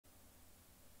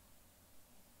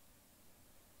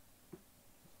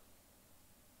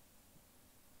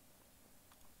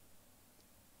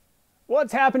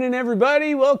What's happening,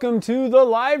 everybody? Welcome to the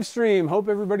live stream. Hope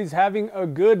everybody's having a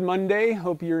good Monday.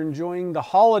 Hope you're enjoying the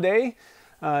holiday.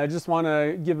 I just want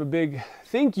to give a big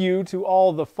thank you to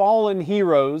all the fallen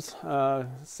heroes, not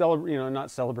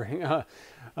celebrating,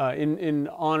 in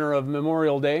honor of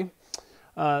Memorial Day.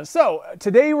 So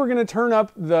today we're going to turn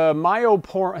up the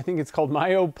Myoporum. I think it's called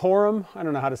Myoporum. I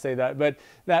don't know how to say that, but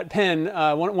that pen,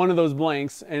 one of those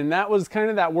blanks, and that was kind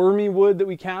of that wormy wood that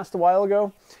we cast a while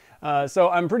ago. So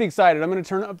I'm pretty excited. I'm going to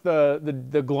turn up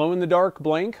the glow-in-the-dark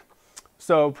blank.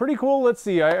 So pretty cool. Let's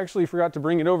see. I actually forgot to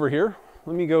bring it over here.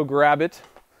 Let me go grab it.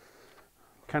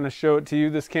 Kind of show it to you.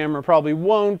 This camera probably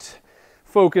won't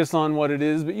focus on what it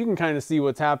is, but you can kind of see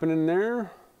what's happening there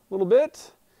a little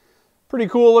bit. Pretty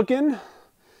cool looking.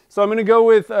 So I'm going to go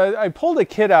with, I pulled a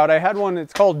kit out. I had one,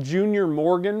 it's called Junior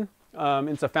Morgan.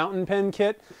 It's a fountain pen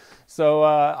kit. So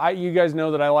you guys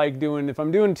know that I like doing, if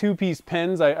I'm doing two-piece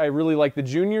pens, I really like the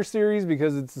Junior series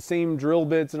because it's the same drill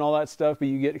bits and all that stuff, but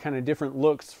you get kind of different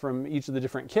looks from each of the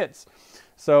different kits.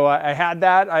 So I had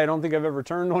that. I don't think I've ever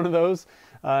turned one of those.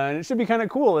 And it should be kind of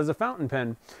cool as a fountain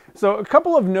pen. So a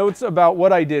couple of notes about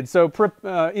what I did. So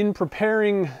in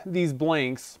preparing these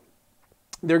blanks,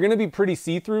 they're going to be pretty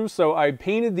see-through. So I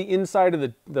painted the inside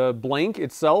of the blank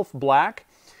itself black.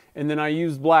 And then I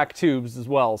used black tubes as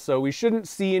well. So we shouldn't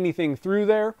see anything through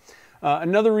there.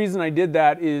 Another reason I did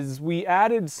that is we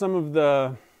added some of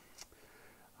the,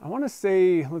 I want to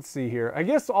say, let's see here. I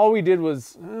guess all we did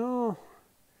was,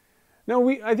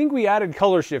 I think we added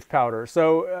color shift powder.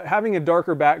 So having a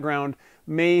darker background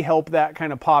may help that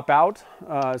kind of pop out.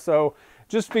 So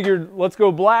just figured, let's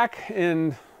go black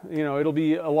and, it'll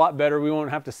be a lot better. We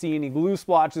won't have to see any glue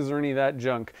splotches or any of that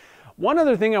junk. One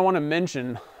other thing I want to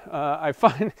mention, I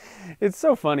find it's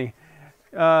so funny.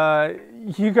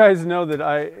 You guys know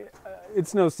that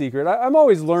it's no secret. I'm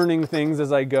always learning things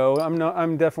as I go.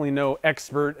 I'm definitely no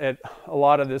expert at a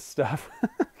lot of this stuff.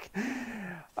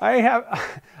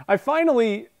 I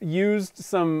finally used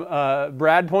some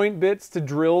brad point bits to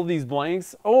drill these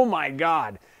blanks. Oh my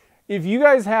God. If you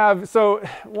guys have,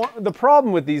 the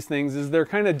problem with these things is they're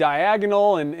kind of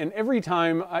diagonal, and every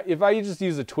time, if I just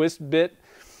use a twist bit,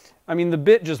 I mean, the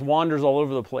bit just wanders all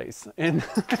over the place. And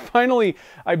finally,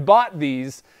 I bought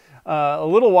these a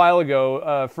little while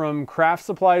ago from Craft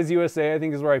Supplies USA, I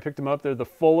think is where I picked them up. They're the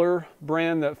Fuller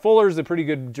brand. Fuller is a pretty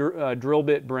good drill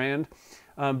bit brand.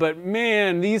 But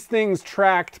man, these things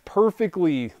tracked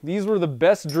perfectly. These were the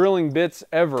best drilling bits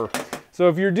ever. So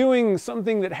if you're doing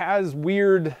something that has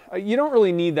weird, you don't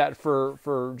really need that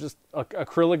for just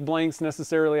acrylic blanks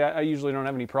necessarily. I usually don't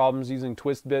have any problems using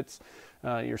twist bits.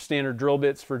 Your standard drill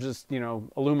bits for just,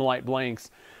 Alumilite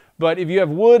blanks. But if you have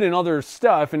wood and other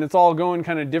stuff and it's all going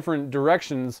kind of different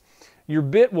directions, your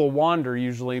bit will wander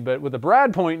usually. But with a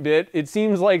brad point bit, it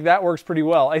seems like that works pretty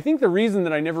well. I think the reason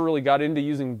that I never really got into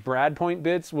using brad point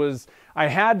bits was I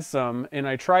had some and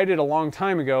I tried it a long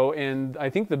time ago, and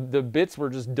I think the bits were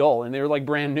just dull and they were like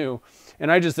brand new.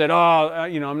 And I just said,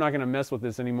 I'm not going to mess with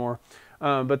this anymore.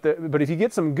 But if you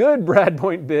get some good brad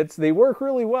point bits, they work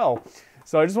really well.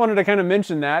 So I just wanted to kind of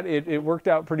mention that. It worked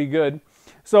out pretty good.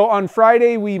 So on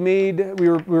Friday we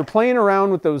were playing around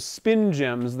with those spin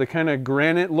gems, the kind of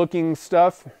granite looking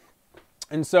stuff.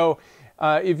 And so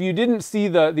if you didn't see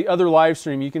the other live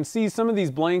stream, you can see some of these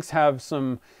blanks have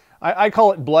some, I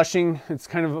call it blushing. It's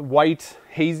kind of white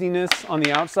haziness on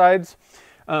the outsides.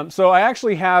 So I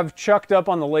actually have chucked up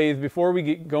on the lathe before we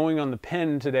get going on the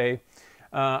pen today.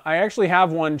 I actually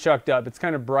have one chucked up. It's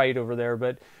kind of bright over there,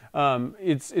 but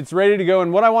it's ready to go.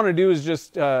 And what I want to do is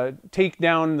just take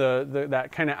down that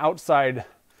kind of outside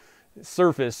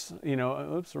surface,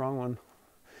 oops, wrong one.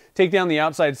 Take down the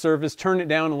outside surface, turn it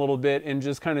down a little bit, and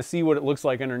just kind of see what it looks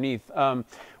like underneath.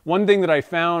 One thing that I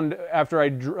found after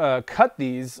I cut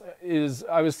these is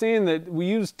I was saying that we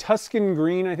used Tuscan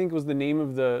green, I think was the name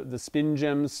of the spin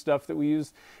gems stuff that we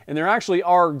used. And there actually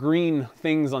are green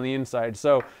things on the inside.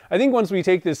 So I think once we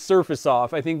take this surface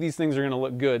off, I think these things are going to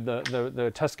look good,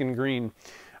 the Tuscan green.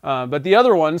 But the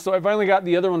other ones, so I finally got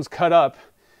the other ones cut up.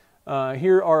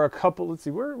 Here are a couple, let's see,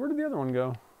 where did the other one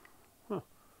go? Huh.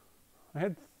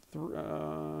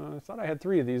 I thought I had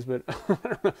 3 of these, but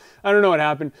I don't know what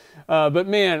happened. But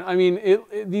man, I mean,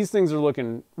 these things are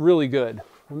looking really good.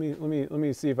 Let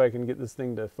me see if I can get this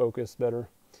thing to focus better.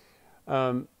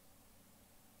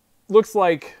 Looks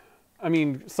like, I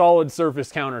mean, solid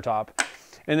surface countertop.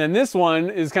 And then this one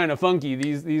is kind of funky,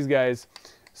 these guys.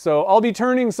 So I'll be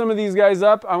turning some of these guys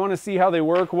up. I want to see how they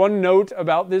work. One note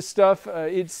about this stuff,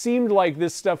 it seemed like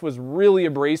this stuff was really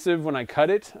abrasive when I cut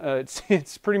it.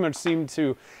 It's pretty much seemed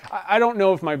to, I don't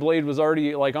know if my blade was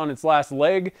already like on its last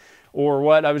leg or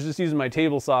what. I was just using my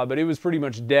table saw, but it was pretty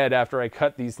much dead after I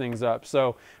cut these things up.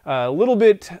 So a little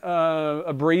bit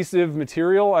abrasive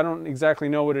material. I don't exactly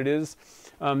know what it is.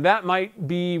 That might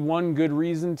be one good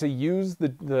reason to use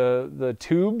the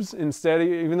tubes instead,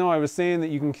 even though I was saying that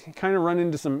you can kind of run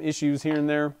into some issues here and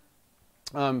there.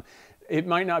 It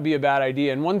might not be a bad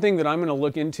idea. And one thing that I'm going to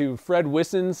look into, Fred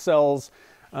Wisson sells,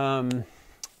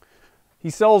 he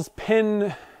sells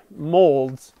pen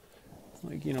molds,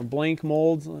 like, you know, blank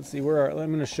molds. Let's see, where are, I'm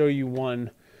going to show you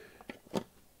one. He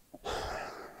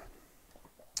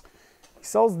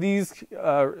sells these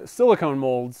silicone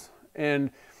molds, and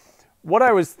what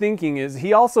I was thinking is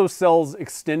he also sells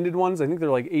extended ones. I think they're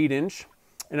like 8-inch,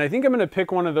 and I think I'm going to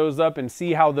pick one of those up and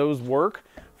see how those work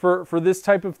for this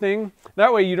type of thing.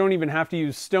 That way you don't even have to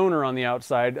use stoner on the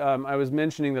outside. I was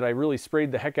mentioning that I really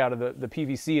sprayed the heck out of the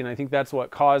PVC, and I think that's what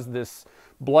caused this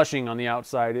blushing on the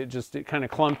outside. It kind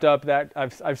of clumped up. That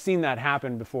I've seen that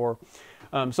happen before.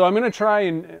 So I'm gonna try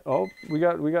and, oh, we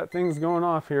got things going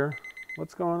off here.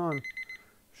 What's going on?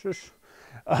 Shush.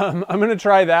 I'm gonna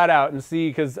try that out and see,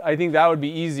 because I think that would be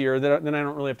easier. Then I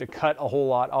don't really have to cut a whole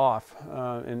lot off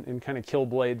and kind of kill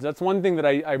blades. That's one thing that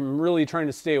I'm really trying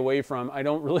to stay away from. I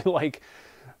don't really like,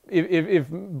 if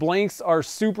blanks are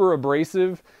super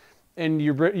abrasive and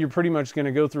you're pretty much going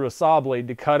to go through a saw blade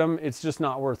to cut them, it's just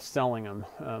not worth selling them.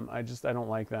 I don't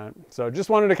like that. So just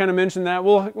wanted to kind of mention that.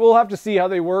 We'll have to see how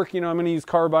they work. You know, I'm going to use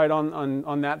carbide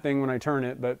on that thing when I turn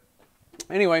it. But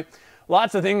anyway,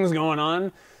 lots of things going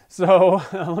on. So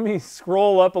let me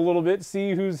scroll up a little bit,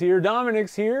 see who's here.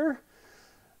 Dominic's here.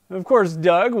 Of course,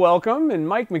 Doug, welcome. And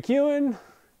Mike McEwen.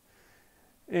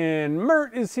 And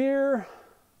Mert is here.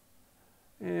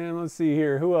 And let's see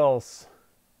here, who else?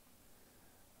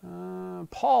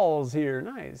 Paul's here,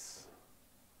 nice.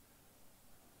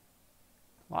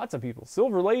 Lots of people.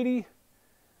 Silver Lady.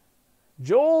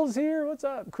 Joel's here, what's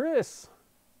up? Chris.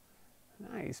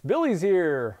 Nice. Billy's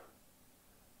here.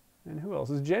 And who else?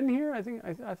 Is Jen here?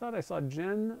 I thought I saw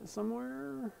Jen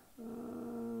somewhere.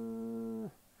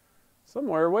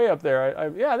 Somewhere way up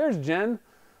there. Yeah, there's Jen.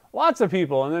 Lots of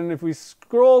people. And then if we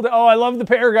scroll down, oh, I love the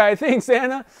pear guy. Thanks,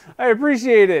 Anna. I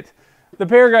appreciate it. The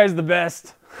pear guy's the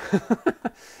best.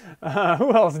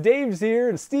 Who else? Dave's here,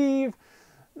 and Steve.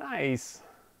 Nice.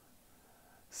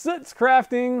 Soot's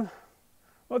crafting.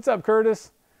 What's up,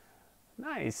 Curtis?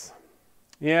 Nice.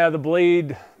 Yeah, the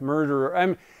blade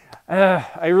murderer.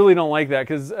 I really don't like that,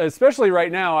 because especially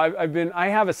right now, I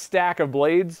have a stack of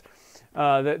blades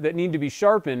that need to be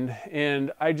sharpened,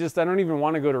 and I don't even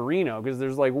want to go to Reno, because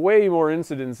there's like way more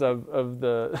incidents of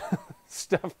the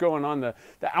stuff going on, the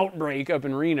outbreak up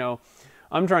in Reno.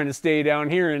 I'm trying to stay down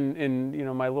here in you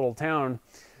know, my little town.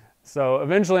 So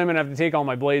eventually I'm gonna have to take all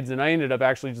my blades, and I ended up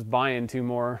actually just buying 2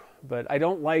 more. But I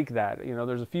don't like that. You know,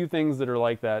 there's a few things that are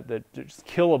like that just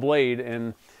kill a blade,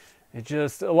 and it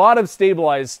just, a lot of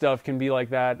stabilized stuff can be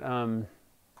like that.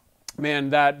 Man,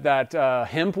 that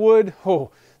hemp wood,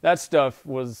 oh, that stuff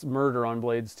was murder on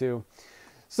blades too.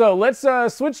 So let's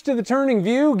switch to the turning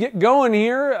view, get going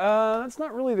here. That's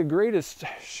not really the greatest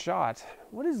shot.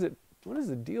 What is it? What is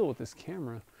the deal with this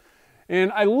camera?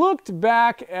 And I looked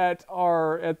back at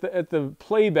the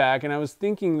playback, and I was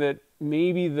thinking that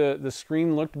maybe the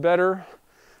screen looked better.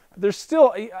 But there's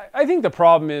still, I think the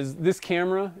problem is this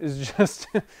camera is just,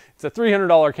 it's a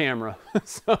 $300 camera.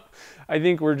 So I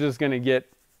think we're just gonna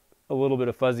get a little bit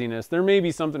of fuzziness. There may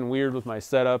be something weird with my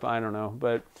setup, I don't know,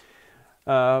 but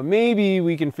maybe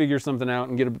we can figure something out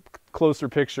and get a closer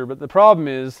picture. But the problem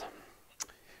is,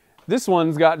 this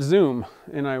one's got zoom,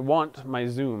 and I want my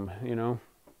zoom, you know.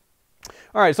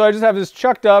 All right, so I just have this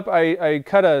chucked up. I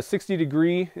cut a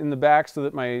 60-degree in the back so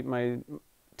that my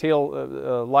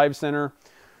tail live center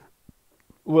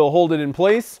will hold it in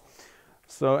place.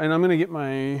 So, and I'm gonna get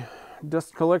my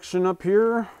dust collection up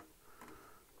here.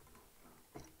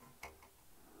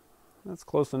 That's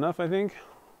close enough, I think.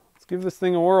 Let's give this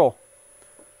thing a whirl.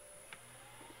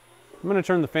 I'm gonna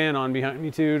turn the fan on behind me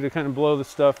too to kind of blow the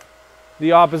stuff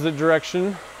the opposite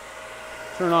direction.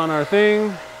 Turn on our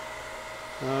thing.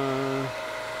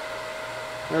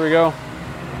 There we go.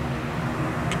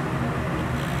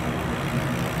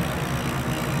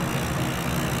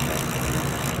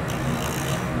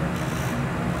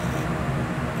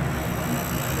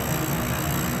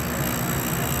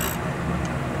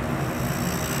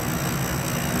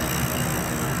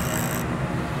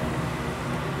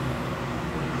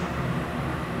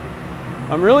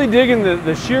 I'm really digging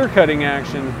the shear cutting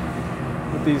action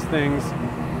with these things.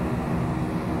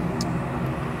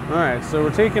 All right, so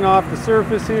we're taking off the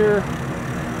surface here.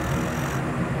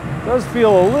 It does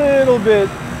feel a little bit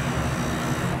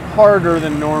harder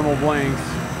than normal blanks.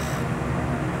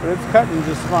 but it's cutting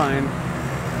just fine.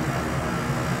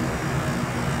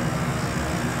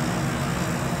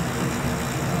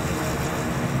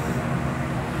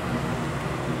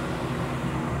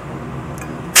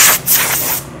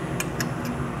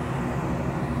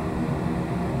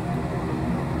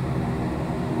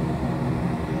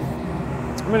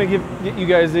 I'm going to get you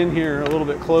guys in here a little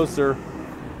bit closer,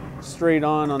 straight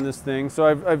on this thing. So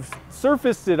I've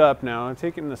surfaced it up now. I've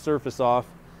taken the surface off.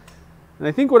 And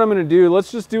I think what I'm going to do, let's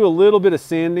just do a little bit of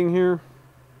sanding here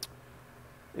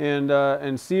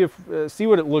and see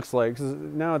what it looks like. 'Cause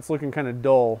now it's looking kind of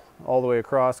dull all the way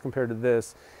across compared to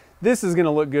this. This is going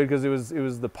to look good because it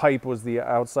was the pipe was the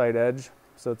outside edge.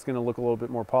 So it's going to look a little bit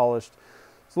more polished.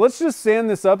 So let's just sand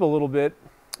this up a little bit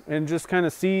and just kind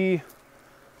of see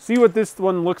what this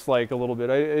one looks like a little bit.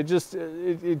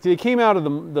 It came out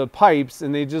of the pipes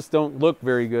and they just don't look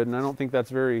very good, and I don't think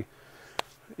that's very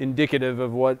indicative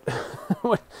of what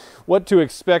what to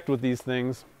expect with these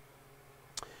things.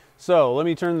 So let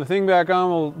me turn the thing back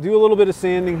on. We'll do a little bit of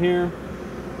sanding here.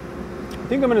 I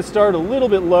think I'm going to start a little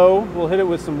bit low. We'll hit it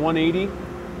with some 180.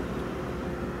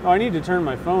 Oh, I need to turn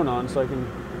my phone on so I can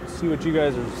see what you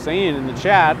guys are saying in the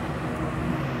chat.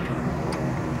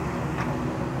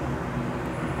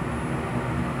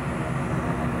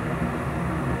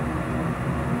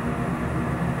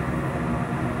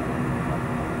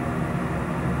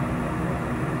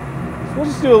 We'll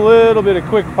just do a little bit of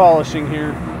quick polishing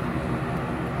here.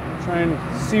 Try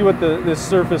and see what this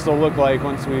surface will look like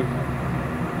once we've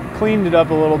cleaned it up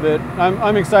a little bit.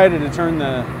 I'm excited to turn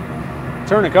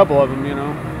a couple of them, you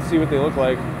know, see what they look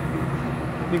like.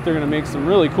 I think they're going to make some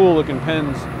really cool looking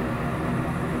pens.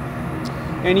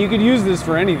 And you could use this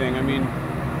for anything. I mean,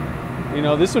 you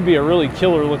know, this would be a really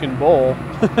killer looking bowl.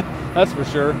 That's for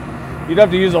sure. You'd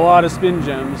have to use a lot of spin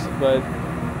gems, but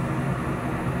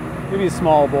maybe a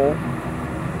small bowl.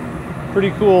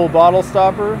 Pretty cool bottle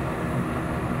stopper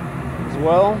as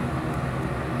well.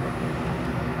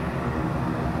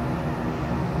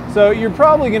 So you're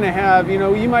probably going to have, you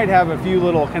know, you might have a few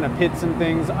little kind of pits and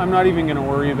things. I'm not even going to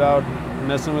worry about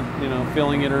messing with, you know,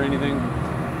 filling it or anything.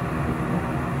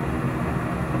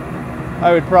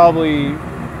 I would probably,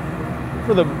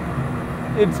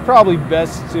 it's probably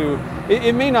best to,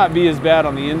 it may not be as bad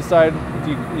on the inside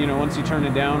if you know, once you turn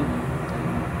it down.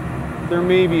 There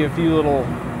may be a few little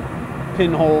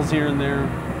pinholes here and there.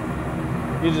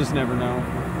 You just never know.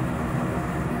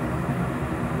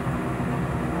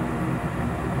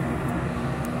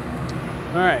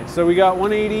 All right, so we got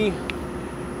 180.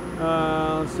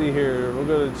 Let's see here. We'll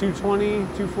go to 220,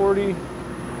 240.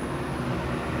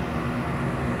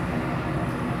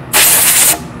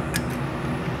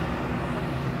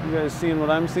 You guys seeing what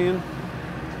I'm seeing?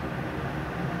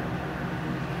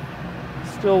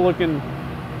 Still looking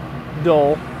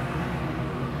dull.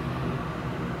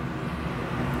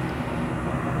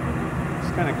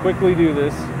 Just kind of quickly do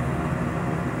this.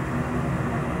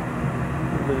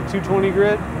 The 220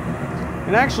 grit.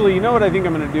 And actually, you know what I think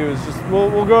I'm going to do is just,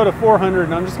 we'll go to 400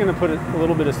 and I'm just going to put a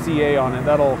little bit of CA on it.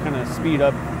 That'll kind of speed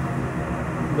up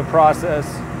the process.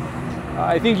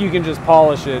 I think you can just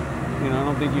polish it. You know, I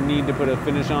don't think you need to put a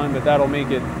finish on, but that'll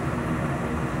make it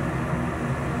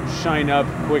shine up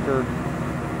quicker.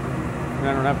 And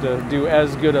I don't have to do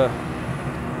as good a,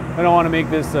 I don't want to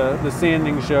make this the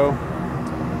sanding show.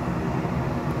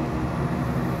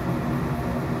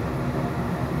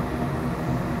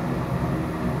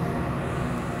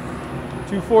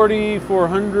 $240,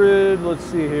 400, let's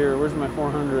see here, where's my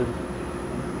 400?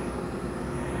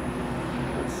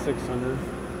 That's 600.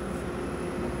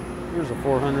 Here's a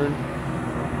 400.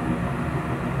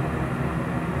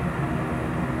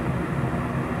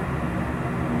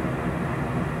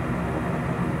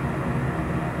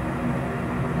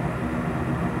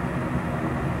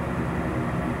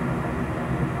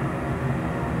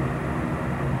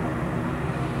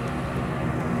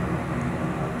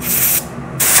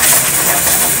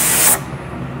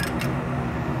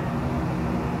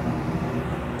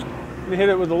 Hit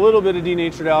it with a little bit of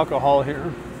denatured alcohol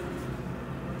here,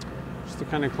 just to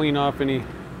kind of clean off any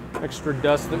extra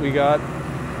dust that we got.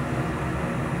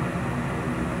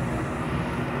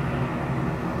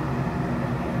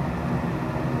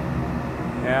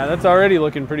 Yeah, that's already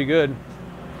looking pretty good.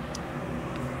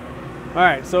 All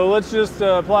right, so let's just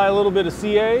apply a little bit of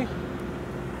CA,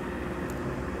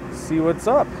 see what's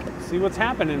up, see what's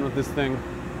happening with this thing.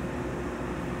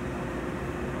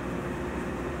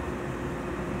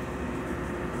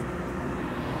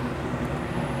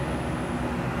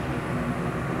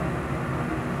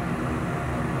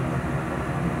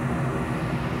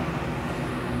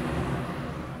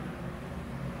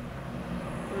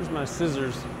 My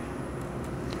scissors.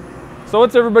 So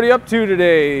what's everybody up to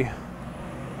today?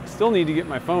 I still need to get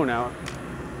my phone out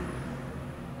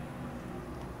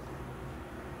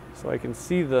so I can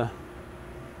see the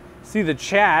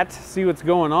chat, see what's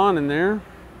going on in there.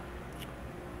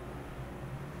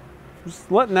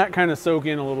 Just letting that kind of soak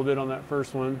in a little bit on that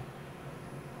first one.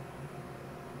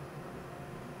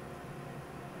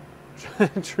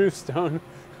 True stone.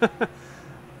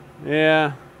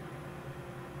 Yeah.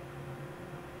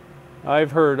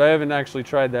 I've heard. I haven't actually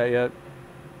tried that yet.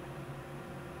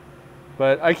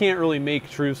 But I can't really make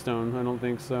true stone, I don't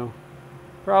think so.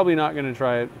 Probably not going to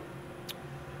try it.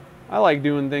 I like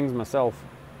doing things myself.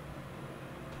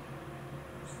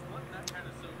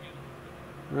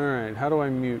 Alright, how do I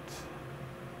mute?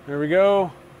 There we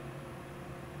go.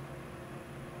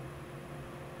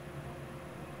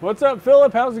 What's up,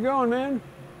 Philip? How's it going, man?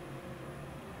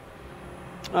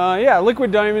 Yeah,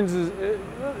 liquid diamonds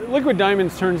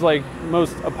turns like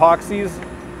most epoxies.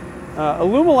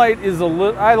 Alumilite is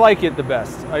I like it the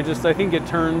best. I think it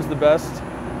turns the best.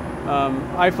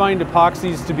 I find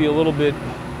epoxies to be a little bit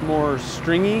more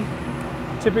stringy,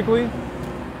 typically.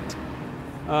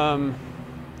 But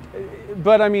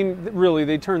I mean, really,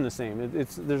 they turn the same.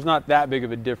 There's not that big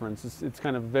of a difference. It's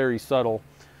kind of very subtle.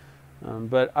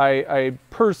 But I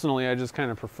personally, I just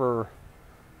kind of prefer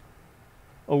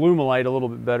Alumilite a little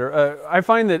bit better. I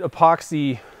find that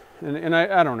epoxy, and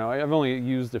I don't know, I've only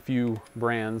used a few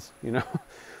brands, you know,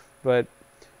 but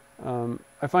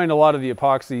I find a lot of the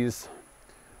epoxies,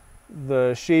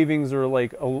 the shavings are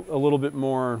like a little bit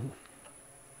more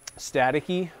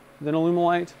staticky than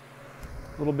Alumilite,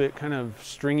 a little bit kind of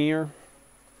stringier,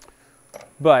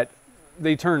 but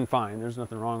they turn fine. There's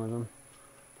nothing wrong with them.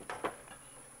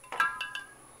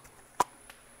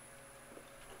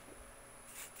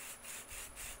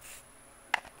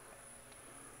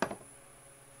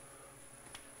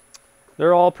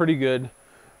 They're all pretty good.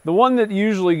 The one that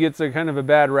usually gets a kind of a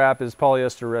bad rap is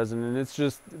polyester resin, and it's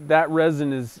just that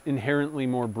resin is inherently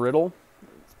more brittle.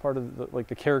 It's part of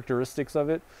the characteristics of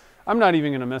it. I'm not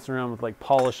even going to mess around with like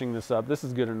polishing this up. This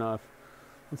is good enough.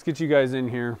 Let's get you guys in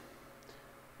here.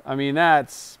 I mean,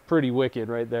 that's pretty wicked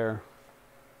right there.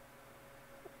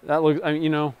 That looks, I mean, you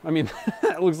know, I mean,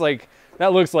 that looks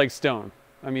like stone.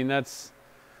 I mean, that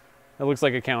looks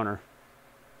like a counter.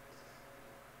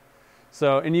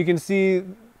 So, and you can see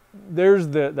there's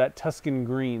that Tuscan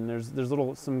green. There's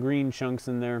some green chunks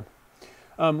in there.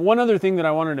 One other thing that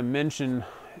I wanted to mention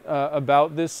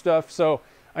about this stuff. So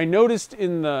I noticed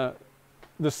in the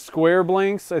square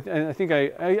blanks, I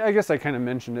guess I kind of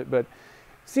mentioned it, but it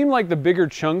seemed like the bigger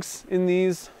chunks in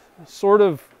these sort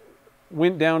of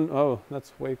went down. Oh,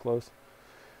 that's way close.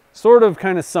 Sort of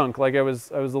kind of sunk. Like I was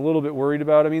a little bit worried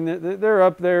about. I mean, they're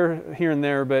up there here and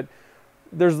there, but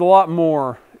there's a lot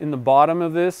more in the bottom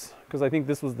of this, because I think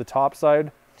this was the top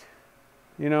side.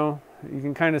 You know, you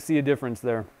can kind of see a difference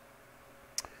there.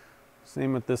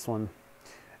 Same with this one.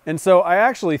 And so I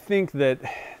actually think that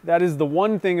is the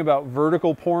one thing about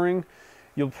vertical pouring.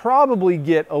 You'll probably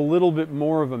get a little bit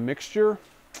more of a mixture.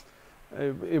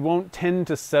 It won't tend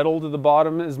to settle to the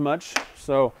bottom as much.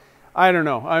 So I don't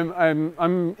know.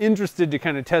 I'm interested to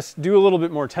kind of do a little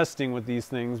bit more testing with these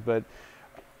things, but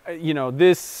you know,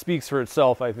 this speaks for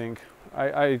itself, I think.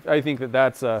 I think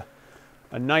that's a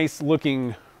nice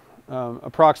looking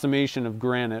approximation of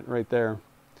granite right there.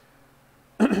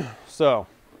 So,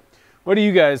 what do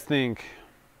you guys think?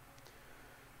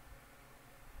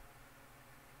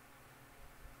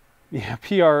 Yeah,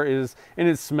 PR is, and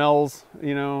it smells,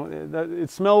 you know, it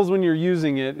smells when you're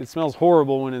using it. It smells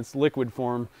horrible when it's liquid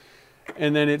form,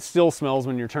 and then it still smells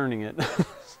when you're turning it.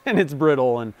 And it's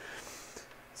brittle, and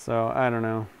so I don't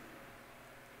know.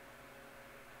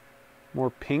 More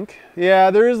pink.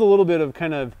 Yeah, there is a little bit of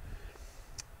kind of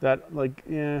that, like,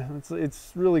 yeah,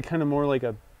 it's really kind of more like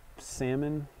a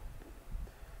salmon.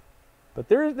 But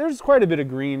there's quite a bit of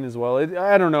green as well.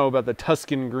 I don't know about the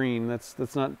Tuscan green.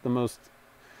 That's not the most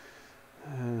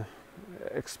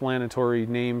explanatory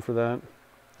name for that.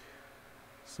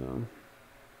 So.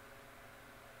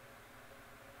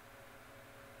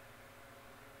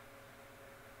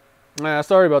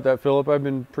 Sorry about that, Philip. I've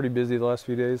been pretty busy the last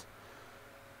few days.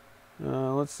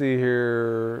 Let's see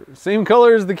here. Same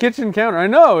color as the kitchen counter. I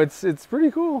know, it's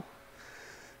pretty cool.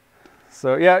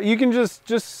 So yeah, you can just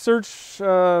search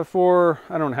for,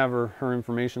 I don't have her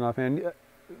information offhand.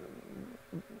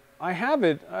 I have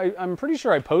it. I'm pretty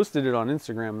sure I posted it on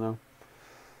Instagram though.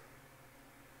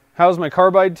 How's my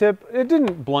carbide tip? It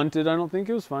didn't blunt it, I don't think.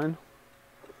 It was fine.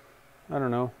 I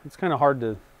don't know. It's kind of hard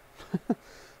to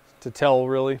to tell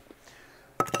really.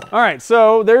 All right,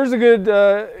 so there's a good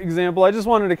example. I just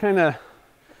wanted to kind of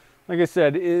like I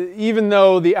said, even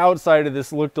though the outside of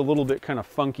this looked a little bit kind of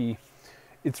funky,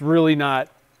 it's really not,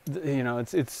 you know,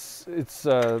 it's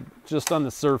just on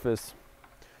the surface.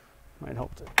 Might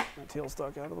help to get my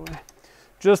tailstock out of the way.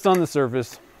 Just on the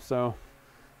surface. So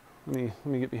let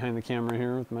me get behind the camera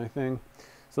here with my thing.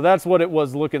 So that's what it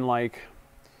was looking like.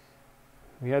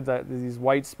 We had these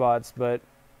white spots, but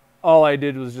all I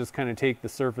did was just kind of take the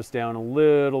surface down a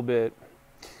little bit.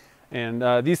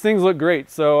 And these things look great,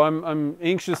 so I'm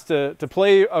anxious to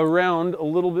play around a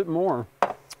little bit more.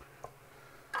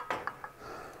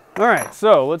 All right,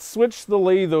 so let's switch the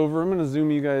lathe over. I'm going to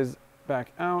zoom you guys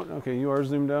back out. Okay, you are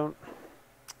zoomed out.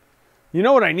 You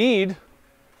know what I need?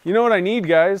 You know what I need,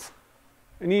 guys?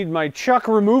 I need my chuck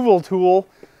removal tool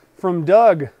from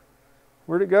Doug.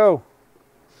 Where'd it go?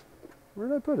 Where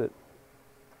did I put it?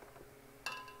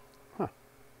 Huh.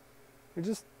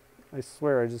 I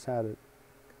swear I just had it.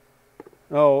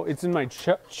 Oh, it's in my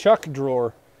chuck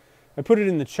drawer. I put it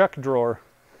in the chuck drawer.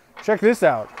 Check this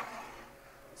out.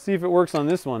 See if it works on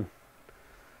this one.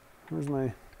 Where's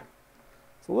my...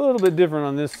 It's a little bit different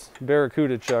on this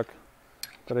Barracuda chuck,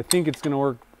 but I think it's going to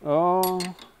work. Oh,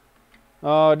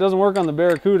 it doesn't work on the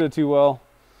Barracuda too well.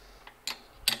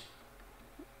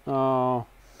 Oh,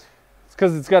 it's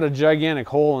because it's got a gigantic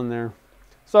hole in there.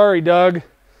 Sorry, Doug.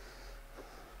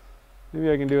 Maybe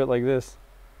I can do it like this.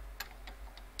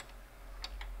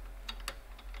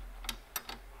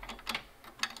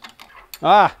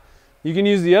 Ah, you can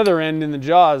use the other end in the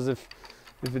jaws if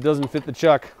it doesn't fit the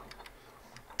chuck.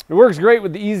 It works great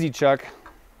with the easy chuck.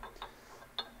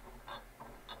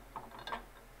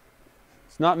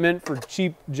 It's not meant for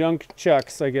cheap junk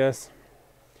chucks, I guess.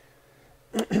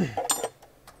 That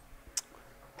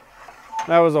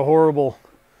was a horrible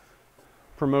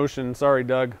promotion. Sorry,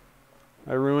 Doug.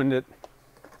 I ruined it.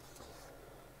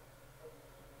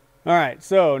 All right,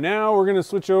 so now we're going to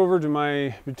switch over to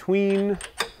my between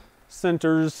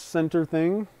centers center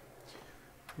thing.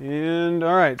 And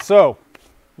all right, so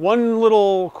one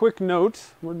little quick note.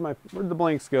 Where'd the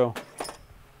blanks go?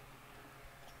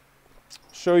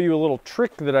 Show you a little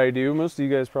trick that I do. Most of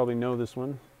you guys probably know this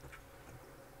one.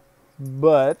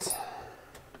 But,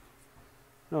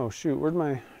 oh shoot, where'd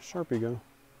my Sharpie go?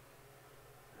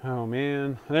 Oh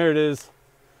man, there it is.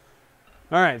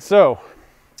 All right, so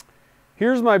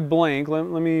here's my blank. Let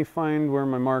me find where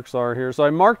my marks are here. So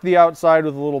I marked the outside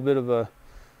with a little bit of a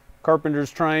carpenter's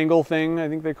triangle thing, I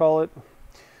think they call it.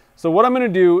 So what I'm going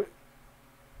to do,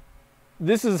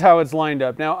 this is how it's lined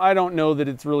up. Now, I don't know that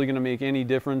it's really going to make any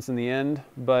difference in the end,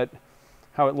 but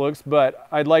how it looks, but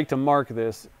I'd like to mark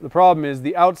this. The problem is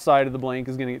the outside of the blank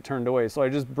is going to get turned away. So I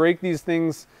just break these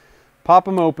things, pop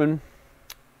them open.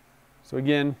 So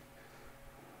again,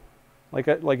 like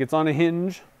it's on a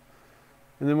hinge.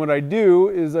 And then what I do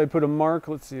is I put a mark,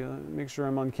 let's see, make sure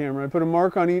I'm on camera. I put a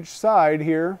mark on each side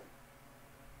here.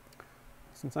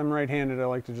 Since I'm right-handed, I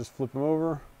like to just flip them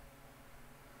over.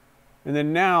 And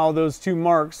then now those two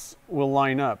marks will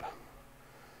line up.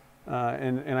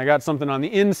 And I got something on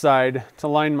the inside to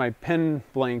line my pen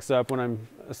blanks up when I'm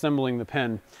assembling the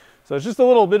pen. So it's just a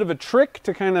little bit of a trick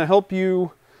to kind of help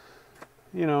you,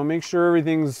 you know, make sure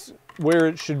everything's where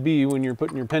it should be when you're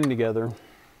putting your pen together.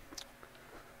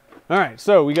 All right,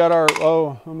 so we got our,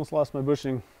 oh, I almost lost my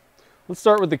bushing. Let's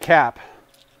start with the cap.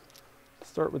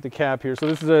 Start with the cap here. So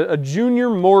this is a Junior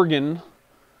Morgan.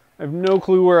 I have no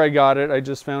clue where I got it. I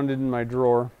just found it in my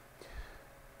drawer.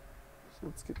 So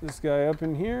let's get this guy up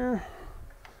in here.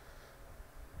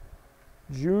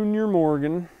 Junior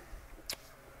Morgan.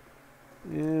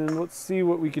 And let's see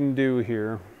what we can do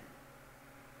here.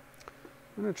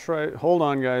 I'm going to try, hold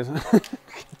on guys. I'm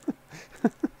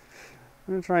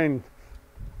going to try and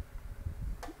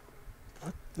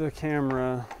put the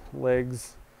camera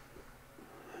legs.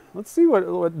 Let's see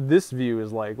what this view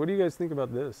is like. What do you guys think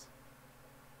about this?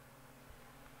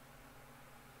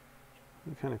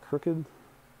 Kind of crooked.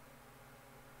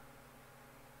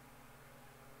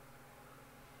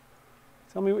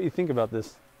 Tell me what you think about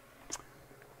this.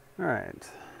 All right.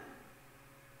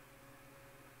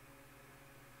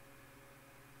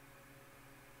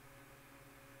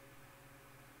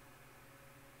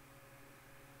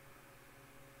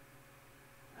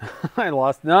 I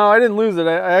lost. No, I didn't lose it.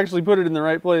 I actually put it in the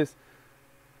right place.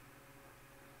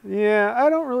 Yeah, I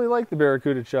don't really like the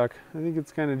Barracuda chuck. I think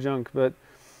it's kind of junk, but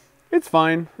it's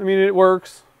fine. I mean, it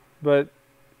works, but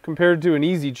compared to an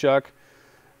easy chuck,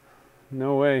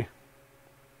 no way.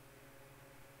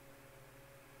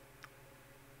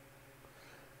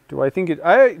 Do I think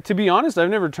it... to be honest, I've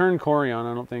never turned Corian,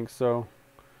 I don't think so.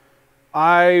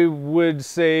 I would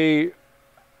say...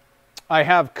 I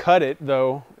have cut it,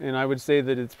 though, and I would say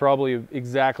that it's probably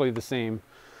exactly the same.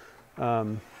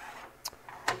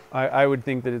 I would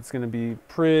think that it's going to be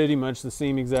pretty much the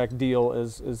same exact deal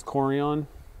as Corian.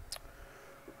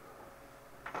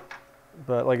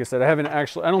 But like I said, I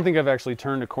don't think I've actually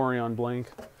turned a Corian blank.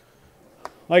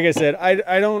 Like I said,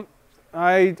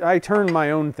 I turn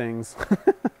my own things.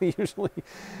 Usually,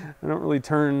 I don't really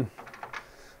turn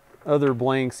other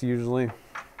blanks usually.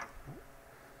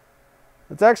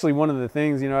 It's actually one of the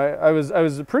things, you know, I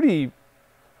was pretty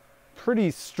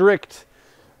strict.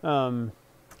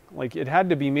 Like it had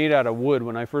to be made out of wood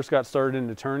when I first got started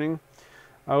into turning.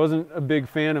 I wasn't a big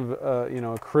fan of you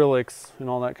know, acrylics and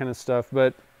all that kind of stuff,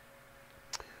 but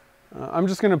I'm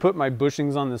just going to put my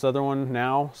bushings on this other one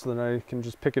now so that I can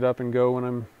just pick it up and go when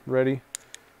I'm ready.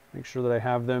 Make sure that I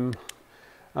have them.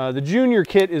 The junior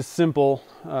kit is simple.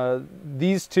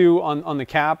 These two on the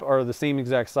cap are the same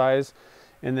exact size,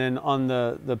 and then on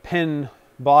the pen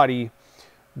body,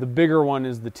 the bigger one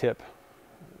is the tip.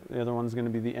 The other one's going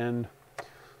to be the end.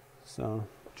 So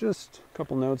just a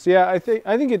couple notes. Yeah, I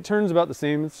think it turns about the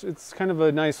same. It's kind of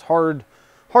a nice hard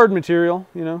material,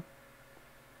 you know.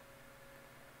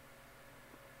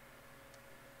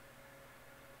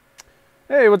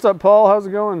 Hey, what's up, Paul? How's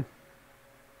it going?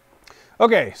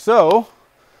 Okay, so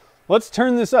let's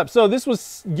turn this up. So this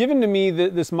was given to me,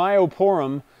 this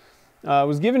Myoporum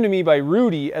was given to me by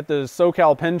Rudy at the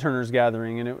SoCal Pen Turners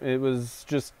gathering, and it was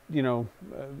just, you know,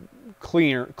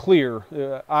 clear.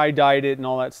 I dyed it and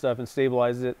all that stuff and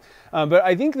stabilized it. But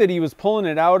I think that he was pulling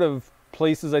it out of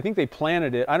places. I think they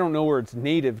planted it. I don't know where it's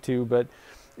native to, but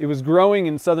it was growing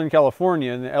in Southern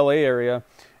California in the LA area,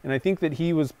 and I think that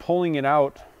he was pulling it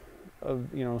out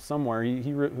of, you know, somewhere.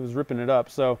 He was ripping it up.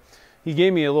 So he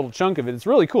gave me a little chunk of it. It's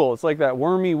really cool. It's like that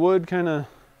wormy wood kind of,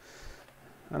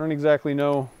 I don't exactly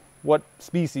know what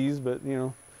species, but you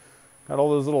know, got all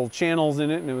those little channels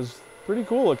in it, and it was pretty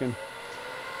cool looking.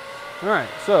 All right,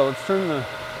 so let's turn the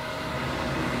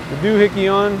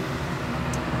doohickey on.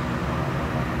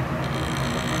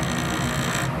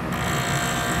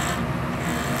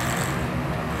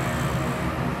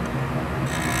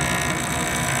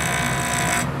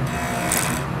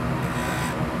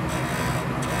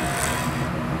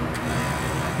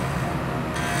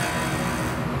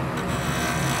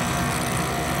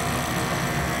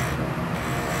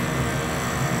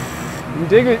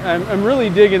 I'm really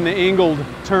digging the angled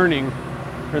turning,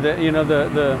 or the, you know,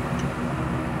 the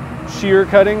shear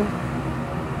cutting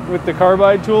with the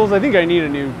carbide tools. I think I might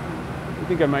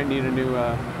need a new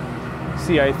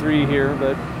CI3 here,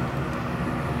 but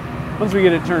once we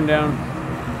get it turned down,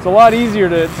 it's a lot easier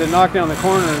to knock down the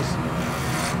corners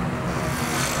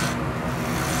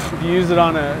if you use it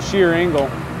on a shear angle. I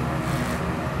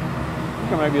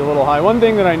think I might be a little high. One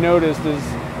thing that I noticed is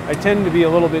I tend to be a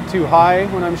little bit too high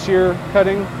when I'm shear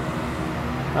cutting,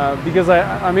 because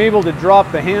I'm able to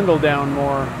drop the handle down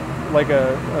more like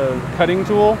a cutting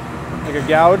tool, like a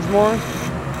gouge more.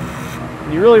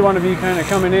 And you really want to be kind of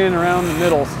coming in around the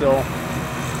middle still.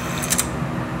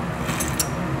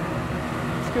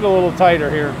 Let's get a little tighter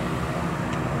here.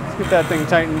 Let's get that thing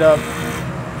tightened up.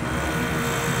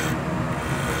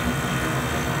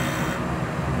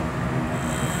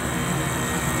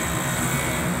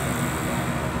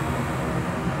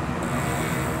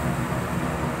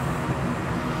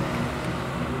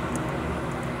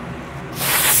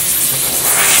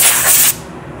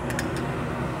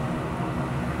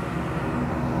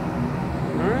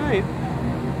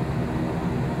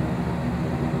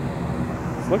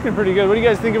 Looking pretty good. What do you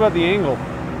guys think about the angle?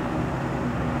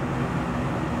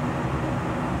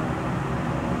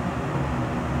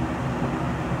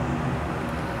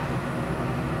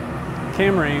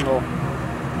 Camera angle.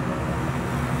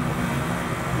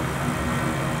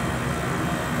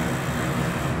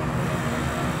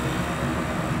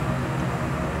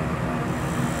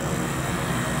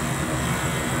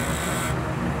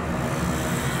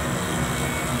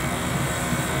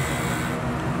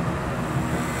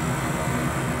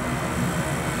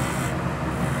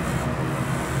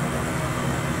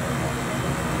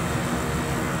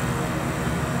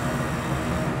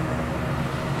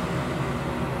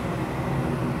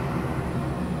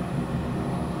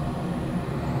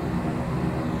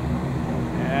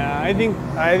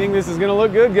 I think this is gonna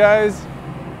look good, guys.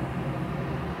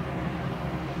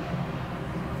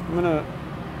 I'm gonna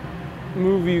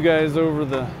move you guys over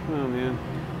the, oh man,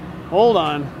 hold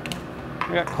on.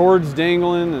 I got cords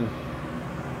dangling and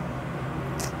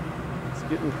it's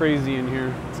getting crazy in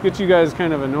here. Let's get you guys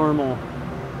kind of a normal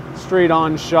straight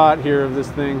on shot here of this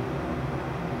thing.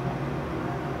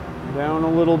 Down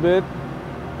a little bit.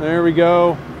 There we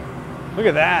go. Look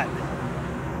at that.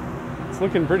 It's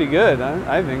looking pretty good,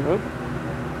 I think. Whoop.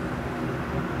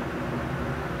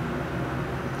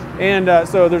 And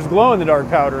so there's glow-in-the-dark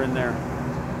powder in there.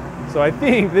 So I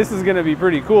think this is going to be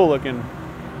pretty cool looking.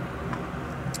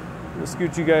 I'm going to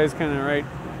scoot you guys kind of right.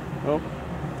 Oh,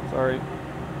 sorry.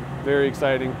 Very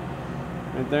exciting.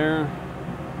 Right there.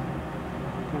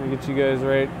 I'm going to get you guys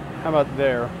right. How about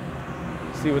there?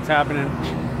 See what's happening.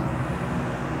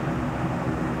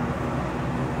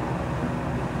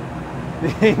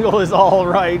 The angle is all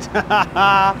right.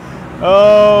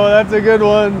 Oh, that's a good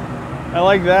one. I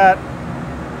like that.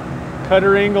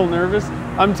 Cutter angle nervous.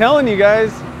 I'm telling you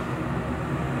guys,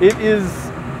 it is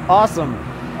awesome.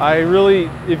 I really,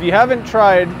 if you haven't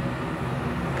tried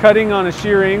cutting on a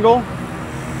shear angle,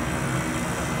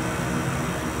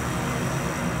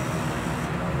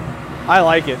 I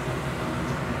like it.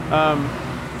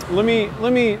 Let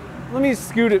me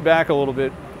scoot it back a little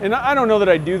bit. And I don't know that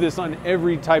I do this on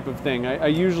every type of thing. I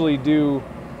usually do,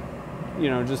 you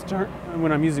know, just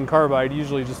when I'm using carbide,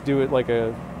 usually just do it like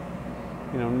a,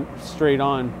 you know, straight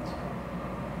on.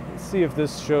 Let's see if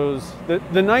this shows.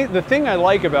 The thing I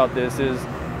like about this is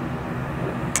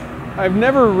I've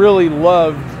never really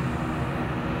loved,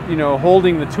 you know,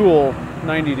 holding the tool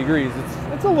 90 degrees.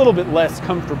 It's a little bit less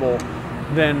comfortable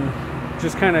than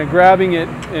just kind of grabbing it,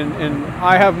 and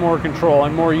I have more control.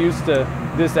 I'm more used to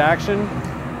this action.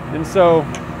 And so,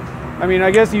 I mean,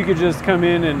 I guess you could just come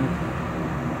in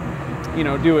and, you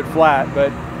know, do it flat,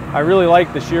 but I really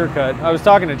like the shear cut. I was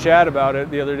talking to Chad about it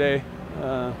the other day.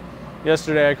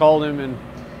 Yesterday I called him and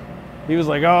he was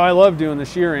like, oh, I love doing the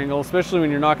shear angle, especially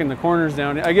when you're knocking the corners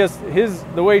down. I guess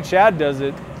the way Chad does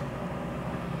it,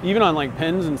 even on like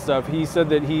pens and stuff, he said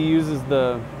that he uses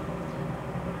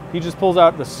he just pulls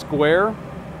out the square,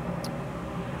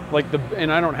 like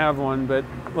and I don't have one, but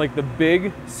like the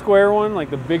big square one, like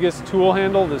the biggest tool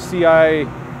handle, the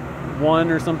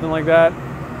CI1 or something like that.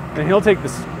 And he'll take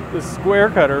the square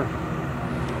cutter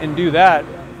and do that,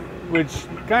 which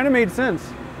kind of made sense.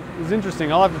 It was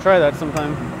interesting. I'll have to try that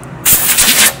sometime.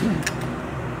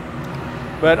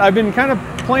 But I've been kind of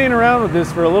playing around with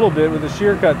this for a little bit with the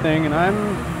shear cut thing, and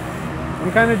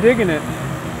I'm kind of digging it.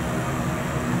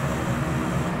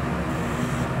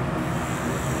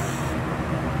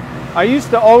 I used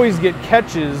to always get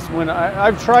catches when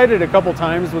I've tried it a couple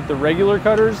times with the regular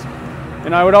cutters,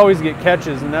 and I would always get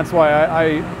catches, and that's why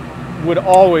I would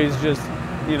always just,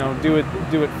 you know, do it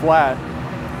flat.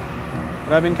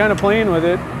 But I've been kind of playing with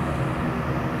it.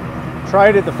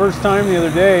 Tried it the first time the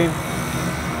other day,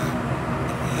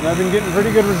 and I've been getting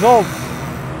pretty good results.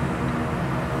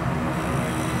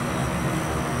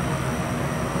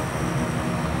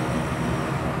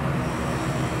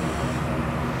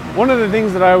 One of the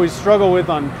things that I always struggle with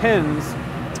on pens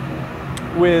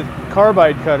with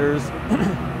carbide cutters,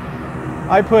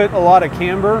 I put a lot of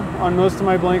camber on most of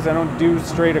my blanks. I don't do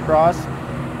straight across.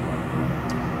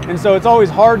 And so it's always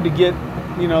hard to get,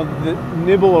 you know, the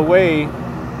nibble away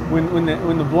when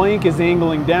the blank is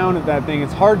angling down at that thing.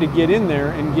 It's hard to get in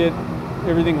there and get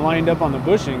everything lined up on the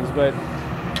bushings. But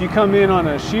if you come in on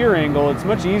a shear angle, it's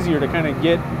much easier to kind of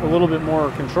get a little bit more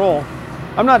control.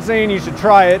 I'm not saying you should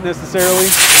try it necessarily.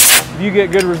 If you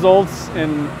get good results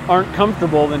and aren't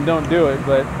comfortable, then don't do it.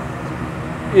 But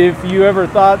if you ever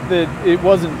thought that it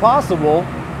wasn't possible,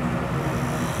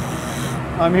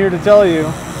 I'm here to tell you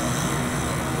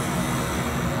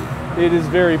it is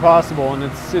very possible, and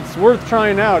it's worth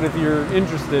trying out if you're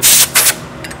interested.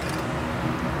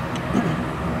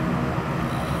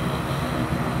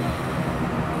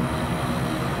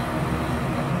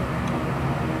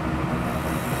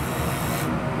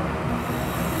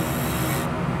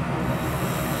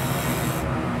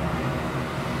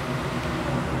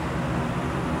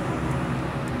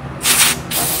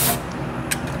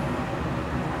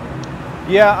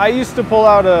 Yeah, I used to pull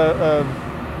out a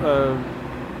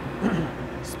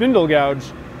spindle gouge.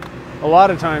 A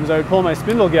lot of times I would pull my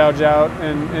spindle gouge out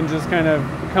and just kind of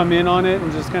come in on it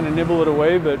and just kind of nibble it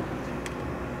away, but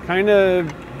kind of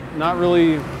not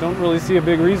really, don't really see a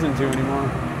big reason to anymore. You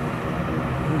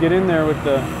can get in there with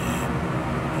the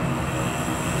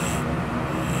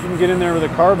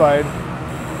carbide.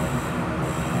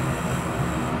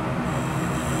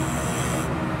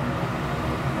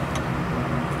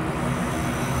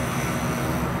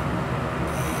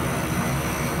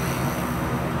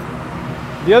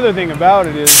 The other thing about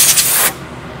it is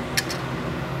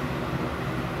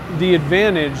the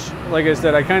advantage. Like I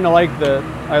said, I kind of like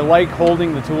I like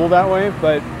holding the tool that way,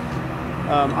 but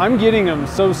I'm getting them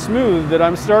so smooth that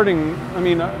I'm starting, I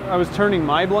mean, I was turning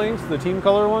my blanks, the team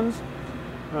color ones.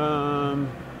 I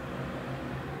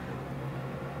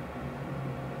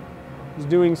was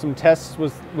doing some tests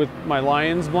with my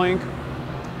Lions blank.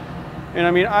 And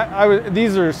I mean,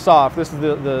 these are soft. This is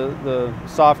the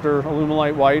softer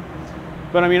Alumilite white.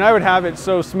 But I mean, I would have it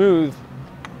so smooth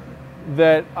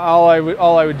that all I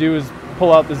would do is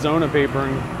pull out the Zona paper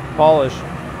and polish.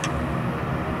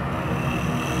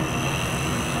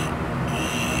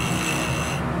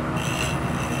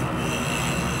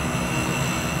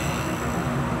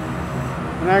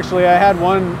 And actually, I had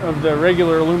one of the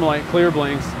regular Alumilite clear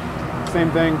blanks.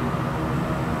 Same thing.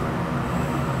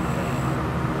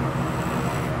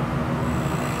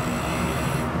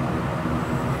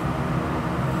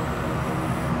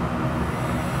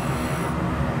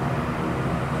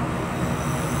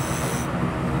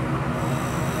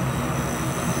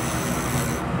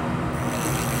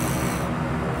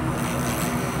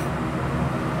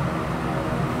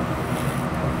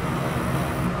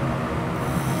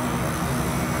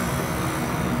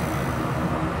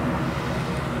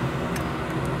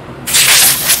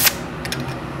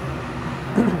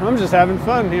 I'm just having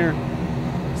fun here.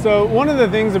 So one of the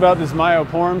things about this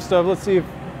Myoporum stuff, let's see if,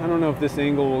 I don't know if this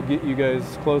angle will get you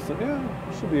guys close.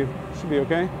 Yeah, should be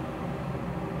okay.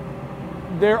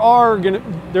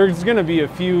 There's gonna be a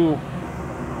few,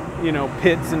 you know,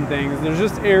 pits and things. There's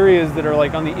just areas that are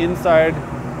like on the inside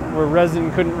where resin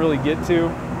couldn't really get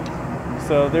to.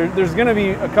 So there's gonna be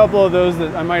a couple of those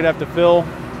that I might have to fill.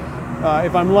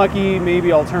 If I'm lucky,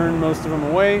 maybe I'll turn most of them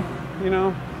away, you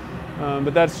know,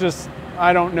 but that's just,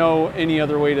 I don't know any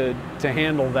other way to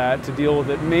handle that, to deal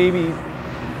with it.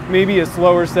 Maybe a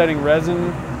slower setting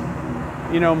resin,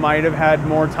 you know, might have had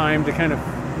more time to kind of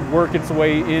work its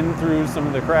way in through some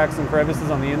of the cracks and crevices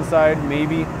on the inside,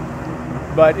 maybe.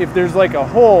 But if there's like a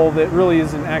hole that really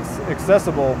isn't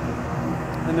accessible,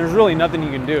 then there's really nothing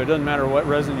you can do. It doesn't matter what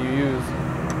resin you use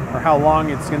or how long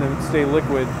it's going to stay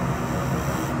liquid.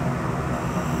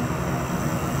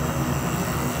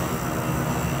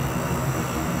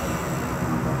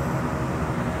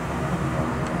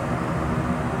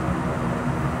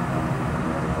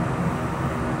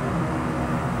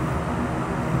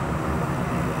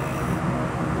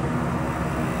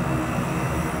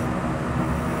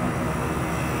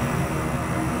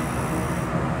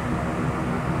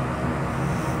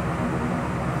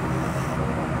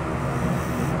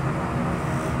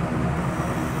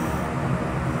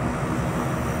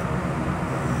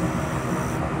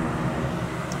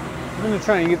 I'm going to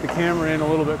try and get the camera in a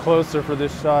little bit closer for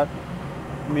this shot.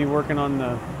 Me working on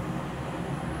the...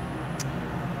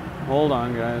 Hold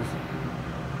on, guys.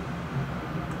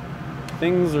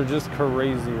 Things are just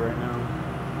crazy right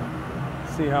now.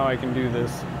 Let's see how I can do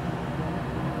this.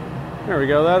 There we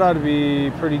go. That ought to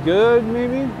be pretty good,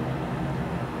 maybe.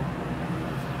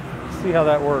 Let's see how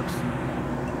that works.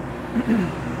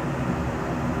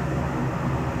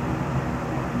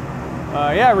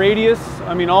 Yeah, radius.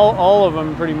 I mean, all of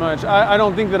them pretty much. I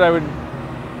don't think that I would.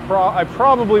 I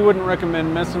probably wouldn't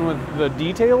recommend messing with the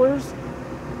detailers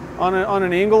on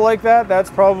an angle like that. That's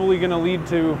probably going to lead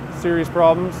to serious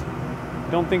problems. I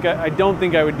don't think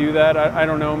I would do that. I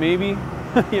don't know. Maybe,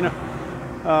 you know.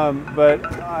 But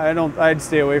I don't. I'd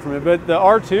stay away from it. But the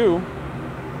R2D2.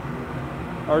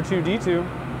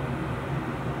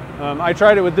 I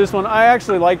tried it with this one. I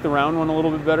actually like the round one a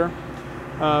little bit better.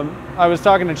 I was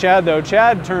talking to Chad though.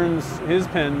 Chad turns his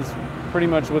pens pretty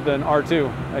much with an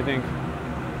R2, I think.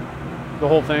 The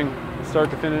whole thing,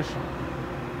 start to finish.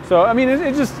 So, I mean,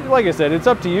 it just, like I said, it's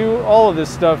up to you. All of this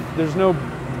stuff, there's no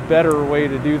better way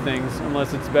to do things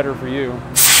unless it's better for you.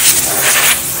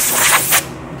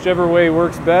 Whichever way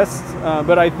works best.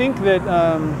 But I think that,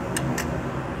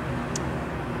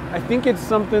 I think it's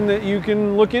something that you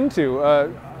can look into.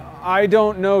 I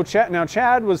don't know. Now,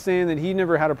 Chad was saying that he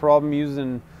never had a problem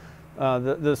using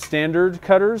the standard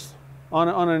cutters on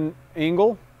an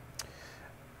angle.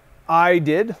 I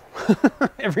did.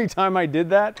 Every time I did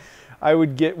that, I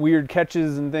would get weird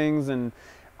catches and things, and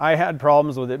I had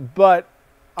problems with it. But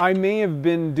I may have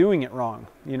been doing it wrong.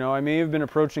 You know, I may have been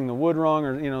approaching the wood wrong,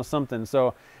 or you know, something.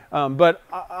 So, but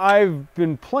I've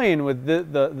been playing with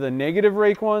the negative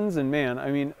rake ones, and man, I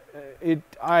mean,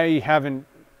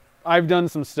 I've done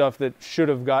some stuff that should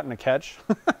have gotten a catch,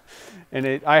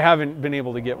 and I haven't been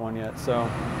able to get one yet, so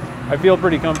I feel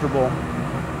pretty comfortable.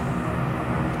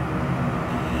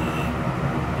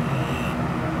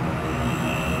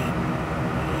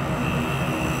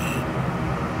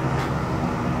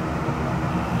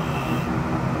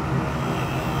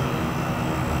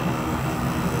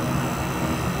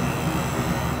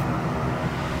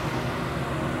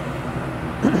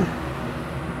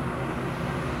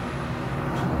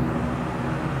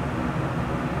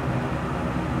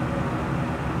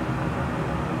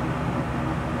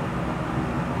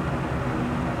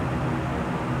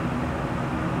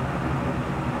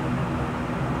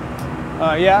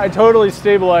 Yeah, I totally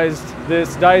stabilized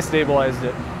this, die stabilized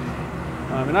it.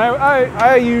 And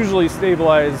I usually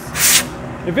stabilize,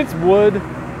 if it's wood,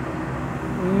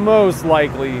 most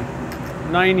likely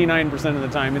 99% of the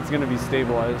time it's going to be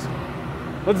stabilized.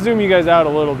 Let's zoom you guys out a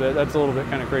little bit. That's a little bit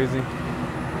kind of crazy.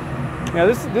 Yeah,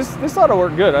 this ought to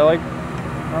work good. I like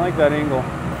that angle.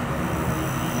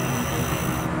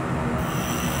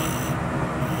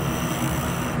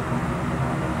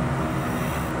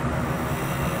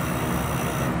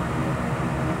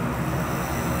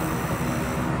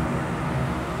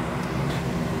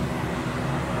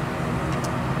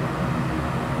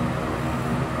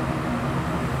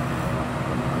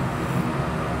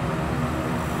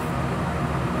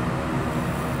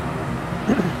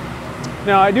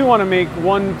 Now, I do want to make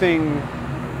one thing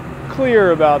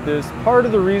clear about this. Part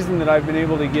of the reason that I've been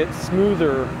able to get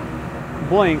smoother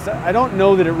blanks, I don't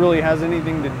know that it really has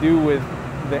anything to do with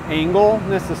the angle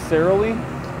necessarily.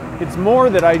 It's more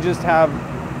that I just have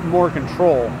more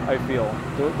control, I feel,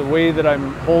 the way that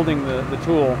I'm holding the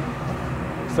tool.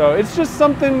 So it's just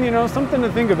something, you know, something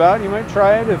to think about. You might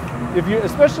try it if you,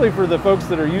 especially for the folks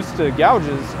that are used to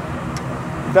gouges.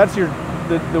 If that's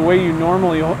the way you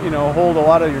normally, you know, hold a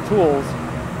lot of your tools,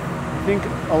 I think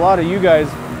a lot of you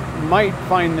guys might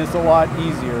find this a lot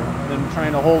easier than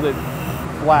trying to hold it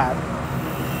flat.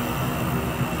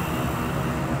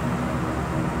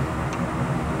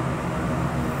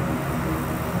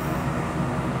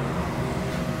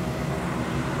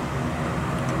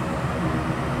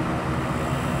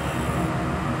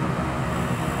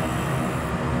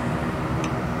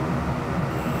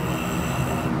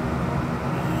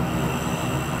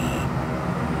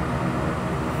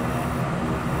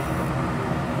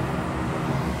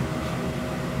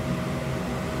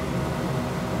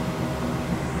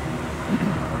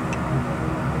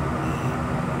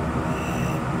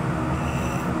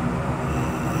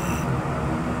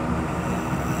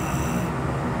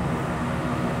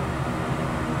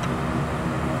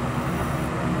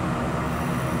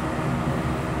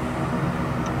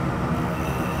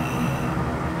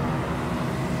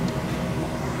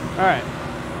 All right,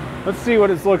 let's see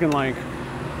what it's looking like.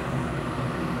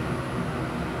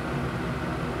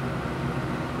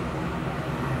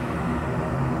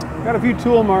 Got a few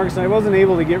tool marks, and I wasn't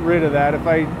able to get rid of that. If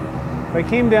I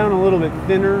came down a little bit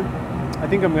thinner, I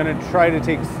think I'm gonna try to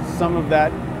take some of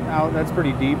that out. That's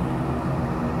pretty deep.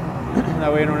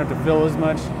 That way I don't have to fill as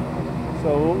much.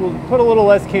 So we'll put a little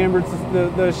less camber.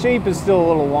 The shape is still a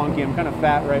little wonky. I'm kind of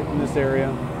fat right in this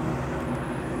area.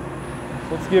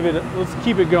 Let's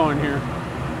keep it going here.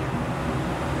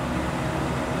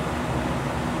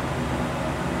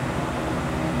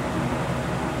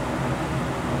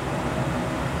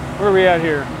 Where are we at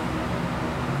here?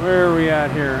 Where are we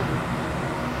at here?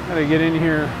 Gotta get in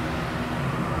here,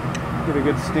 get a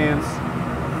good stance.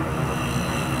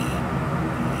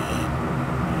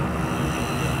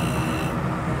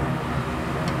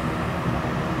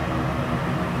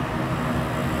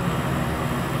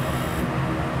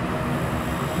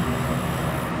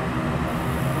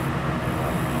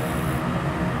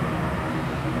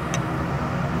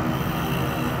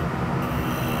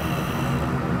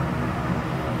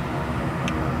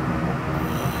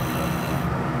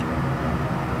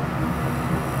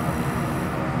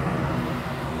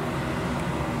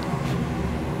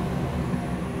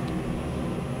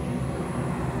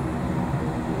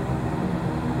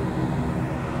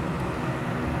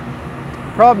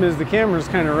 Problem is the camera's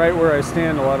kind of right where I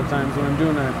stand a lot of times when I'm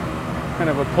doing a kind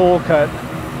of a pole cut.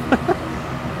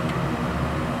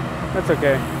 That's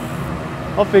okay.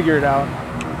 I'll figure it out.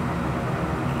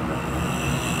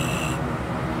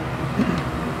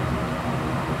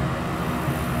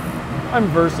 I'm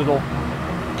versatile.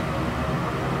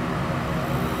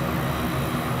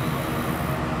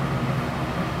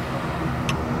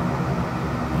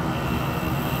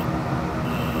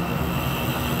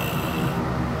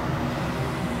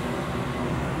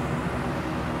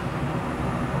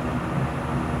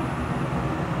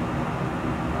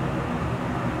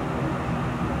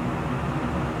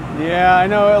 Yeah, I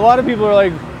know. A lot of people are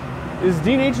like, is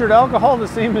denatured alcohol the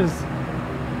same as,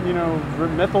 you know,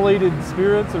 methylated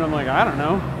spirits? And I'm like, I don't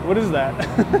know. What is that?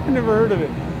 I never heard of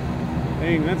it.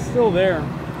 Dang, that's still there.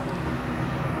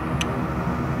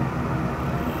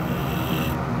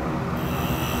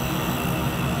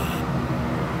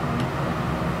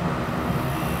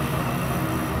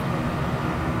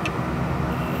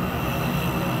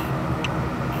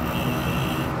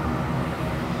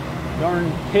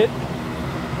 Darn pit.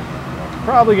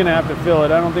 Probably gonna have to fill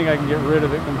it. I don't think I can get rid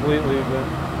of it completely, but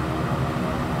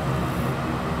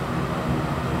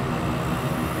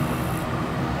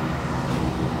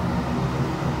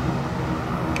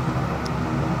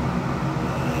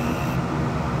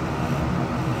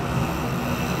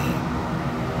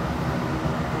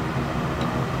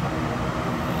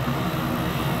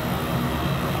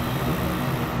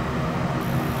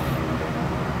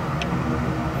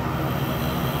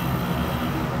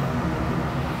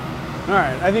All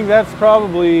right, I think that's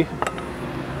probably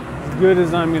as good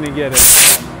as I'm gonna get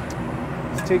it.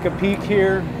 Let's take a peek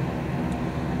here.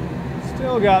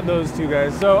 Still got those two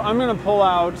guys. So I'm gonna pull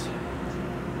out,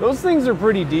 those things are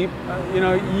pretty deep. You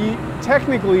know,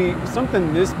 technically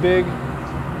something this big,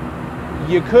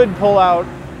 you could pull out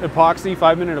epoxy,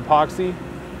 5-minute epoxy.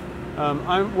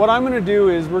 What I'm gonna do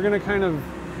is we're gonna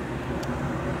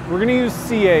use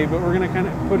CA, but we're gonna kind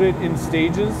of put it in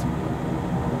stages.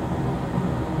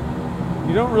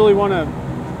 You don't really want to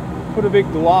put a big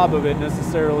glob of it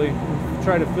necessarily,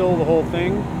 try to fill the whole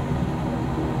thing.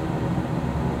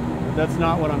 That's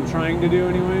not what I'm trying to do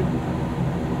anyway.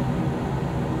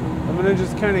 I'm going to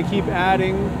just kind of keep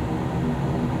adding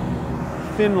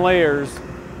thin layers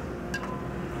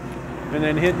and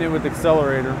then hitting it with the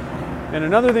accelerator. And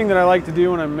another thing that I like to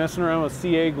do when I'm messing around with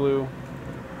CA glue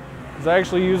is I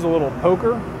actually use a little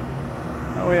poker.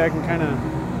 That way I can kind of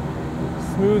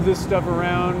smooth this stuff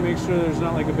around, make sure there's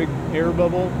not like a big air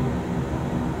bubble.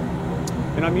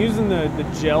 And I'm using the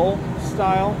gel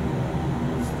style.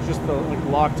 It's just the like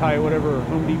Loctite, whatever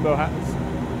Home Depot has.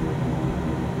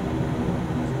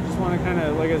 Just want to kind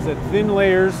of, like I said, thin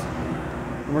layers.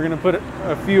 And we're going to put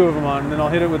a few of them on, and then I'll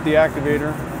hit it with the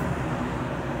activator.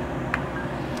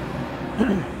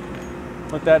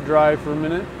 Let that dry for a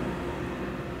minute.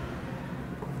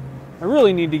 I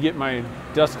really need to get my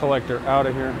dust collector out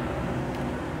of here.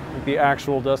 Like the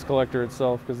actual dust collector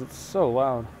itself, because it's so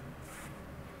loud.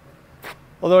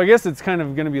 Although I guess it's kind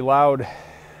of going to be loud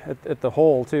at the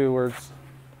hole too, where it's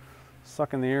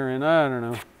sucking the air in. I don't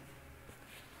know.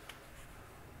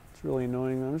 It's really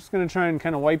annoying. I'm just going to try and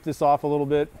kind of wipe this off a little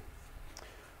bit.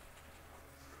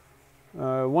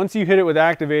 Once you hit it with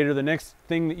activator, the next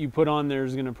thing that you put on there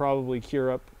is going to probably cure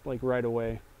up like right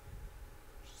away.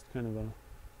 Just kind of a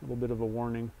little bit of a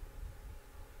warning.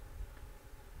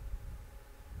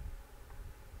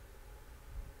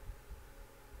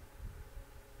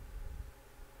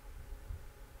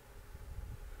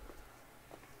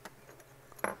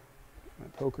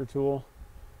 Poker tool.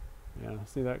 Yeah,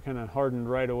 see that kind of hardened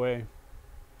right away.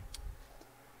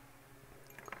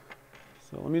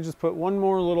 So let me just put one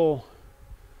more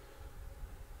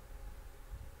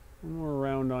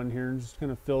round on here and just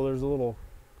kind of fill. There's a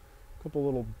couple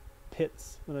little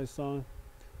pits that I saw.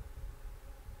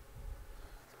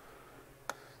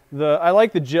 I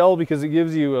like the gel because it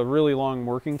gives you a really long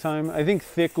working time. I think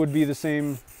thick would be the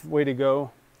same way to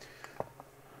go.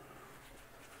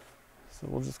 So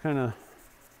we'll just kind of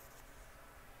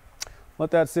let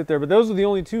that sit there. But those are the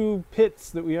only two pits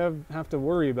that we have to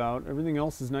worry about. Everything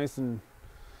else is nice and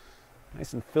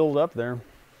filled up there.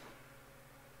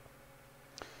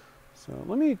 So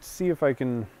let me see if I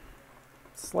can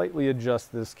slightly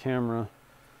adjust this camera.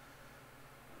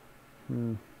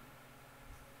 To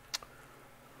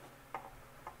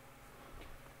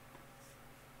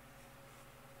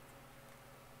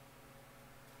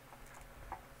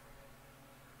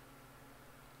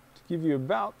give you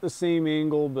about the same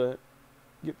angle, but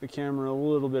get the camera a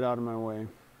little bit out of my way.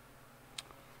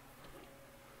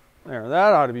 There,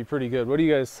 that ought to be pretty good. What do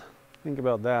you guys think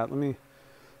about that? Let me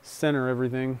center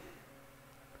everything.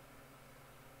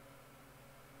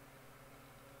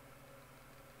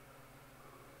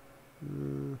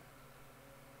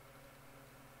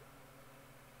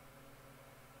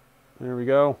 There we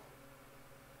go.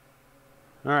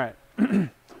 All right.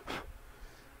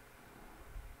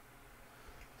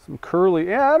 Some curly,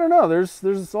 yeah, I don't know.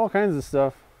 There's all kinds of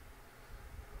stuff.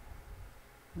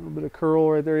 A little bit of curl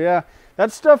right there. Yeah,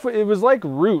 that stuff, it was like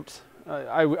root.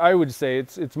 I would say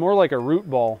it's more like a root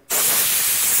ball.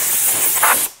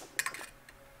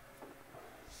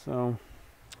 So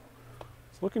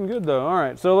it's looking good though. All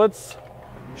right, so let's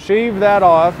shave that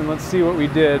off and let's see what we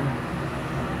did.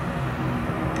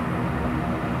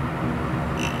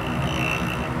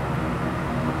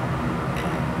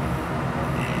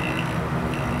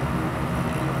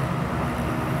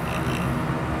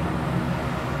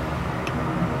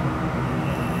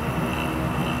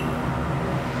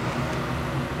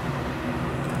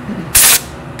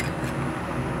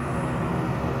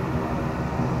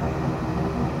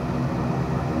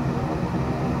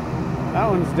 That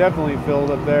one's definitely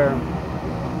filled up there.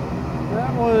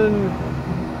 That one,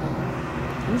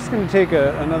 I'm just going to take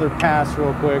another pass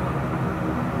real quick.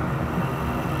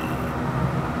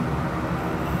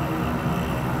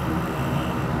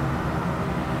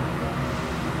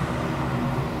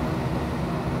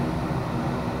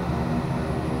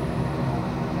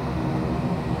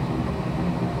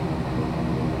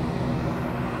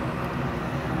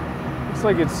 Looks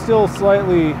like it's still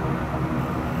slightly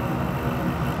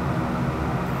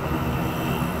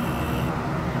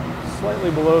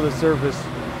below the surface.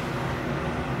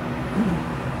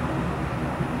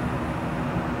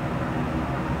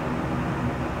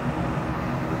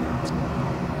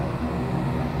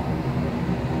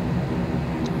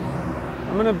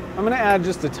 I'm gonna add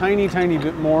just a tiny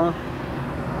bit more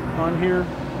on here.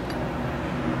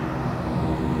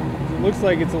 It looks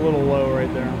like it's a little low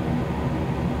right there.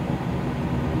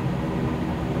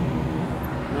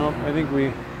 Nope, I think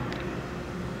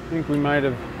we might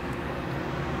have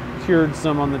cured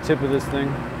some on the tip of this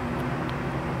thing.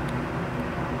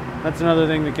 That's another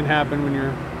thing that can happen when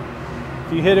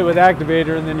if you hit it with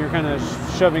activator and then you're kind of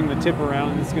shoving the tip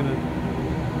around, it's gonna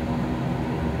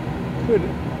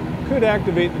could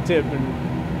activate the tip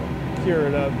and cure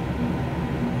it up.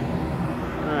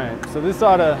 All right, so this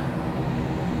ought to.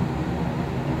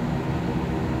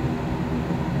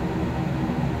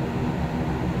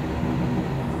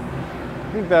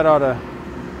 I think that ought to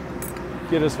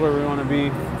get us where we want to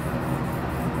be.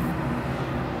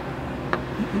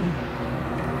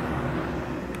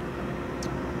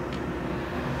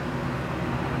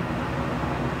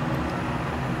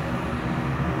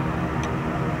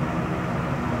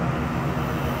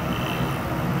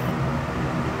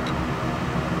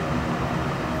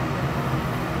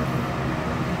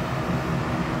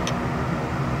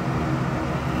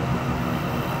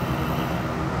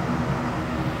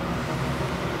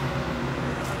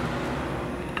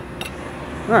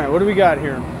 All right, what do we got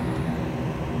here?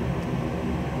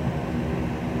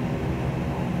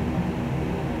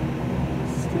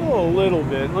 Still a little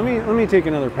bit. Let me take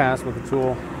another pass with the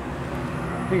tool.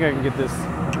 I think I can get this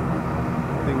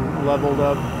thing leveled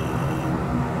up.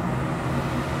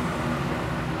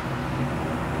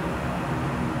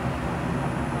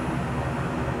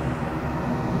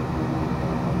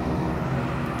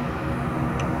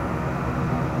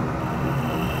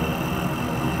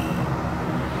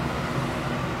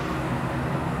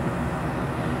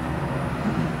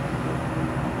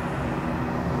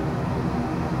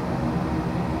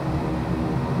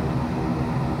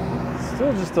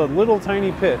 Still just a little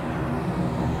tiny pit.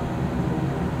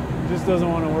 It just doesn't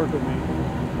want to work with me.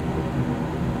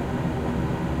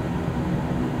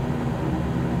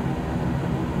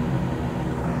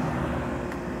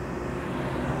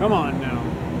 Come on now.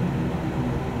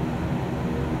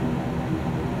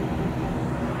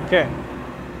 Okay.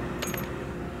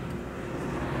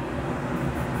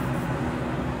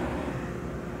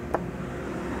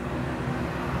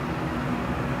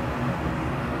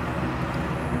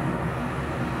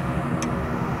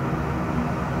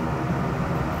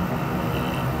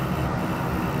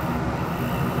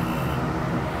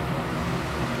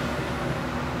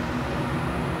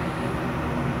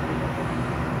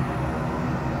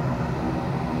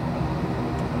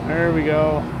 There we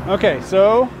go. Okay,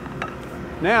 so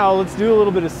now let's do a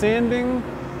little bit of sanding.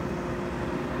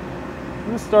 I'm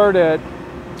gonna start at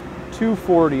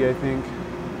 240, I think.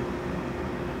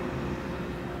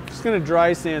 Just gonna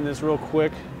dry sand this real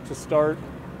quick to start.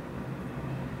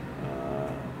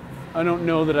 I don't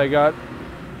know that I got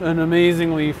an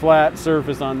amazingly flat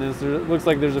surface on this. It looks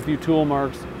like there's a few tool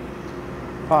marks,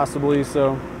 possibly,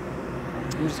 so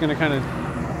I'm just gonna kind of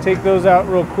take those out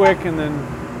real quick and then,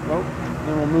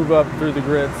 then we'll move up through the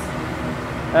grits.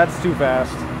 That's too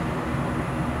fast.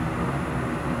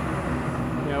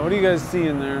 Yeah, what do you guys see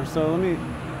in there? So let me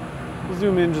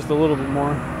zoom in just a little bit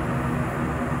more.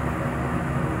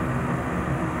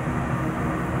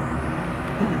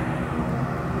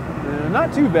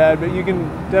 Not too bad, but you can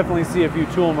definitely see a few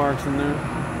tool marks in there.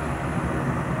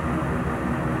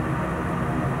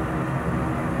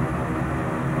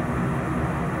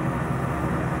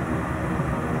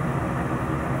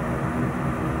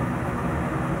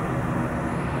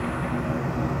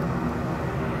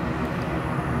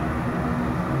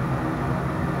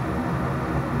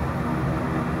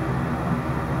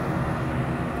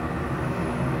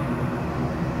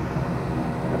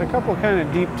 A couple kind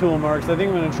of deep tool marks. I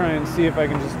think I'm going to try and see if I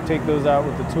can just take those out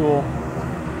with the tool.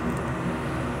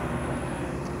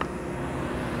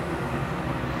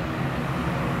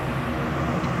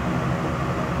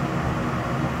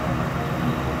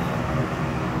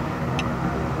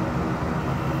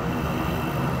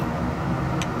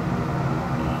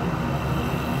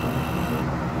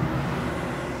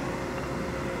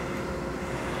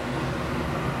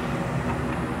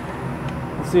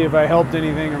 Let's see if I helped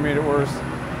anything or made it worse.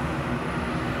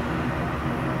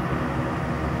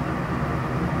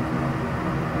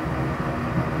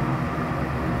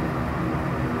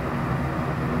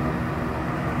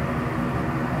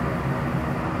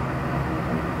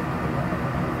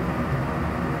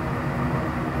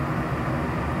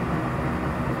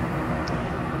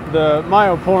 The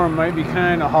Myoporum might be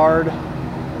kind of hard.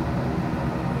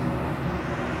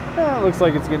 Yeah, it looks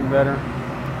like it's getting better.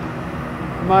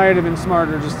 Might have been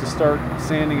smarter just to start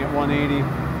sanding at 180.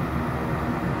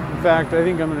 In fact, I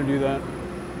think I'm going to do that.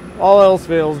 All else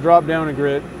fails, drop down a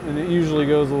grit, and it usually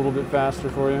goes a little bit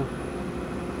faster for you.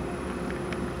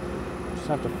 Just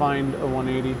have to find a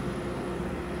 180.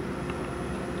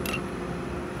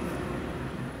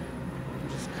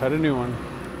 Just cut a new one.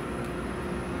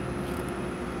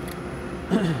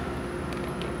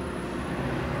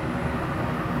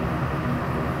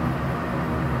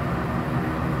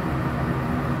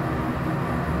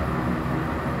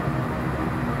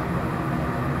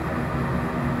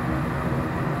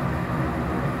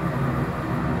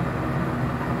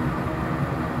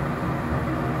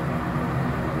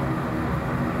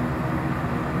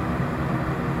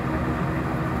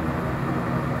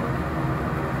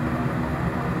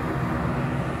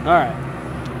 All right,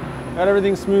 got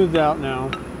everything smoothed out now.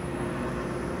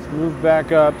 Let's move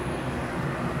back up.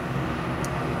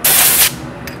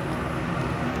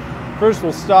 First,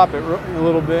 we'll stop it a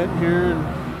little bit here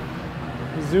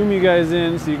and zoom you guys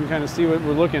in so you can kind of see what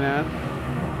we're looking at.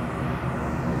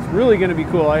 It's really going to be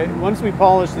cool. Once we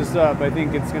polish this up, I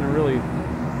think it's going to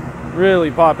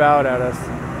really pop out at us.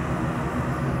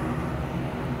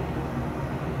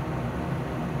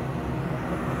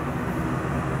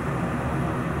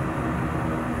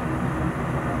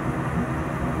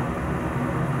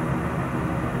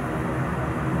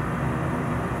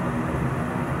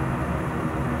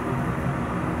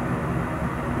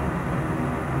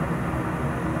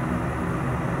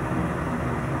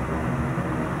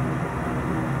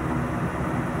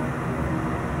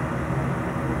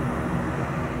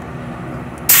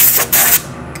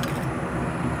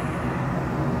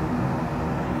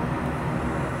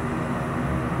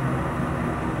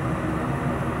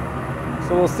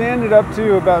 So we'll sand it up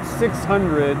to about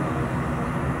 600,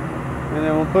 and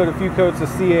then we'll put a few coats of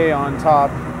CA on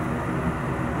top,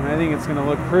 and I think it's going to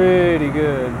look pretty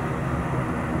good.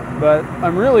 But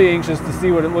I'm really anxious to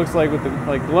see what it looks like with the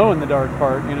glow in the dark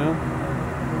part, you know.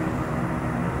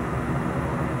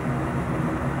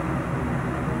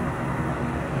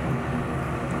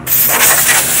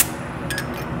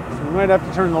 So we might have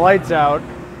to turn the lights out,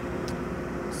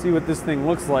 see what this thing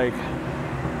looks like.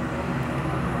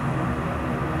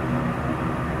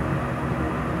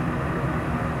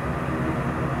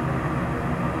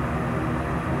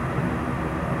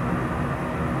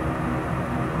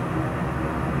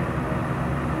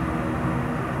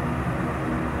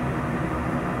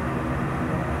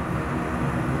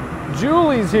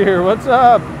 Julie's here, what's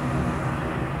up?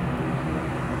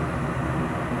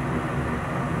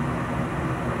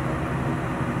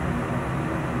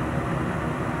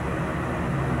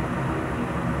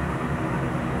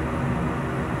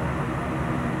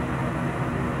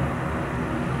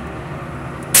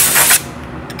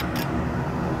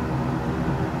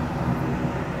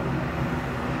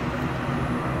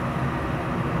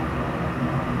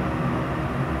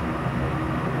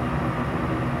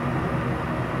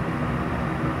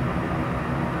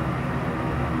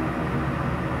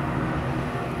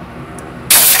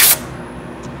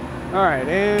 All right,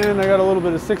 and I got a little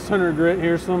bit of 600 grit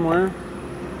here somewhere.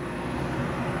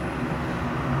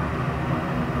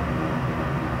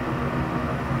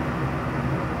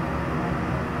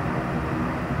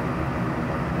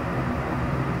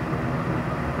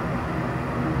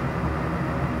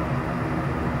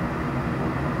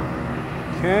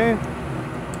 Okay. I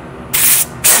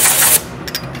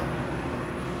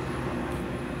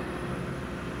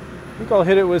think I'll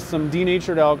hit it with some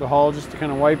denatured alcohol just to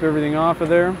kind of wipe everything off of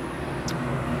there.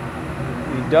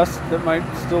 Any dust that might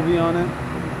still be on it.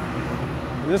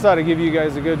 And this ought to give you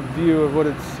guys a good view of what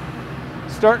it's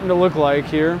starting to look like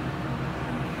here.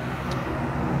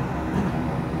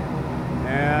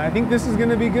 And I think this is going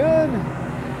to be good.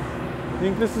 I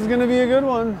think this is going to be a good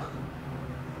one.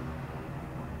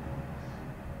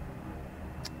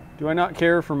 Do I not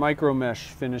care for micro mesh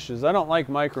finishes? I don't like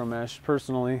micro mesh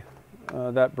personally.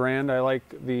 That brand, I like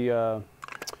the.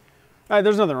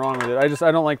 There's nothing wrong with it.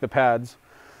 I don't like the pads.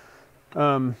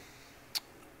 But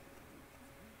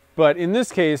in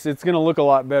this case, it's going to look a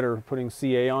lot better putting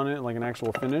CA on it, like an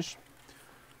actual finish.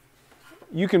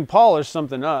 You can polish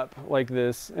something up like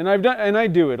this, and I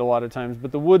do it a lot of times.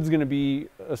 But the wood's going to be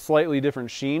a slightly different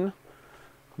sheen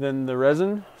than the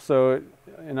resin, so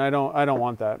I don't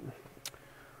want that.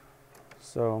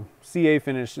 So CA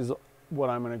finish is what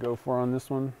I'm going to go for on this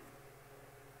one.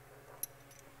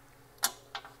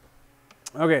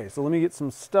 Okay, so let me get some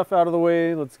stuff out of the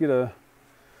way. Let's get a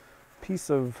piece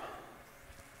of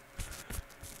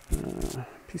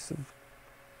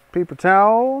paper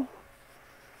towel.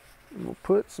 And we'll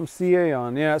put some CA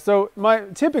on. Yeah, so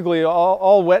typically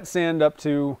I'll wet sand up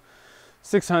to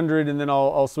 600, and then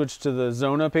I'll switch to the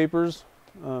Zona papers.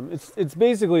 It's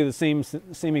basically the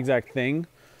same exact thing.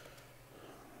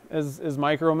 as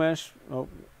micro mesh. Oh,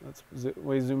 that's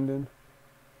way zoomed in.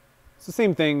 It's the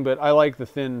same thing, but I like the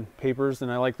thin papers,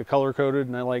 and I like the color coded,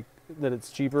 and I like that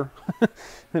it's cheaper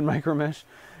than micro mesh.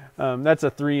 That's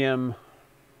a 3M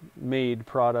made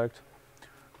product,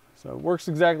 so it works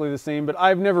exactly the same. But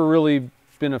I've never really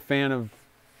been a fan of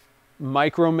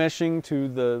micro meshing to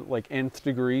the like nth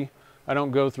degree. I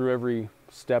don't go through every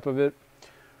step of it.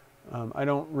 I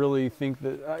don't really think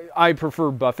that I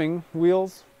prefer buffing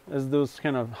wheels as those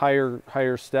kind of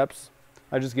higher steps.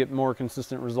 I just get more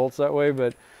consistent results that way.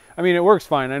 But I mean, it works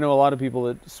fine. I know a lot of people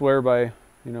that swear by,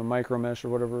 you know, micro mesh or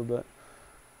whatever, but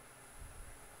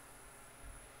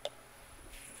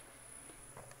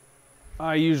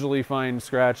I usually find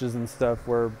scratches and stuff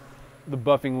where the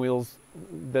buffing wheels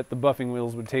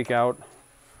would take out.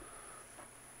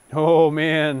 Oh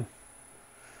man,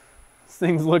 this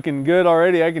thing's looking good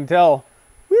already, I can tell.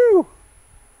 Woo!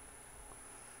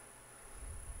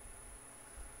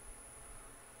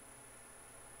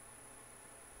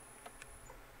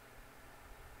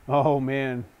 Oh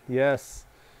man, yes.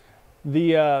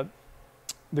 The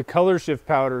color shift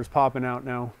powder is popping out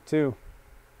now too.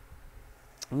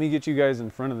 Let me get you guys in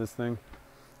front of this thing.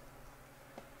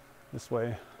 This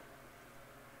way.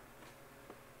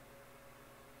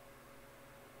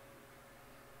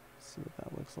 Let's see what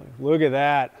that looks like. Look at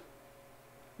that.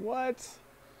 What?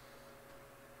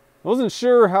 I wasn't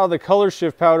sure how the color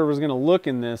shift powder was going to look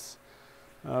in this.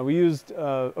 We used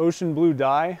ocean blue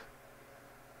dye.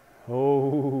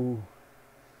 Oh,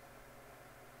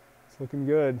 it's looking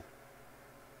good.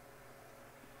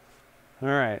 All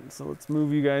right, so let's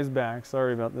move you guys back.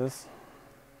 Sorry about this.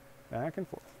 Back and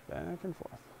forth, back and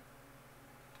forth.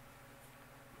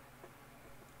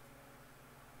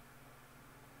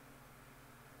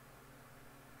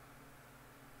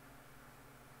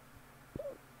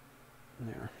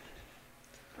 There.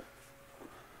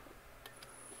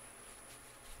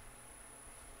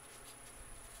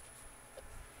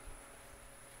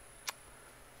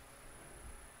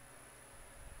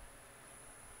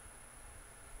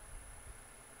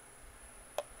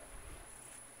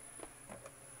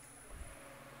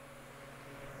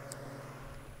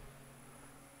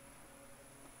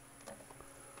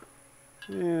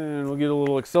 And we'll get a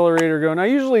little accelerator going. I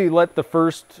usually let the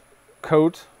first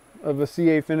coat of a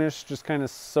CA finish just kind of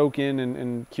soak in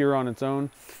and cure on its own.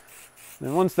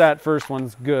 And once that first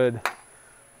one's good,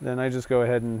 then I just go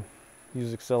ahead and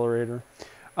use accelerator.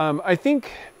 I think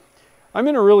I'm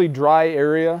in a really dry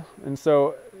area, and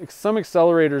so some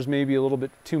accelerators may be a little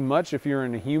bit too much if you're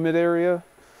in a humid area.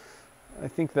 I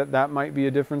think that might be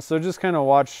a difference. So just kind of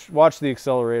watch the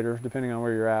accelerator depending on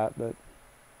where you're at. But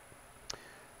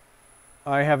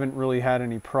I haven't really had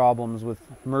any problems with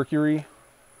mercury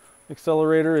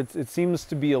accelerator. It seems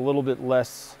to be a little bit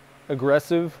less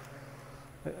aggressive.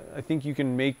 I think you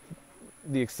can make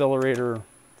the accelerator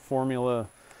formula,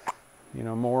 you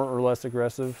know, more or less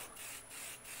aggressive.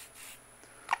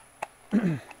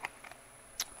 Yeah,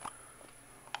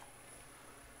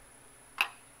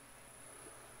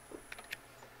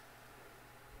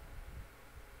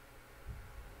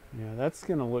 that's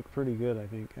gonna look pretty good, I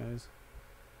think, guys.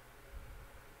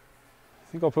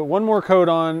 I think I'll put one more coat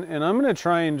on, and I'm gonna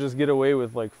try and just get away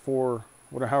with like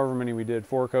however many we did,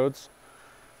 4 coats.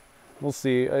 We'll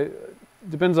see. It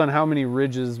depends on how many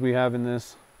ridges we have in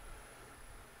this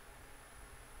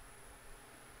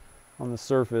on the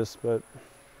surface, but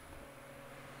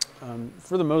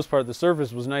for the most part, the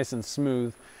surface was nice and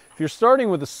smooth. If you're starting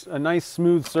with a nice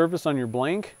smooth surface on your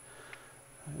blank,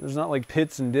 there's not like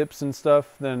pits and dips and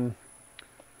stuff, then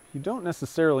you don't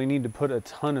necessarily need to put a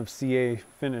ton of CA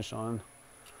finish on.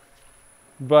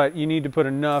 But you need to put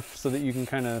enough so that you can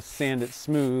kind of sand it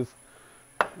smooth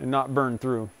and not burn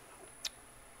through.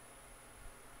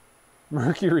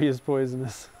 Mercury is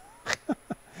poisonous.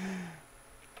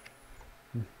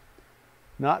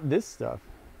 Not this stuff.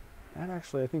 That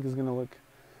actually I think is going to look,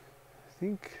 I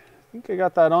think I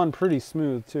got that on pretty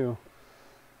smooth too.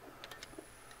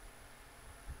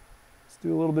 Let's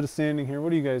do a little bit of sanding here.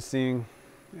 What are you guys seeing?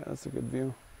 Yeah, that's a good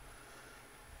view.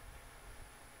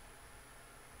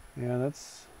 Yeah, I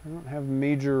don't have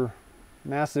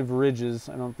massive ridges,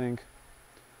 I don't think.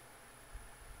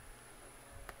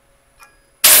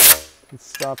 It's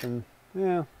stopping.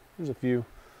 Yeah, there's a few.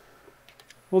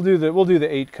 We'll do the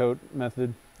 8 coat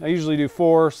method. I usually do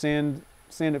 4, sand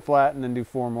it flat, and then do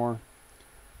 4 more.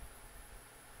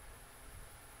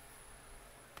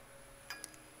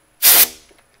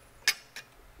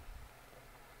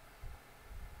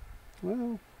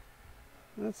 Well,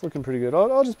 that's looking pretty good.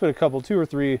 I'll just put a couple, 2 or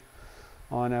 3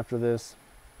 on after this.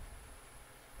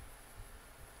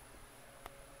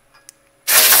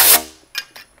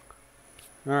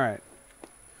 All right.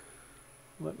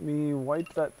 Let me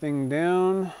wipe that thing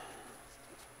down.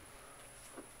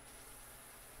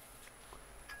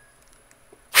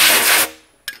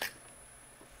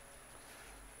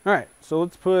 All right, so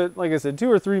let's put, like I said,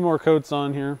 2 or 3 more coats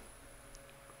on here.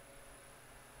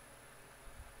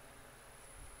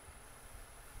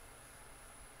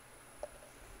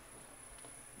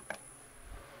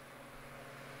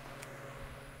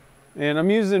 And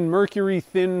I'm using Mercury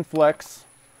Thin Flex.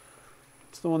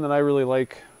 It's the one that I really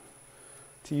like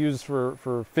to use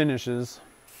for finishes.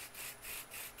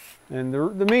 And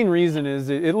the main reason is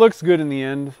it looks good in the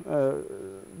end.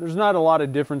 There's not a lot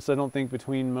of difference, I don't think,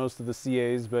 between most of the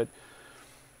CAs, but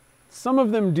some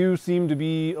of them do seem to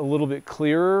be a little bit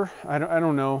clearer. I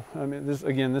don't know. I mean, there's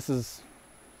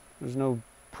no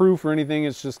proof or anything.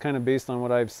 It's just kind of based on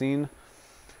what I've seen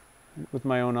with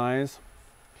my own eyes.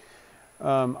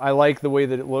 I like the way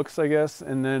that it looks, I guess.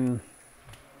 And then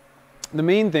the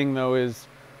main thing, though, is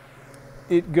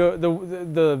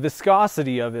the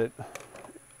viscosity of it.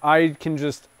 I can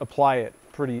just apply it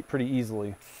pretty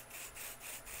easily.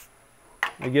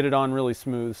 I get it on really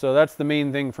smooth. So that's the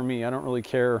main thing for me. I don't really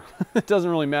care. It doesn't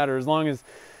really matter as long as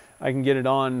I can get it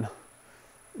on,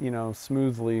 you know,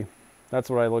 smoothly. That's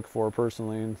what I look for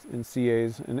personally in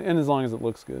CAs, and as long as it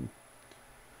looks good.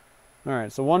 All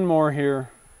right, so one more here.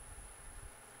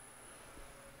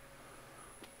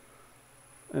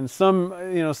 And some,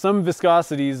 you know, some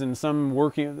viscosities and some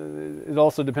working, it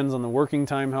also depends on the working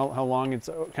time, how long it's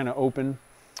kind of open.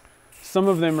 Some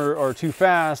of them are too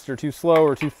fast or too slow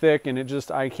or too thick, and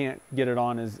I can't get it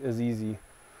on as easy.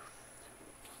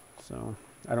 So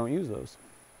I don't use those.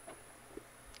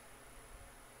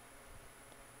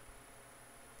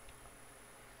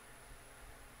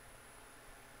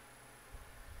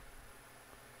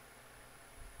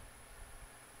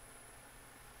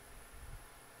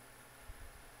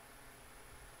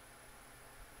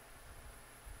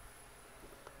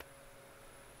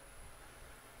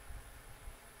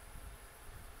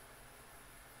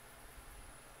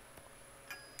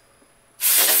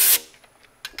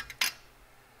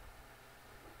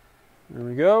 There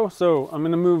we go. So I'm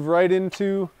going to move right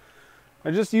into, I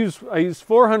use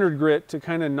 400 grit to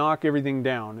kind of knock everything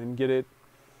down and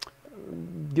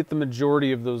get the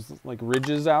majority of those like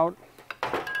ridges out.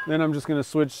 Then I'm just going to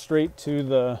switch straight to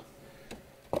the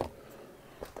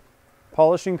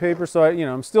polishing paper. So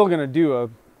I'm still going to do a,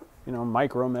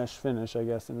 micro mesh finish, I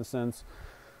guess, in a sense.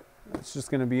 It's just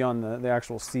going to be on the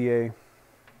actual CA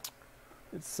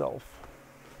itself.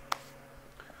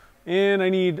 And I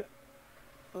need,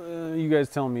 you guys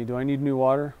tell me, do I need new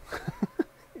water?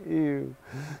 Ew.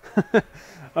 I'm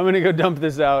going to go dump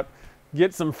this out,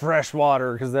 get some fresh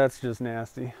water, because that's just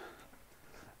nasty.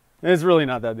 It's really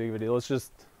not that big of a deal. It's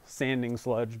just sanding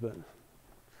sludge, but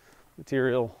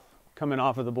material coming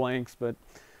off of the blanks. But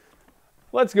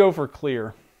let's go for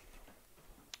clear.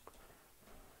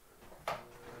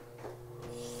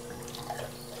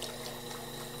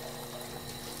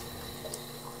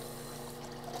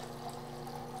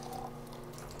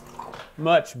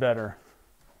 Much better.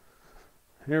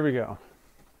 Here we go.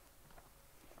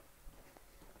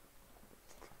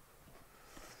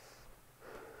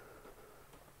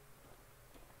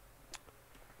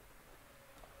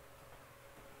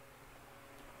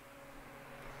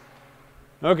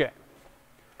 Okay.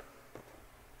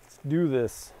 Let's do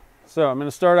this. So I'm going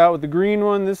to start out with the green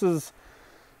one. This is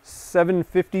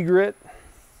 750 grit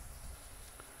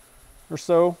or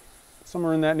so,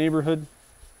 somewhere in that neighborhood.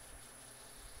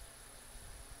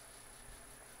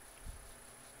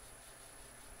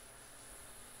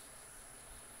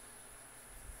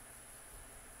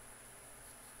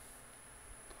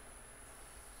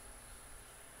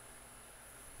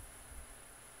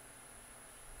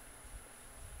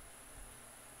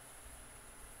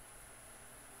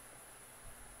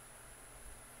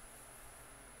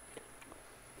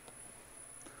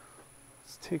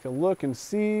 Take a look and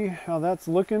see how that's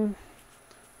looking.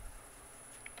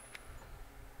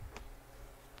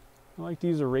 I like to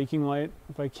use a raking light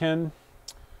if I can.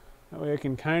 That way I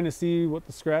can kind of see what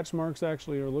the scratch marks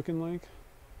actually are looking like.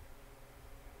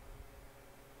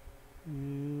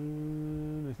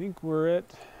 And I think we're at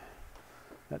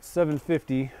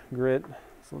 750 grit.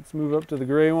 So let's move up to the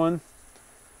gray one.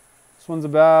 This one's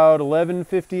about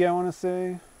 1150, I want to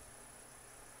say.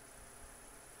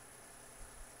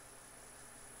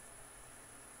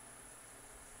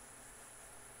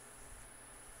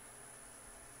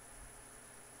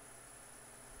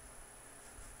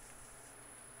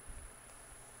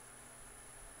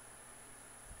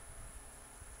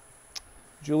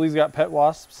 Julie's got pet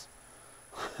wasps.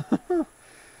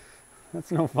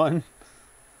 That's no fun.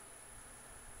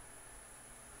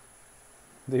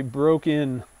 They broke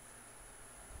in.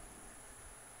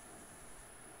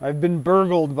 I've been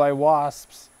burgled by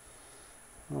wasps.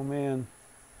 Oh man.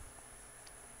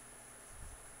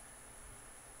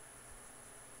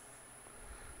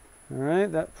 All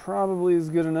right, that probably is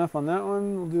good enough on that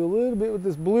one. We'll do a little bit with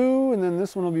this blue, and then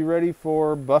this one will be ready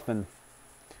for buffing.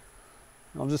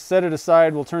 I'll just set it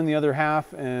aside. We'll turn the other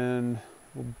half and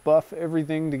we'll buff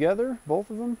everything together, both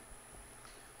of them.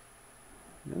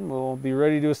 And we'll be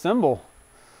ready to assemble.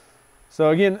 So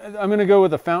again, I'm going to go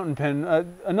with a fountain pen.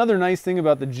 Another nice thing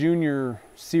about the junior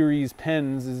series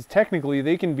pens is technically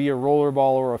they can be a roller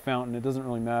ball or a fountain. It doesn't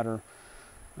really matter.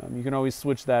 You can always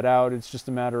switch that out. It's just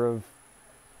a matter of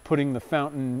putting the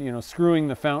fountain, you know, screwing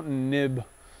the fountain nib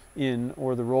in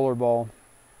or the roller ball.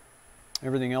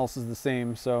 Everything else is the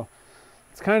same. So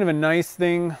it's kind of a nice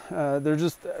thing.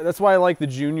 That's why I like the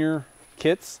junior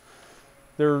kits.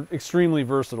 They're extremely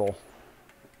versatile.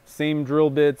 Same drill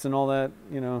bits and all that,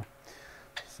 you know.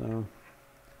 So,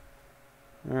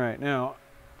 all right, now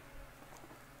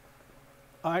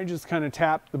I just kind of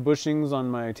tap the bushings on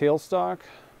my tailstock.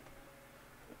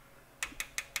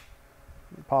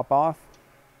 Pop off.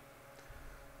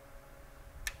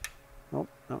 Oh,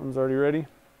 that one's already ready.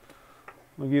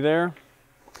 Looky there.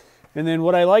 And then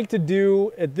what I like to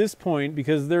do at this point,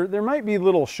 because there might be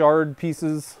little shard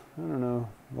pieces. I don't know.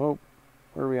 Whoa,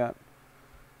 where are we at?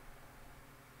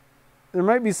 There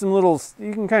might be some little,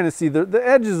 you can kind of see the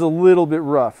edge is a little bit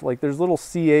rough. Like there's little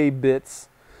CA bits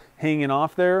hanging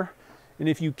off there. And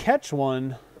if you catch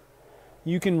one,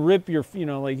 you can rip your, you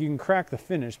know, like you can crack the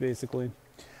finish basically.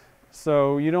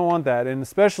 So you don't want that. And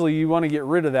especially you want to get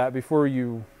rid of that before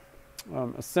you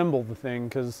assemble the thing,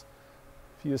 because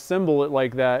if you assemble it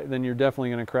like that, then you're definitely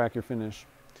going to crack your finish.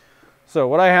 So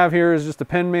what I have here is just a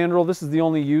pen mandrel. This is the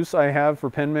only use I have for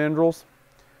pen mandrels.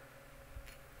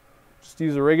 Just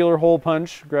use a regular hole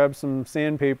punch, grab some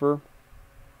sandpaper,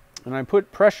 and I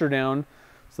put pressure down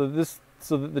so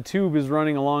that the tube is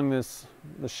running along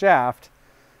the shaft,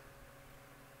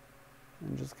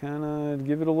 and just kind of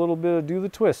give it a little bit of do the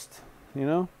twist, you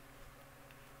know.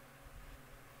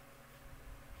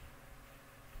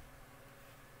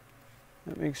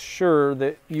 That makes sure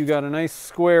that you got a nice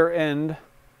square end.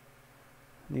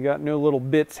 You got no little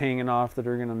bits hanging off that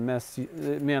are gonna mess you.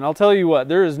 Man, I'll tell you what,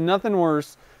 there is nothing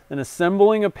worse than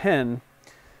assembling a pen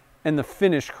and the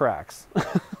finish cracks.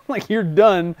 Like you're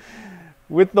done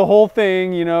with the whole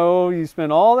thing, you know, you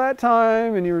spent all that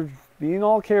time and you're being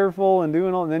all careful and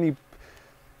doing all, and then you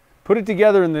put it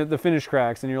together and the finish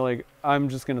cracks and you're like, I'm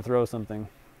just gonna throw something.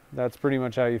 That's pretty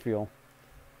much how you feel.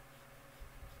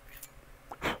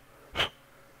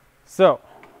 So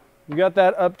we got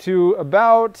that up to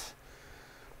about,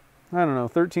 I don't know,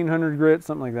 1300 grit,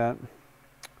 something like that.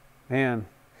 Man,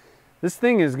 this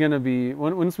thing is gonna be,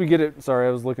 once we get it, sorry,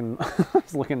 I was looking, I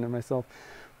was looking at myself,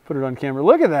 put it on camera.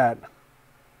 Look at that.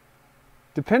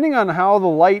 Depending on how the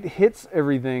light hits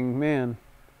everything, man,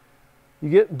 you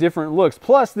get different looks.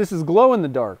 Plus, this is glow in the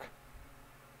dark.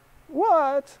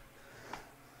 What?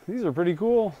 These are pretty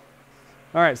cool.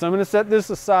 All right, so I'm gonna set this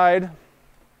aside.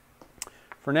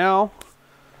 For now,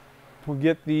 we'll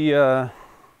get the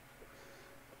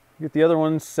other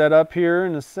one set up here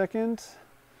in a second.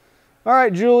 All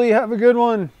right, Julie, have a good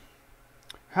one.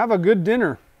 Have a good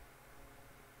dinner.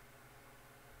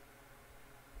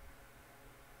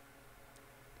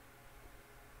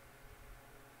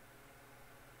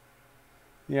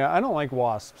 Yeah, I don't like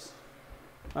wasps.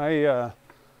 I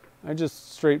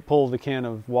just straight pull the can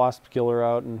of wasp killer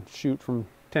out and shoot from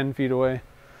 10 feet away.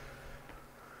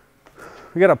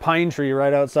 We got a pine tree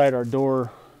right outside our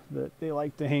door that they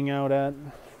like to hang out at.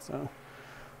 So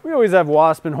we always have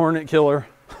wasp and hornet killer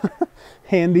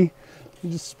handy. You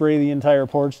just spray the entire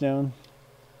porch down.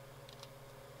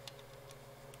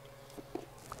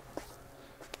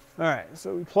 All right,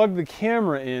 so we plugged the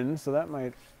camera in, so that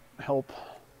might help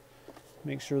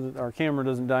make sure that our camera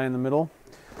doesn't die in the middle.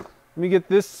 Let me get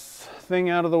this thing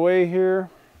out of the way here,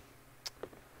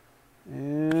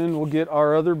 and we'll get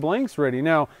our other blanks ready.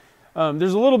 Now,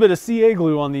 there's a little bit of CA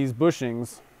glue on these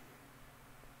bushings.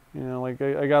 You know, like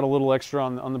I got a little extra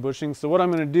on the bushings. So what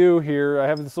I'm going to do here, I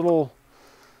have a little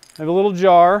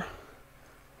jar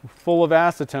full of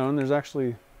acetone. There's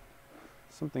actually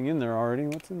something in there already.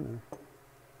 What's in there?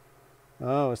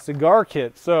 Oh, a cigar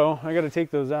kit. So I got to take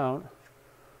those out.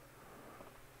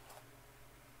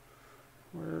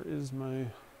 Where is my?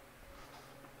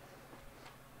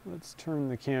 Let's turn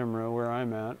the camera where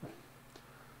I'm at,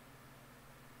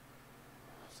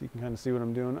 so you can kind of see what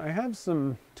I'm doing. I have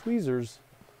some tweezers. Is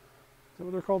that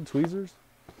what they're called? Tweezers?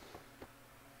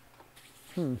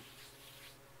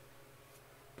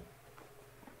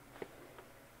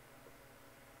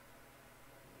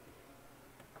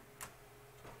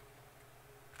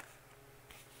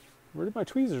 Where did my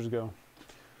tweezers go?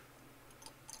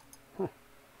 Huh.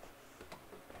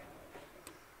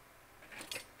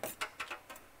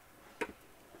 I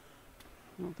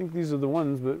don't think these are the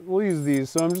ones, but we'll use these.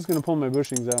 So I'm just going to pull my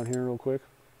bushings out here real quick.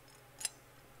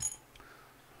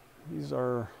 These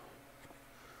are...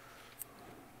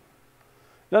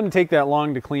 Doesn't take that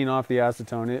long to clean off the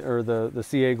acetone or the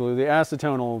CA glue. The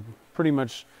acetone will pretty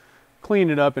much clean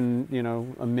it up in, you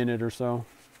know, a minute or so.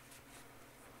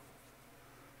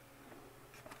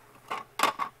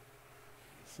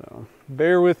 So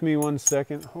bear with me 1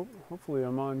 second. Hopefully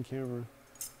I'm on camera.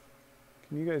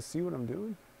 Can you guys see what I'm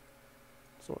doing?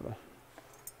 Sort of.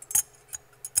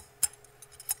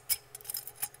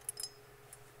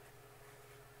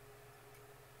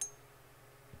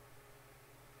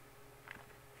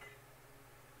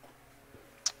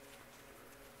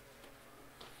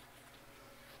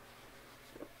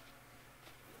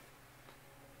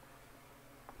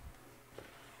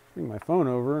 Bring my phone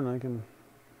over and I can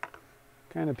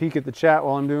kind of peek at the chat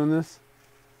while I'm doing this.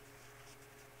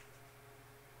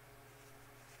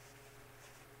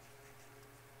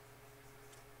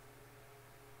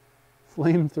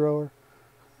 Flamethrower.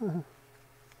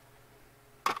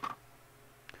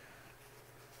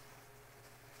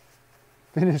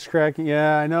 Finish cracking.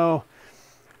 Yeah, I know.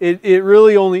 It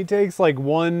really only takes like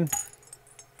one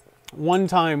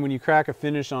time when you crack a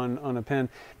finish on a pen.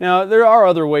 Now, there are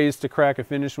other ways to crack a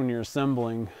finish when you're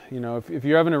assembling. You know, if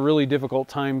you're having a really difficult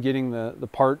time getting the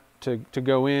part to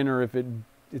go in, or if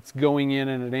it's going in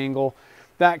at an angle,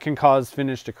 that can cause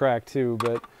finish to crack too.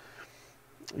 But,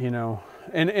 you know,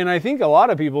 and I think a lot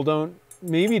of people don't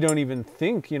even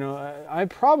think, you know, I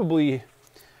probably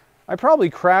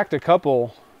cracked a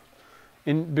couple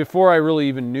before I really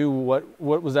even knew what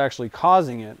was actually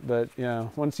causing it. But yeah,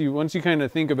 once you kind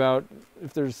of think about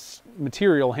if there's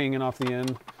material hanging off the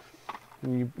end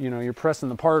and you know you're pressing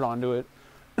the part onto it,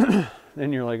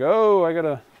 then you're like, oh, I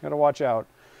gotta watch out.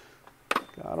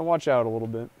 Gotta watch out a little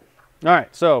bit. All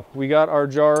right, so we got our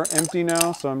jar empty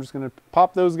now, so I'm just gonna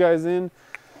pop those guys in.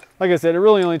 Like I said, it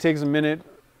really only takes a minute,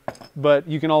 but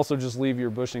you can also just leave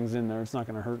your bushings in there. It's not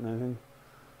gonna hurt anything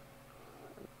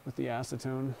with the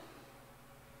acetone.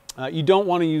 You don't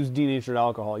want to use denatured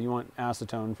alcohol. You want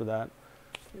acetone for that.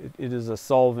 It is a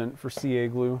solvent for CA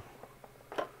glue.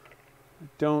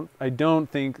 I don't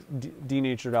think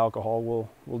denatured alcohol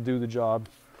will do the job.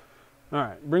 All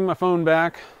right, bring my phone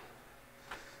back.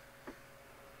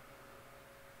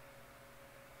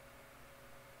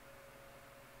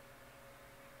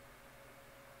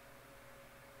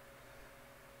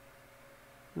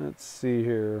 Let's see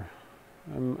here.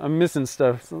 I'm missing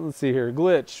stuff. So let's see here.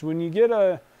 Glitch. When you get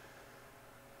a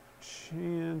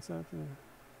chance after.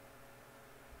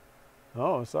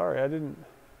 Oh, sorry. I didn't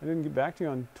get back to you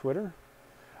on Twitter.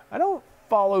 I don't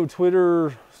follow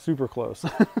Twitter super close.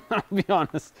 I'll be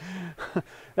honest.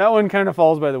 That one kind of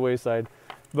falls by the wayside.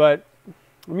 But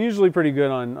I'm usually pretty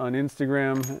good on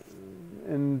Instagram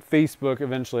and Facebook.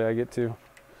 Eventually I get to.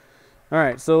 All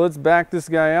right, so let's back this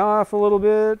guy off a little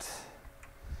bit.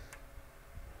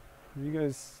 You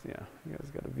guys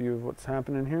got a view of what's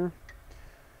happening here.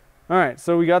 All right,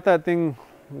 so we got that thing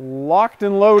locked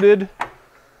and loaded.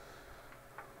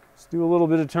 Let's do a little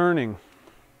bit of turning.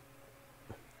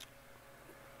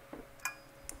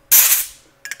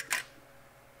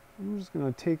 I'm just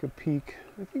gonna take a peek.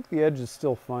 I think the edge is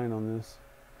still fine on this.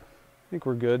 I think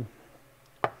we're good.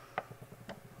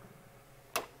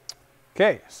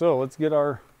 Okay, so let's get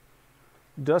our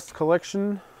dust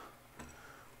collection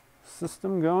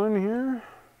system going here.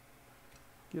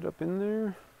 Get up in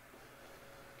there.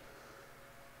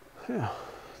 Yeah,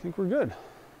 I think we're good.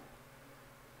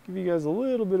 Give you guys a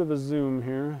little bit of a zoom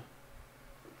here.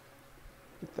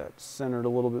 Get that centered a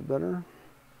little bit better.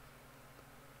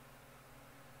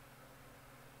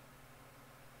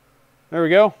 There we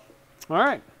go. All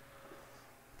right.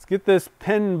 Let's get this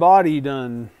pen body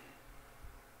done.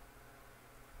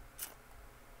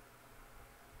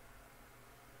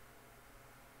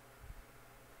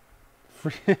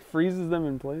 Freezes them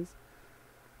in place.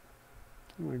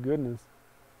 Oh my goodness.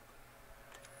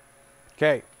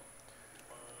 Okay.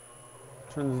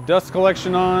 Turn the dust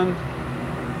collection on.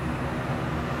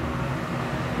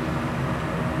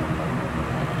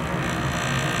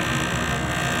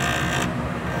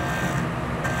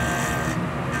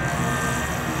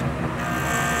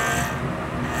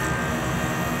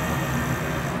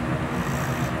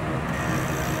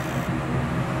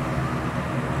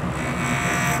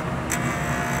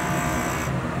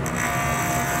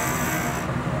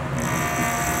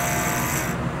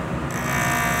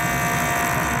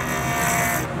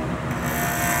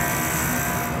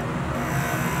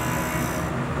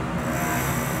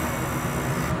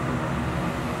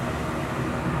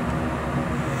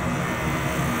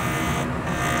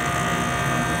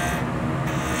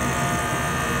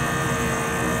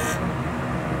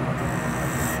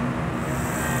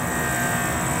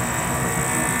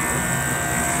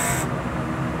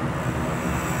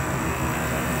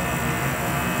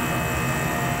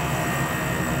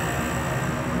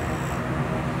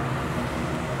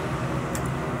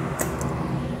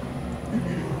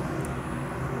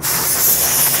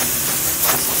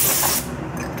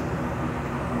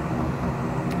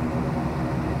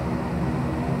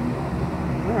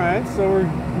 so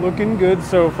we're looking good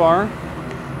so far.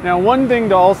 Now, one thing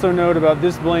to also note about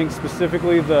this blank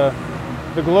specifically, the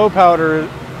glow powder,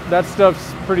 that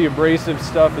stuff's pretty abrasive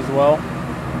stuff as well.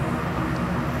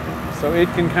 So it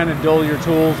can kind of dull your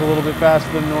tools a little bit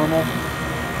faster than normal.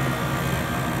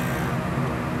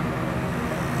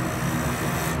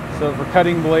 So for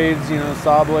cutting blades, you know,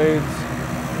 saw blades,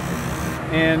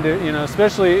 and you know,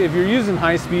 especially if you're using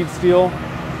high-speed steel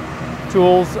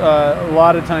tools, a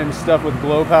lot of times stuff with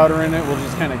glow powder in it will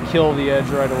just kind of kill the edge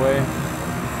right away.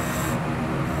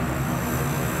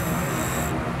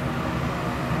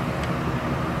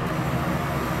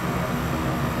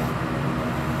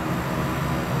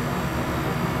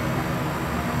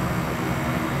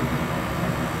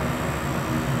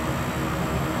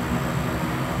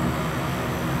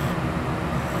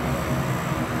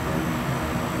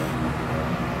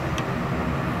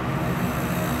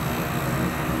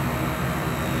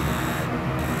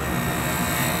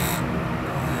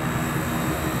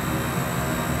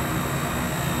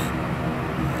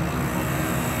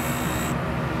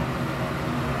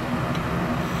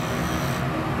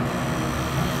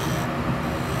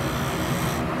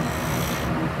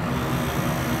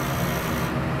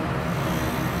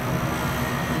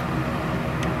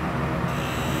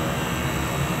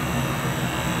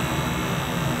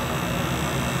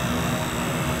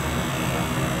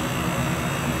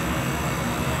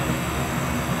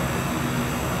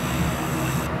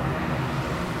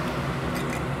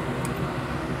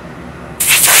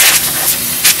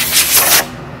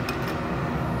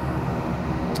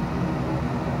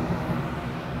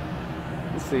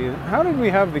 See, how did we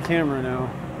have the camera now?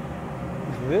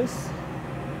 Like this?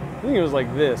 I think it was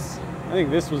like this. I think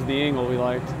this was the angle we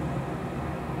liked.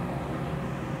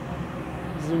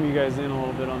 Zoom you guys in a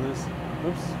little bit on this.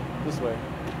 Oops, this way.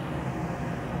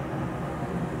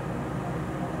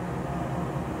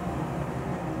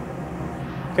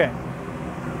 Okay.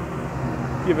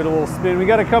 Give it a little spin. We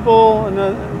got a couple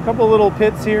little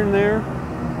pits here and there.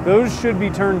 Those should be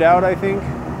turned out, I think.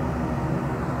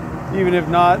 Even if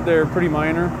not, they're pretty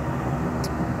minor.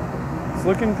 It's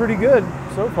looking pretty good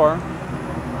so far.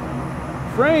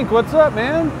 Frank, what's up,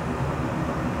 man?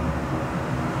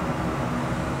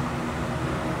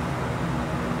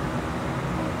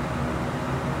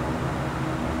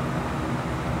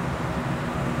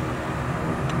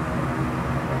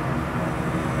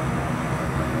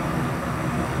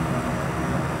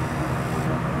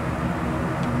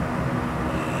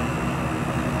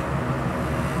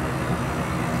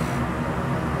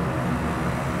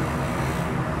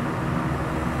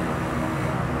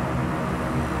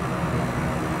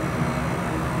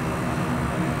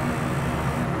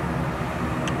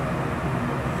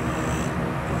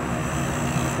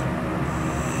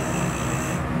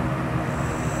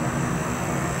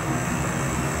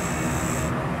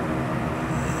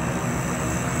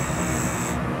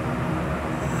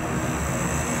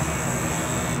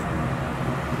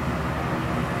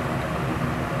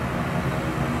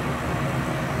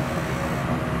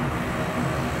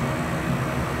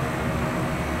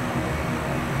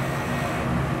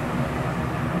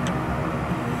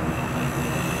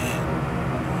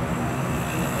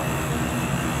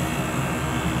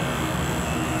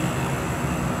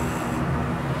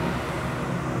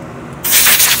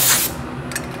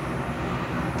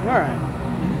 All right.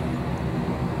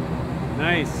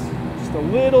 Nice. Just a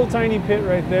little tiny pit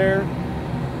right there.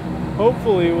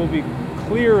 Hopefully we'll be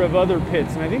clear of other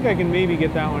pits, and I think I can maybe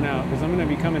get that one out because I'm going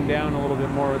to be coming down a little bit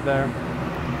more with there.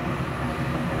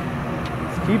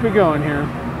 Let's keep it going here.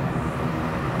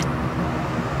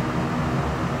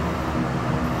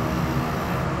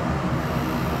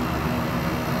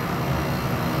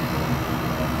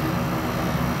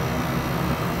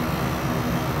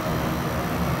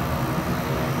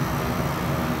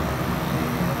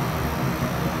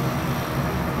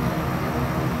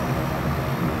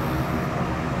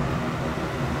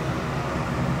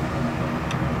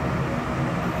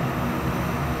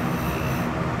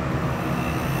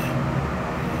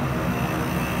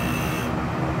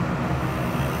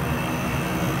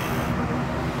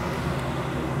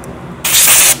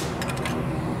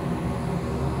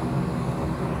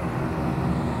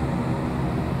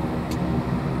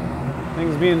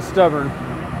 Things being stubborn.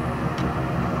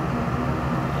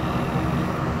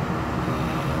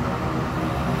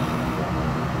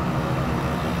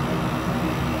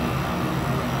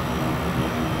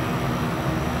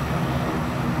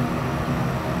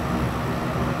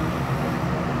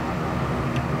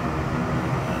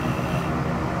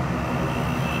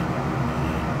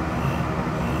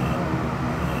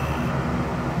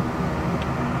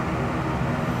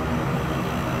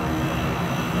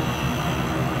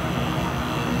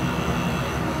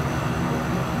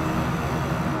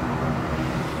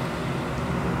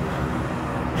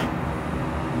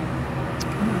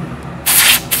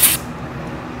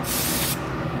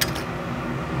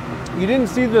 You didn't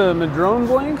see the madrone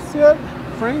blanks yet,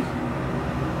 Frank?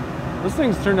 Those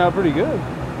things turned out pretty good.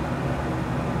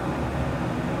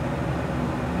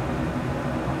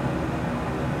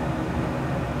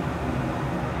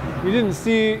 You didn't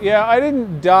see, yeah, I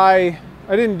didn't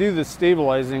do the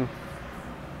stabilizing.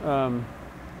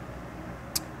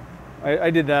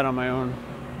 I did that on my own.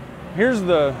 Here's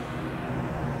the,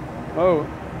 oh,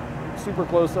 super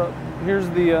close up. Here's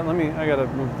the, I gotta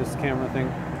move this camera thing.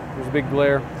 There's a big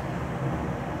glare.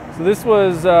 So this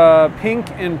was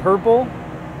pink and purple.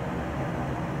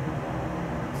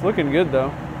 It's looking good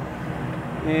though.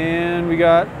 And we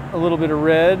got a little bit of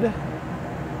red.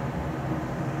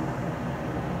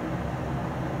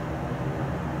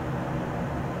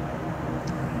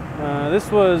 This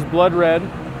was blood red.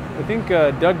 I think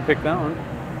Doug picked that one.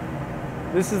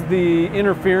 This is the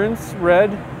interference red.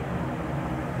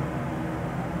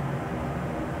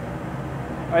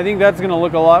 I think that's going to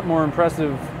look a lot more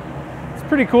impressive. It's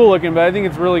pretty cool looking, but I think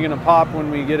it's really going to pop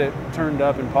when we get it turned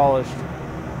up and polished.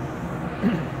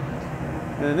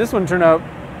 And this one turned out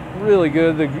really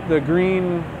good. The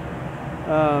green,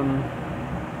 I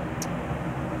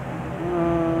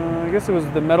guess it was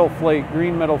the metal flake,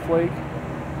 green metal flake.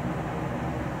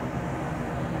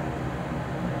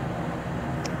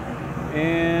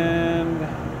 And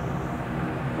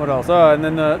what else? Oh, and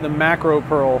then the macro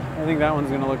pearl. I think that one's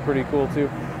going to look pretty cool too.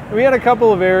 And we had a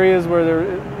couple of areas where they're,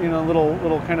 you know,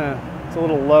 little kind of, it's a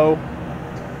little low.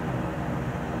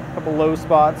 A couple low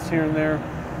spots here and there.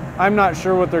 I'm not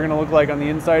sure what they're going to look like on the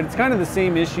inside. It's kind of the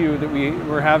same issue that we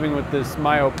were having with this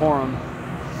Myoporum.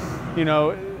 You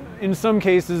know, in some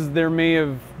cases there may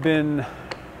have been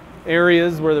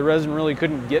areas where the resin really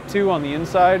couldn't get to on the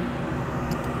inside.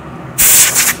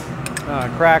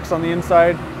 Cracks on the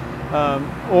inside,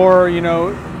 or, you know,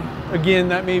 again,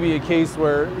 that may be a case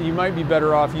where you might be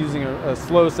better off using a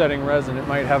slow setting resin. It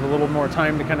might have a little more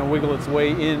time to kind of wiggle its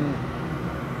way in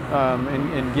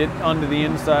and get onto the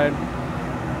inside.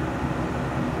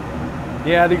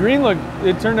 Yeah, the green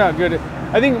it turned out good.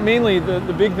 I think mainly the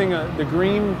big thing, the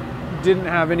green didn't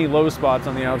have any low spots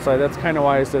on the outside. That's kind of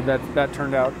why I said that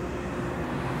turned out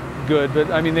good.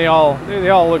 But I mean, they all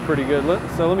look pretty good.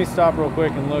 So let me stop real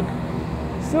quick and look.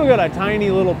 Still got a tiny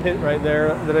little pit right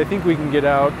there that I think we can get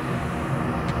out.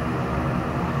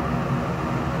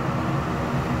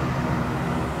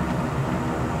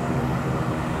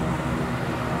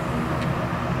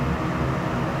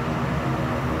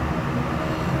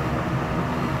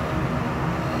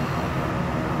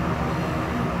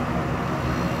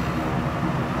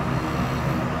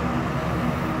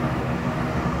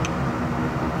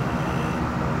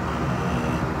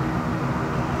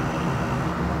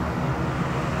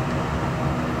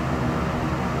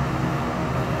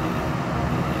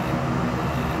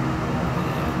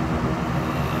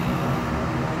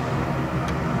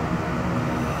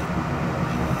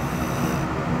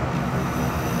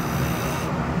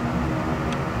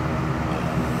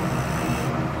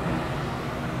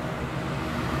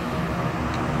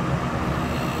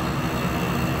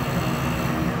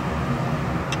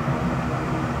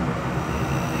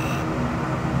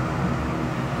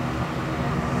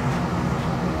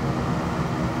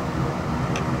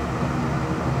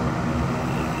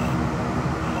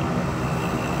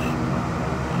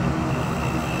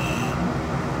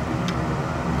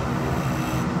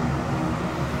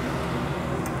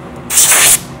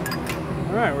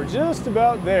 Alright, we're just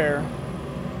about there.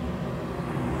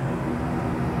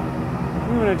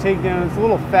 I'm going to take down, it's a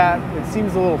little fat, it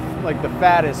seems a little like the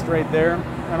fattest right there.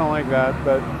 I don't like that,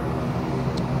 but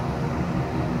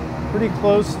pretty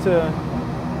close to,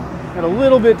 got a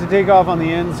little bit to take off on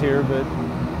the ends here, but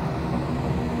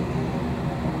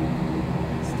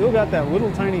still got that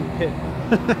little tiny pit.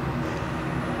 Let's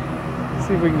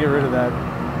see if we can get rid of that.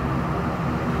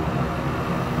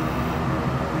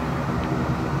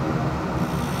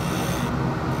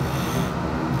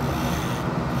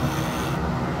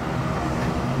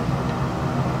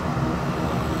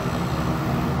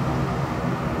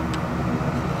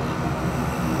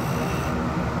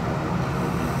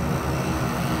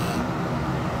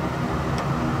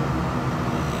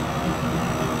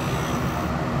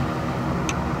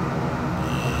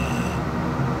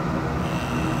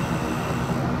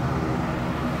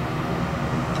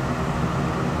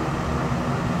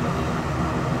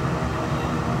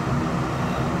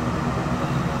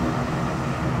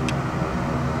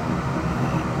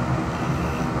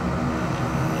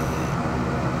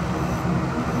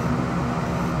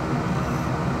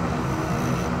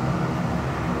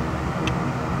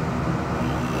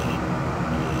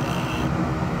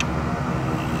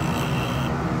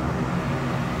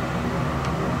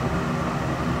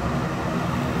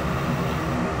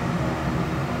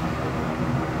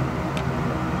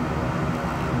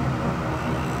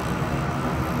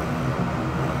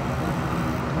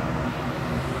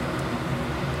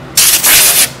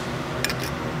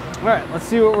 All right, let's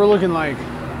see what we're looking like.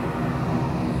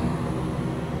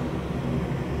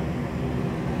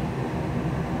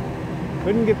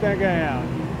 Couldn't get that guy out.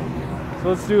 So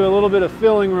let's do a little bit of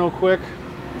filling real quick.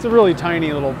 It's a really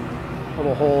tiny little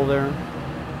hole there.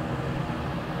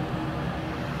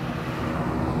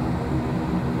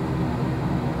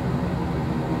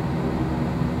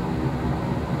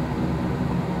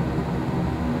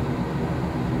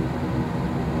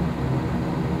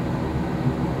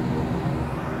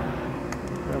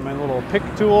 Got my little pick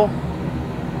tool.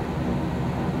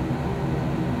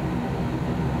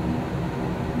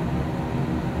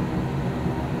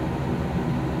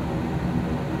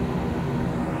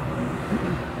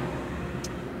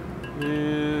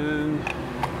 And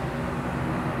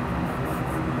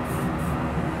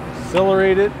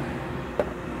accelerate it.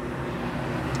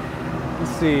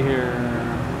 Let's see here.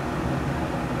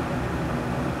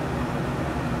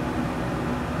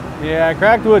 Yeah,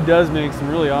 cracked wood does make some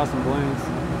really awesome blanks.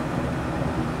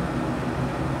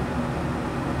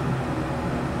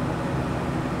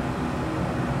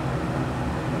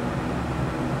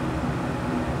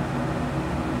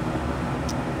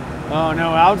 Oh no,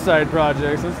 outside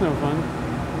projects, that's no fun.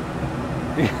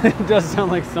 It does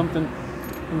sound like something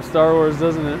from Star Wars,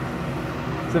 doesn't it?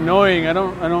 It's annoying. I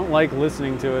don't like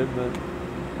listening to it,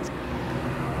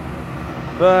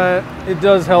 but it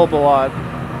does help a lot.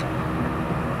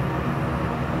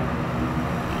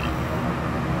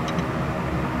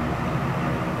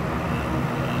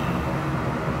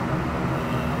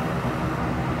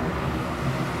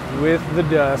 With the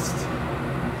dust.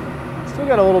 Still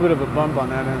got a little bit of a bump on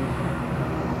that end.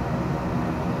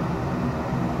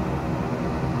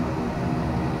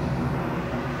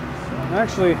 So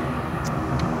actually,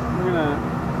 we're gonna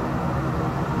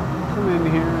come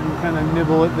in here and kind of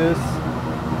nibble at this.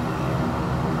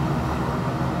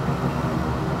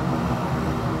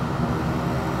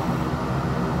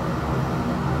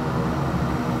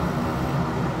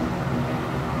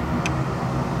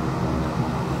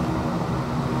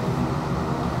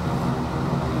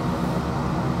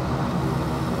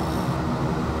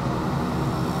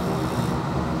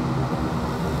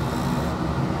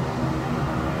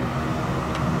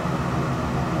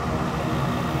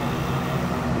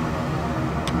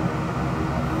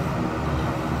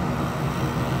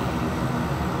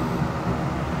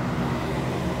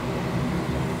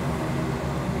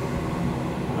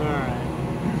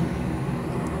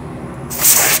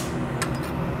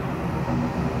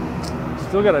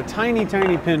 Still got a tiny,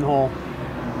 tiny pinhole.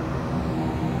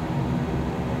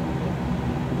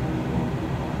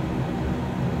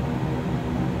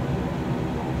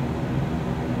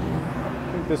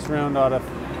 I think this round ought to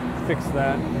fix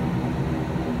that.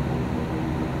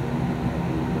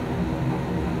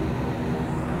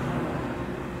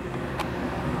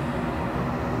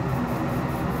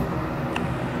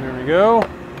 There we go.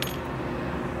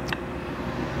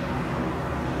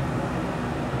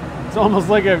 It's almost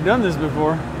like I've done this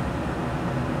before.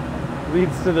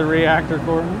 Leads to the reactor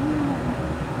core.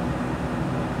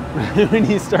 When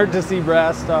you start to see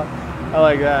brass stuff, I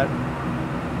like that.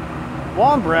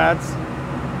 Womp rats.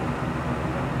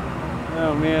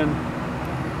 Oh man.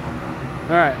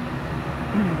 All right.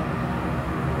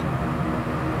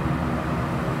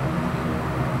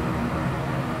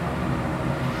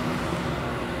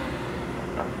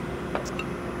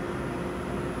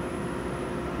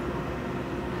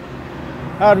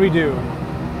 How'd we do?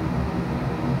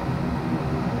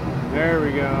 There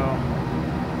we go.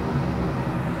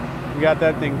 We got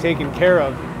that thing taken care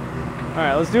of. All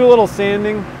right, let's do a little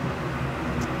sanding.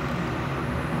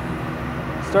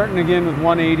 Starting again with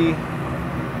 180. I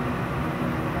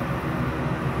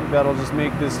think that'll just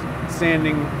make this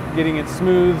sanding, getting it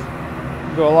smooth,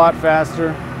 go a lot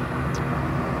faster.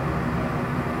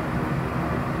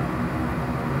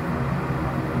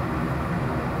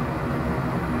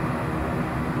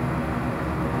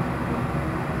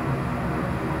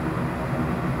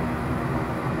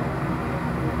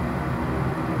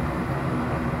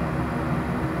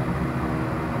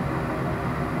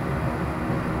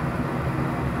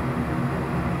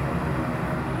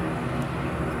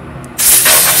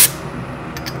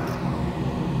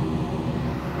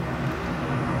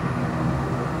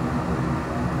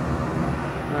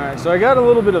 So I got a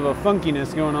little bit of a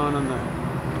funkiness going on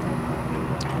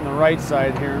the right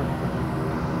side here.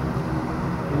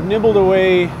 Nibbled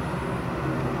away. You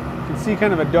can see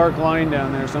kind of a dark line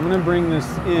down there. So I'm going to bring this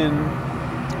in.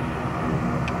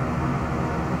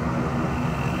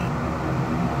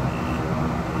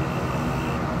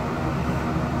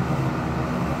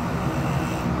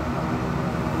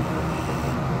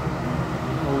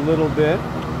 A little bit.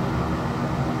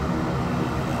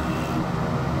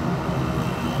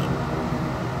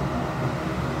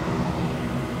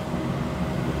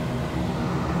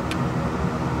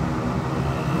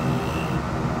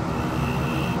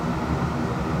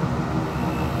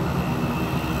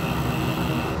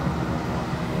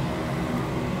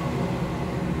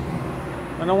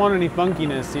 I don't want any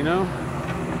funkiness, you know?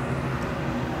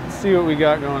 Let's see what we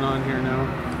got going on here now.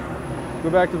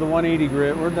 Go back to the 180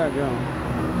 grit. Where'd that go?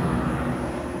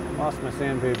 Lost my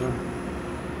sandpaper.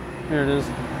 There it is.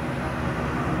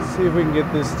 Let's see if we can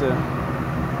get this to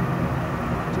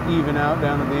even out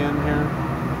down at the end here.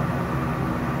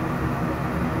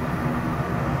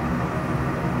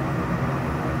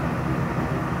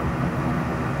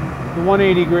 The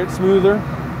 180 grit smoother.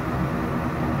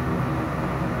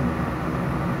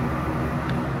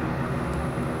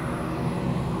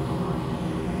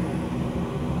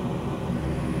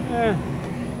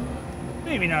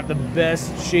 Maybe not the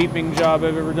best shaping job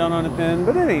I've ever done on a pen,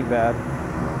 but it ain't bad.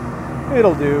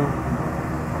 It'll do.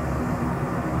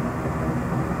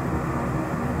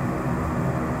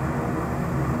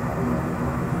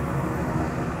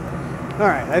 All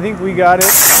right, I think we got it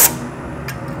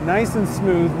nice and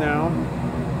smooth now.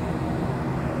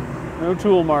 No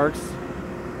tool marks.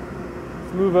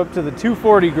 Let's move up to the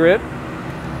 240 grit.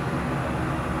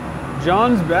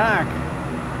 John's back.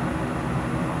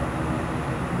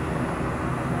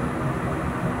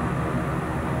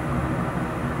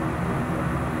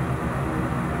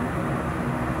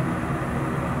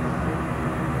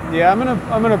 Yeah, I'm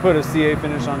gonna put a CA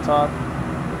finish on top.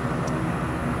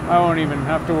 I won't even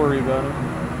have to worry about it.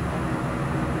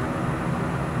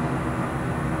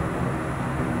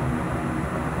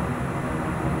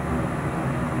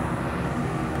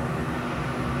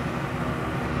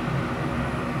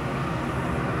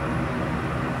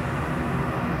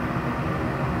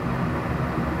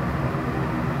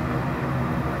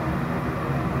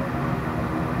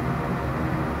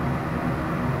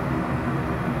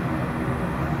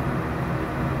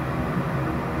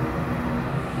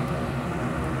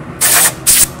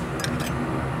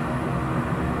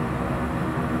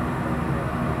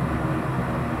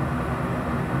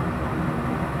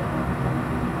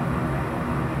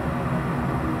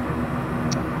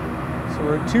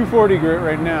 We're at 240 grit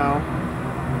right now.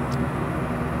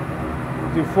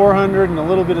 Do 400 and a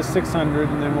little bit of 600,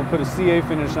 and then we'll put a CA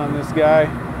finish on this guy.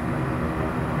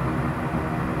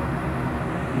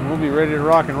 And we'll be ready to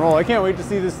rock and roll. I can't wait to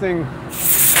see this thing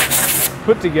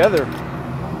put together.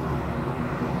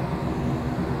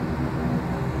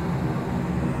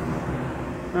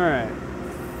 All right,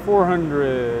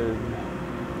 400.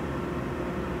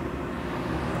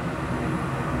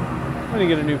 I'm gonna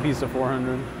get a new piece of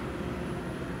 400.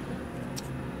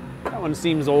 That one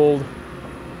seems old.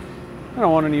 I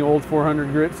don't want any old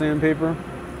 400 grit sandpaper.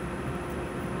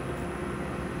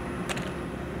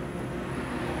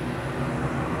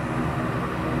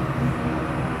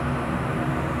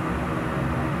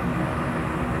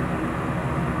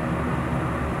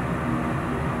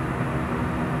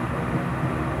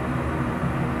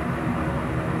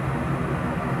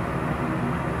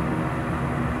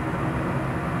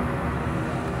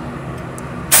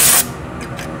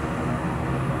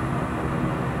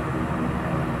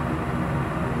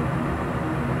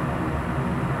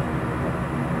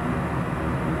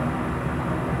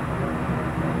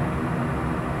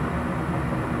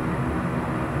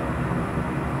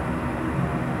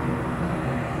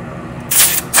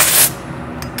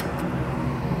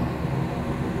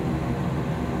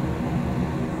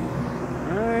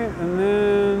 And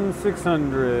then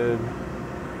 600.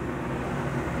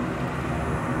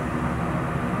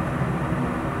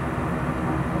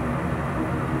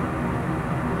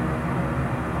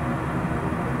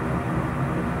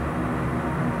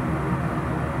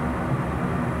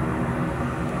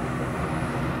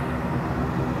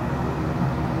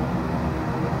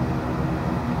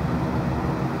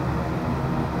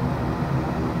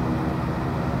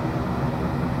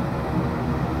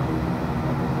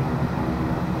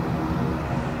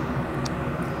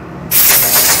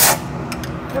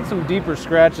 Got some deeper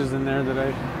scratches in there that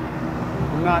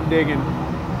I'm not digging.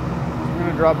 I'm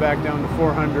gonna drop back down to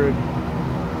 400,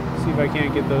 see if I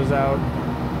can't get those out.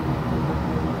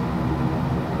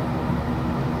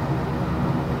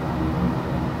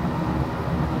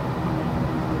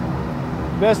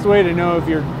 Best way to know if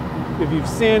you've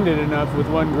sanded enough with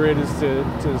one grit is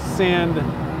to sand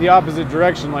the opposite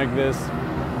direction like this,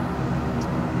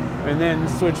 and then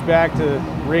switch back to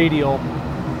radial.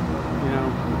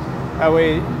 That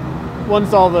way,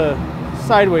 once all the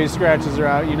sideways scratches are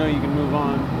out, you know you can move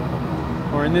on.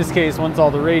 Or in this case, once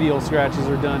all the radial scratches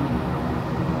are done,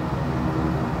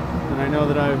 then I know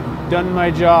that I've done my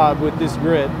job with this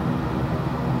grit.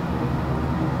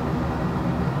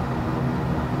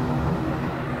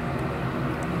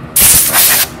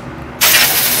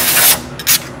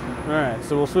 All right,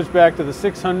 so we'll switch back to the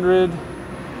 600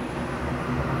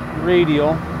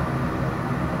 radial.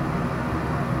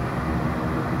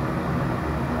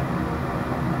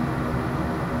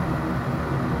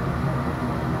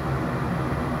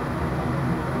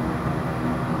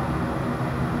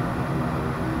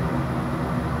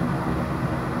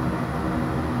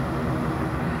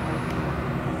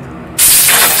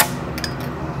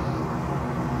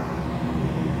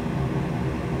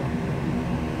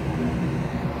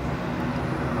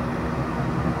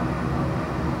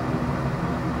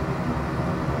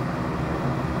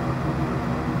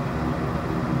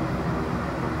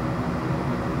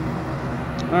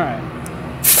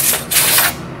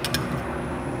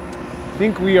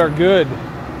 think we are good.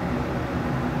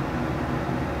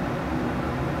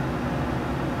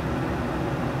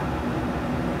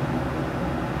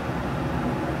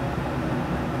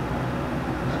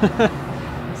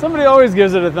 Somebody always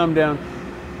gives it a thumb down.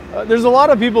 There's a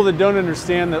lot of people that don't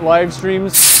understand that live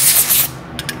streams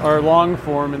are long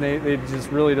form, and they just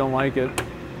really don't like it.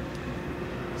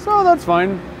 So that's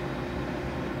fine.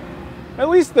 At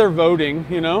least they're voting,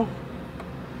 you know?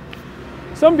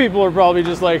 Some people are probably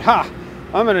just like, ha,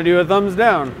 I'm gonna do a thumbs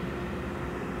down.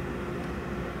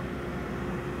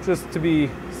 Just to be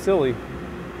silly.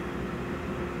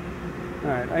 All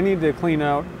right, I need to clean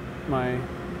out my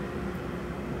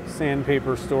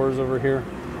sandpaper stores over here.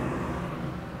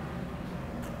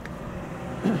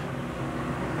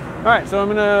 All right, so I'm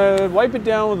gonna wipe it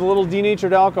down with a little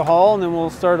denatured alcohol, and then we'll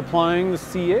start applying the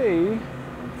CA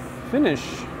finish.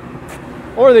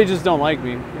 Or they just don't like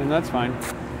me, and that's fine.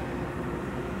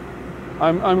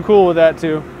 I'm cool with that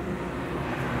too.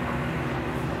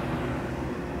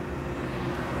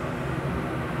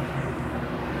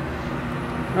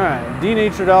 All right,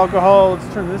 denatured alcohol.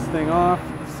 Let's turn this thing off.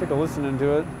 I'm sick of listening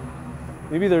to it.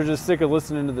 Maybe they're just sick of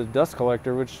listening to the dust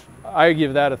collector, which I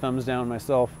give that a thumbs down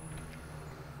myself.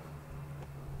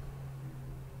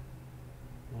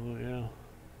 Oh yeah.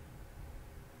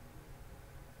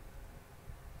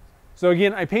 So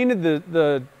again, I painted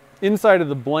the inside of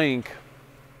the blank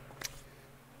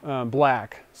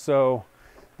black. So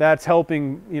that's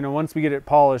helping, you know, once we get it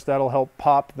polished, that'll help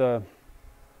pop the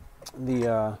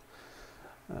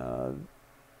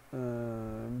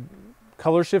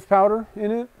color shift powder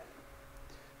in it.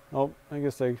 Oh, I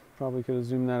guess I probably could have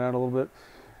zoomed that out a little bit.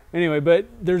 Anyway, but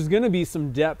there's going to be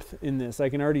some depth in this. I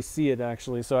can already see it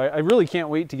actually. So I really can't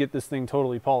wait to get this thing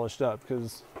totally polished up,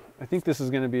 because I think this is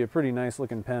going to be a pretty nice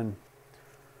looking pen.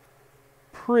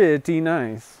 Pretty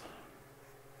nice.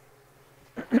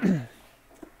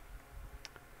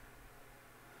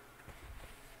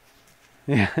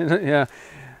 Yeah, yeah.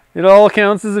 It all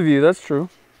counts as a view. That's true.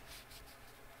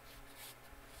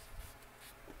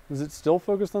 Is it still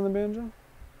focused on the banjo?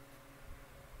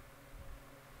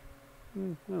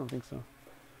 I don't think so.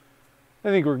 I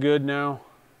think we're good now.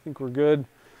 I think we're good.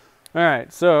 All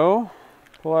right, so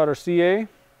pull out our CA.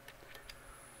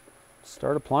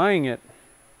 Start applying it.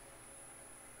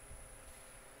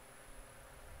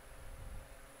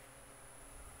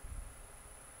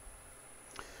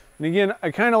 And again,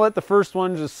 I kind of let the first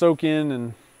one just soak in,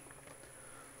 and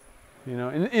you know,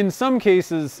 in some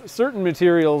cases, certain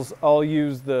materials I'll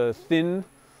use the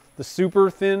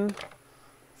super thin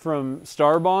from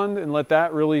Star Bond and let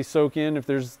that really soak in. If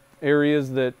there's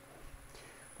areas that,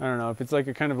 I don't know, if it's like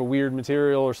a kind of a weird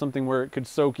material or something where it could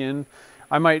soak in,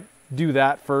 I might do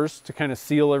that first to kind of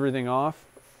seal everything off.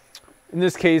 In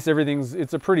this case,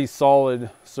 it's a pretty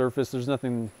solid surface.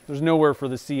 There's nowhere for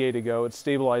the CA to go. It's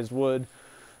stabilized wood.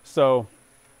 So,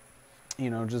 you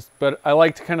know, but I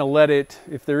like to kind of let it,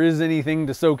 if there is anything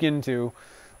to soak into,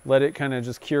 let it kind of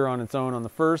just cure on its own on the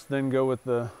first, then go with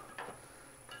the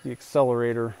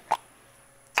accelerator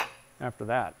after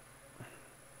that.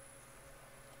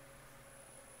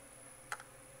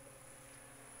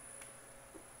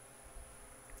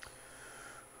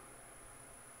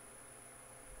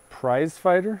 Prize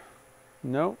fighter?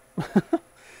 No.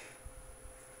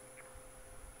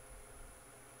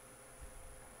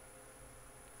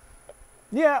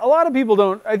 Yeah, a lot of people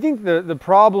don't. I think the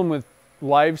problem with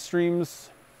live streams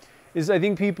is, I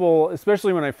think people,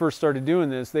 especially when I first started doing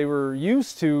this, they were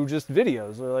used to just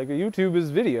videos. They're like, YouTube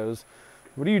is videos.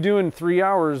 What are you doing 3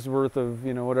 hours worth of,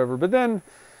 you know, whatever? But then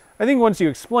I think once you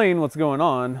explain what's going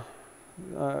on,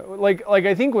 like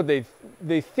I think what they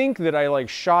think that I like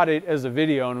shot it as a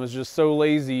video and was just so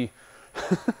lazy.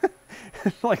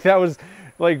 Like that was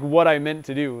like what I meant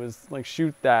to do, was like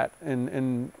shoot that,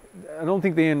 and I don't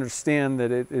think they understand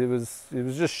that it was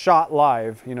just shot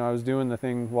live. You know, I was doing the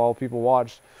thing while people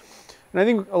watched. And I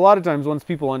think a lot of times once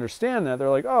people understand that, they're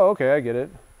like, oh, okay, I get it.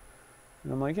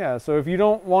 And I'm like, yeah, so if you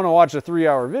don't want to watch a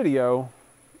 3-hour video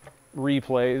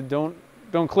replay,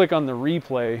 don't click on the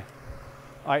replay.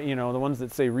 You know, the ones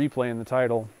that say replay in the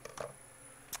title.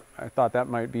 I thought that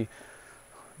might be a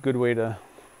good way to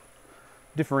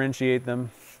differentiate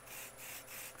them.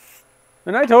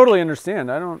 And I totally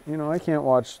understand. I can't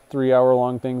watch 3-hour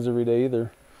long things every day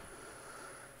either.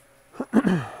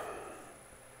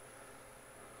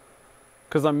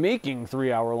 Because I'm making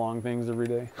 3-hour long things every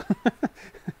day.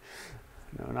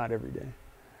 No, not every day.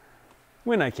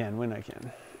 When I can.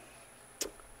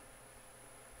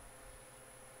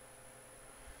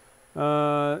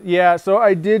 Yeah, so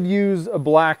I did use a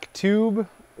black tube.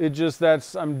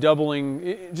 I'm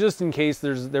doubling, just in case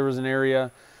there was an area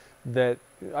that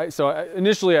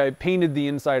initially I painted the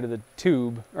inside of the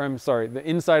tube, or I'm sorry, the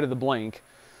inside of the blank.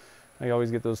 I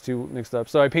always get those two mixed up.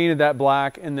 So I painted that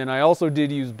black, and then I also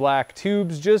did use black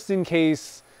tubes just in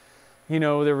case, you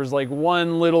know, there was like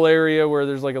one little area where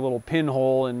there's like a little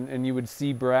pinhole and you would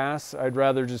see brass. I'd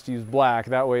rather just use black.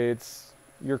 That way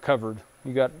you're covered.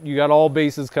 You got all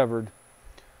bases covered.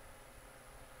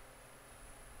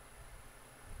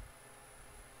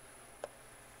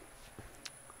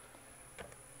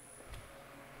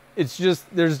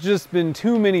 There's just been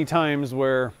too many times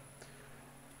where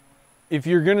if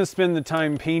you're gonna spend the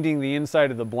time painting the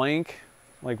inside of the blank,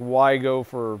 like why go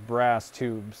for brass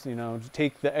tubes? You know,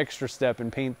 take the extra step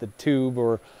and paint the tube,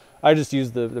 or I just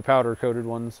use the powder coated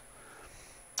ones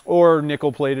or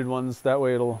nickel plated ones. That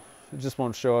way it just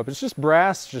won't show up. It's just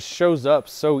brass just shows up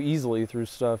so easily through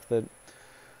stuff that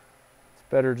it's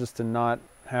better just to not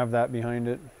have that behind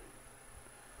it.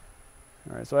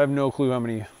 All right, so I have no clue how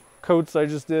many coats I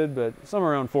just did, but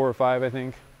somewhere around 4 or 5, I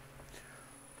think.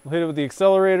 We'll hit it with the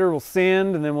accelerator, we'll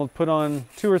sand, and then we'll put on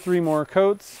 2 or 3 more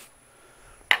coats.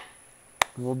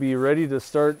 We'll be ready to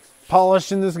start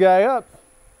polishing this guy up.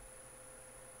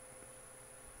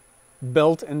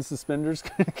 Belt and suspenders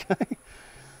kind of guy.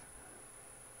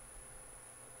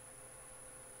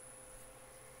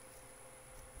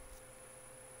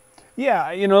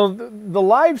 Yeah, you know, the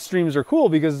live streams are cool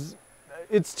because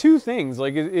it's 2 things.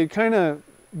 Like it kind of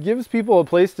gives people a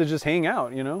place to just hang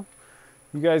out, you know.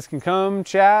 You guys can come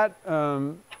chat.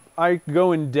 I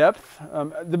go in depth.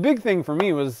 The big thing for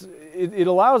me was it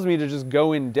allows me to just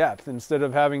go in depth instead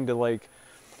of having to, like,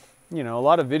 you know, a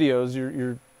lot of videos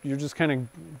you're just kind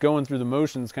of going through the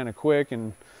motions kind of quick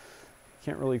and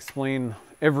can't really explain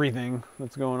everything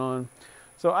that's going on.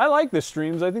 So I like the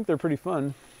streams. I think they're pretty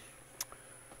fun.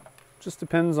 Just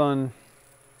depends on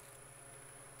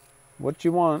what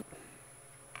you want.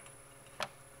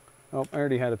 Oh, I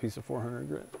already had a piece of 400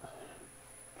 grit.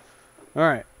 All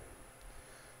right.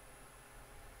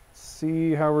 Let's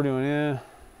see how we're doing. Yeah,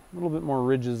 a little bit more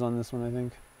ridges on this one, I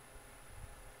think.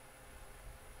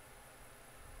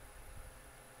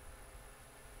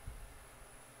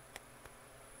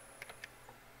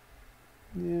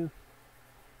 Yeah.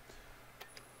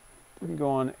 Didn't go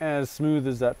on as smooth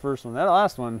as that first one. That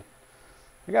last one,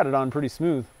 I got it on pretty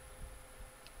smooth.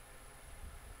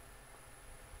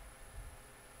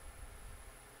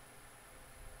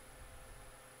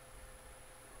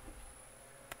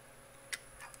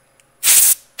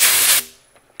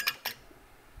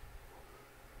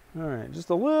 All right, just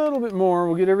a little bit more.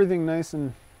 We'll get everything nice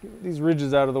and get these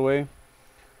ridges out of the way.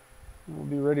 We'll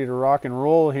be ready to rock and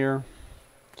roll here.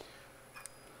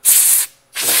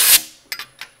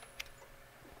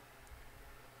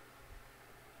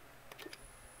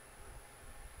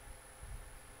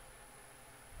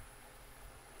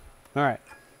 All right.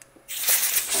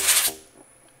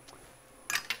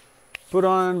 Put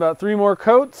on about 3 more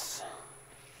coats.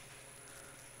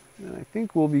 And I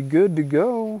think we'll be good to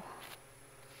go.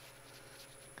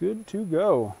 Good to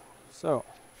go. So,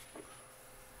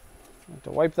 I have to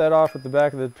wipe that off with the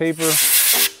back of the paper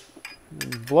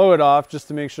and blow it off just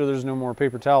to make sure there's no more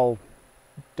paper towel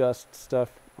dust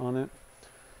stuff on it.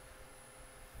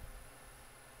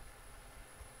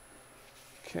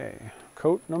 Okay,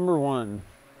 coat number 1.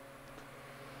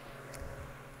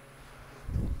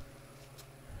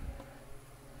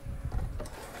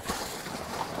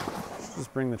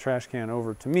 Just bring the trash can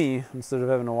over to me instead of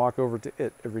having to walk over to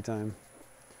it every time.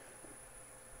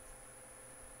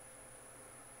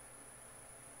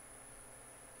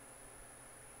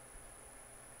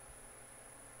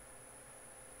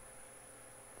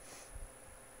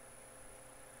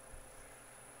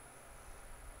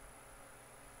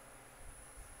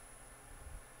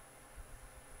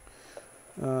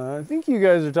 I think you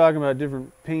guys are talking about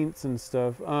different paints and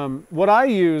stuff. What I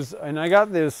use, and I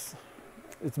got this,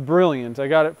 it's brilliant. I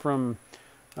got it from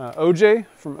OJ,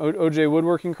 from OJ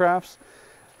Woodworking Crafts.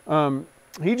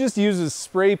 He just uses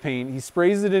spray paint. He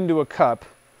sprays it into a cup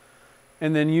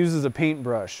and then uses a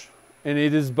paintbrush. And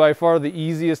it is by far the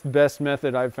easiest, best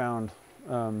method I've found.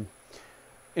 And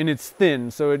it's thin,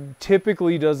 so it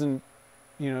typically doesn't,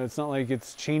 you know, it's not like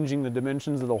it's changing the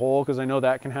dimensions of the hole, because I know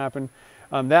that can happen.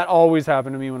 That always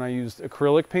happened to me when I used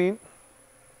acrylic paint.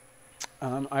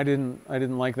 I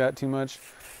didn't like that too much.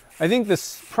 I think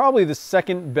this probably the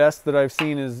second best that I've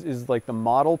seen is like the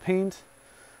model paint.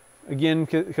 Again,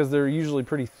 because they're usually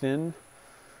pretty thin.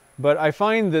 But I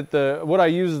find that what I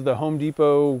use is the Home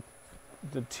Depot,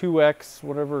 the 2X,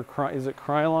 whatever, is it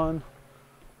Krylon?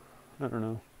 I don't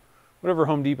know. Whatever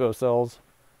Home Depot sells.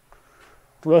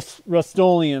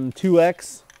 Rust-Oleum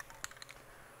 2X.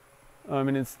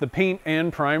 And it's the paint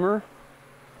and primer.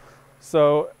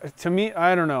 So to me,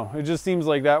 I don't know. It just seems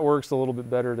like that works a little bit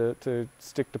better to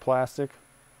stick to plastic.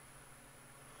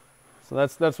 So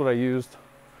that's what I used.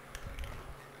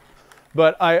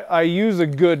 But I use a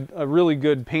really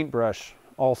good paintbrush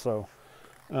also.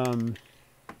 You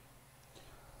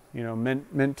know,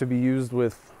 meant to be used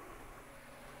with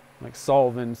like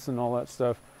solvents and all that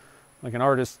stuff, like an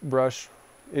artist brush.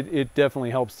 It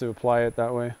definitely helps to apply it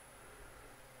that way.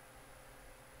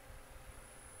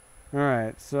 All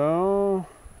right, so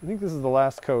I think this is the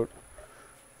last coat.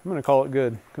 I'm gonna call it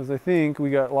good because I think we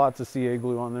got lots of CA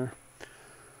glue on there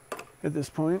at this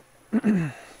point.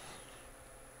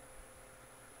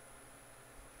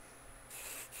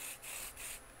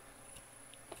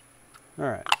 All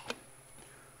right.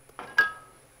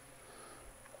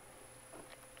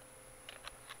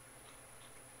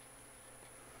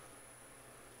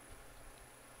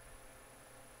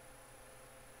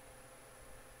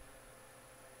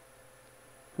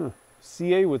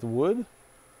 CA with wood?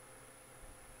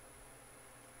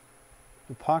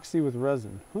 Epoxy with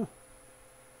resin. Huh.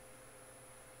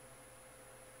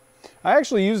 I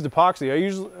actually used epoxy.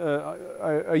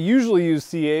 I usually use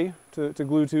CA to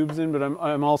glue tubes in, but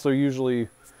I'm also usually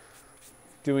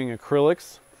doing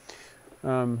acrylics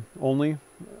only,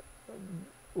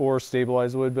 or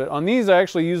stabilized wood. But on these, I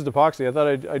actually used epoxy. I thought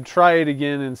I'd try it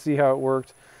again and see how it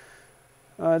worked.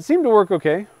 It seemed to work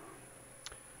okay.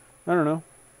 I don't know.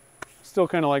 Still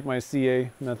kind of like my CA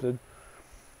method.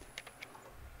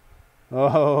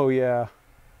 Oh yeah.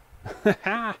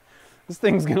 This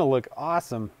thing's gonna look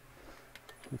awesome.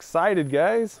 I'm excited,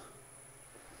 guys.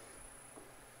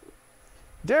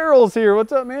 Daryl's here.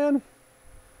 What's up, man?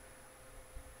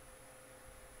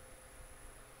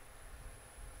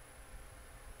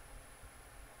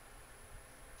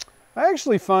 I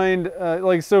actually find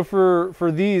like, so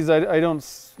for these, I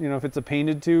don't, you know, if it's a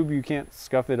painted tube, you can't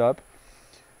scuff it up.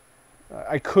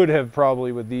 I could have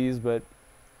probably with these, but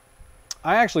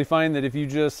I actually find that if you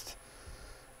just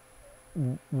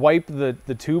wipe the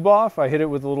tube off, I hit it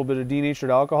with a little bit of denatured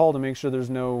alcohol to make sure there's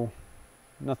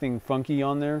nothing funky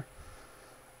on there.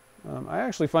 I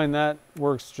actually find that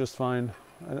works just fine.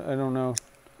 I don't know.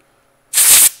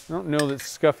 I don't know that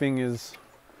scuffing is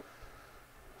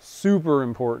super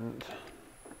important,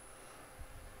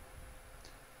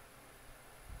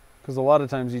 because a lot of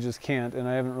times you just can't, and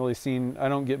I haven't really seen, I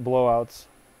don't get blowouts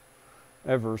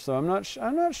ever, so I'm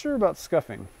not sure about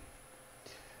scuffing.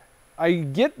 I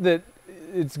get that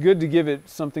it's good to give it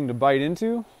something to bite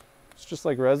into. It's just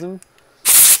like resin,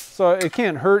 so it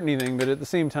can't hurt anything, but at the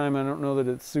same time I don't know that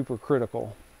it's super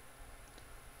critical.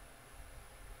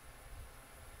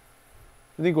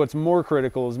 I think what's more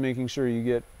critical is making sure you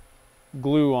get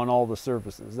glue on all the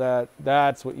surfaces.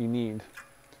 That's what you need.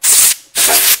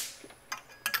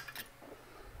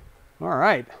 All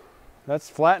right, that's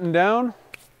flattened down.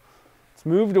 Let's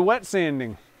move to wet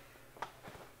sanding.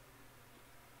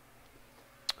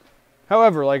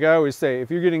 However, like I always say, if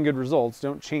you're getting good results,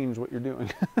 don't change what you're doing.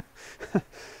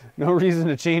 No reason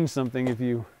to change something if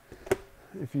it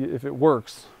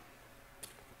works.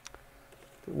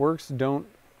 If it works, don't.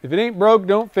 If it ain't broke,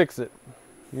 don't fix it.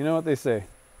 You know what they say.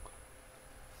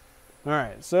 All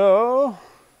right, so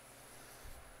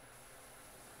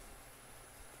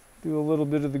do a little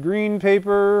bit of the green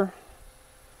paper,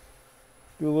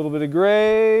 do a little bit of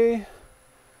gray, a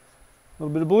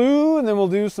little bit of blue, and then we'll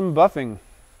do some buffing.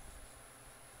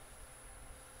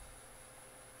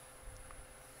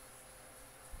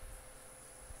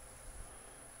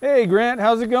 Hey Grant,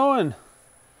 how's it going?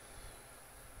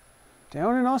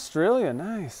 Down in Australia,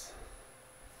 nice.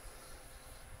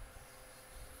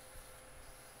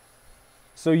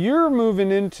 So you're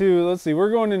moving into, let's see,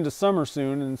 we're going into summer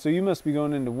soon, and so you must be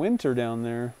going into winter down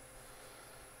there.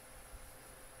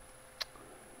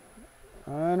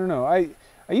 I don't know. I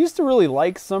used to really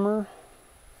like summer.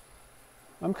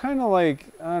 I'm kind of like,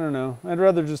 I don't know. I'd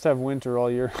rather just have winter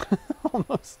all year.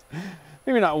 Almost.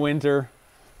 Maybe not winter.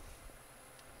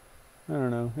 I don't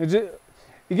know. It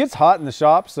gets hot in the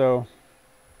shop, so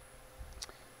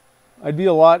I'd be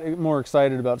a lot more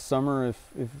excited about summer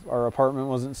if our apartment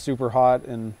wasn't super hot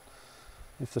and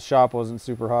if the shop wasn't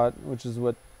super hot, which is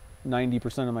what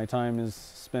 90% of my time is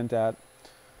spent at.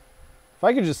 If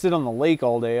I could just sit on the lake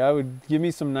all day, I would give me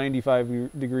some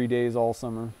 95-degree days all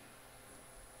summer.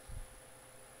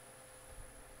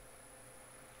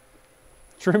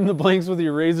 Trim the blanks with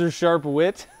your razor sharp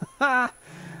wit.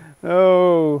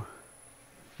 Oh,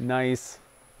 nice.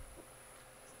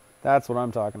 That's what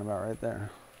I'm talking about right there.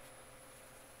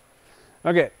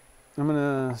 Okay, I'm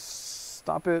gonna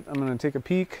stop it. I'm gonna take a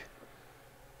peek,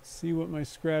 see what my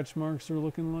scratch marks are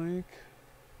looking like.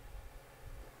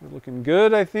 They're looking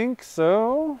good, I think.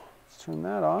 So Let's turn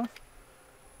that off.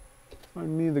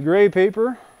 Find me the gray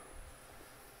paper.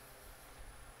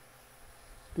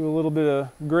 Do a little bit of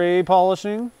gray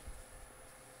polishing.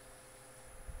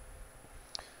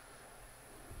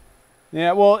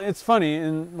 Yeah, well, it's funny,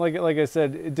 and like I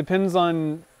said, it depends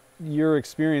on your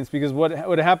experience, because what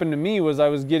happened to me was I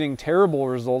was getting terrible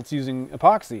results using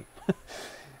epoxy.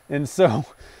 And so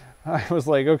I was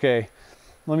like, okay,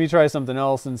 let me try something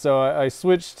else. And so I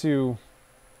switched to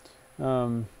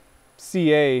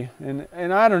CA,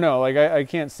 and I don't know, like I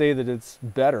can't say that it's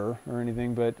better or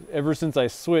anything, but ever since I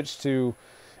switched to,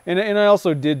 and I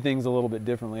also did things a little bit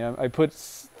differently. I put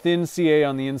thin CA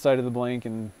on the inside of the blank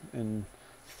and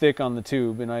thick on the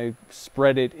tube, and I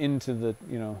spread it into the,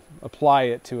 apply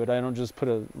it to it. I don't just put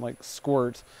a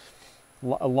squirt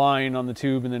a line on the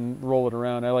tube and then roll it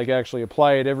around. I actually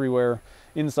apply it everywhere,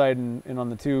 inside and on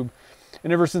the tube.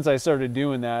 And ever since I started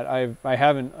doing that, I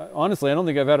haven't, honestly, I don't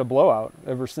think I've had a blowout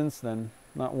ever since then.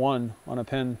 Not one on a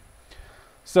pen.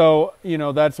 So,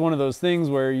 that's one of those things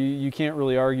where you can't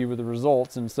really argue with the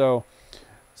results. And so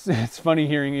it's funny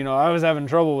hearing, I was having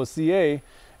trouble with CA,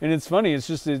 and it's funny,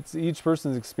 it's each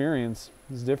person's experience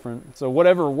is different. So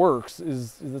whatever works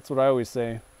that's what I always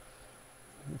say.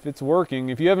 If it's working,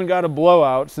 if you haven't got a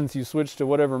blowout since you switched to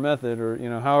whatever method, or,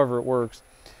 however it works,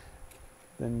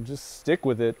 then just stick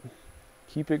with it.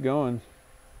 Keep it going.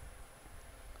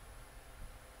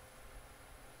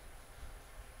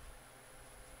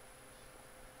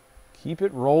 Keep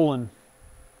it rolling.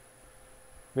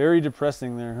 Very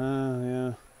depressing there, huh?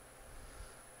 Yeah.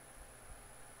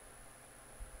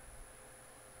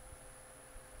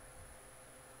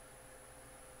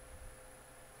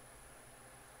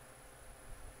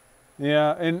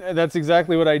 Yeah, and that's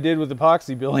exactly what I did with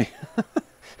epoxy, Billy.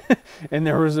 And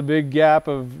there was a big gap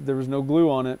there was no glue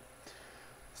on it.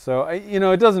 So,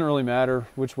 it doesn't really matter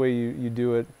which way you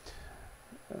do it.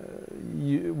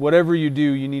 Whatever you do,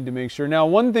 you need to make sure. Now,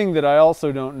 one thing that I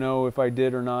also don't know if I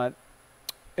did or not,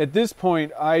 at this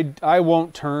point, I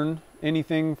won't turn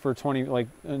anything for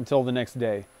until the next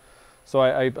day. So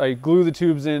I glue the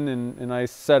tubes in and I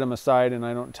set them aside and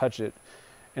I don't touch it.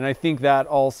 And I think that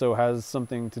also has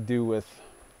something to do with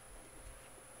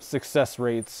success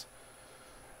rates.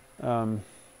 I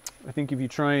think if you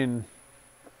try and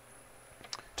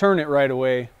turn it right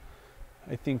away,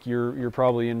 I think you're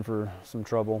probably in for some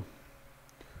trouble.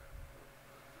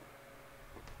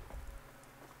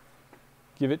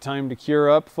 Give it time to cure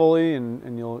up fully,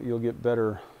 and you'll get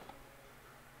better.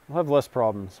 You'll have less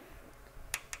problems.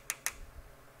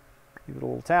 Give it a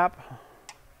little tap.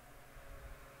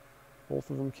 Both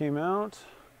of them came out.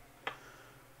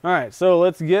 All right, so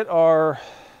let's get our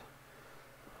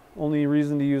only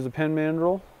reason to use a pen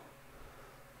mandrel.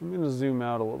 I'm going to zoom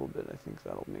out a little bit. I think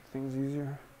that'll make things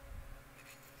easier.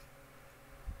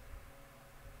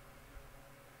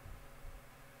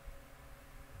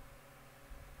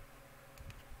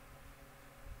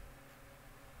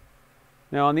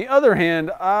 Now, on the other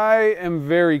hand, I am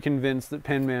very convinced that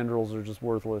pen mandrels are just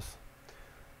worthless.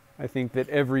 I think that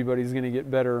everybody's going to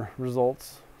get better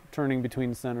results turning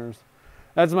between centers.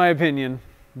 That's my opinion,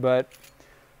 but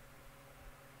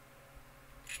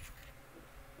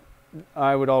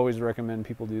I would always recommend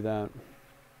people do that.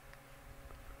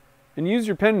 And use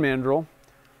your pen mandrel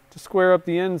to square up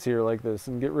the ends here like this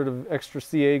and get rid of extra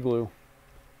CA glue.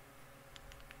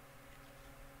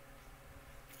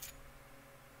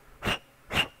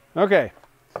 Okay.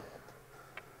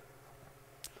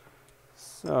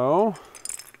 So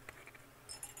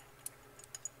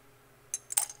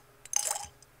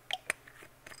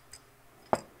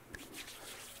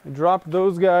I dropped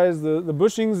those guys, the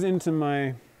bushings, into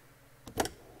my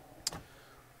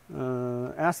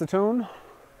acetone.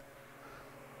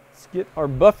 Let's get our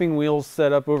buffing wheels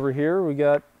set up over here. We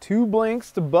got 2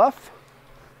 blanks to buff.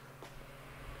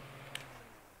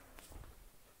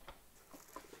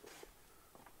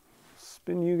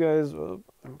 Spin you guys, oh,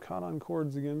 I'm caught on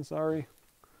cords again, sorry.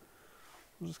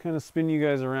 I'll just kind of spin you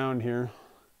guys around here.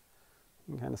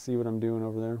 You can kind of see what I'm doing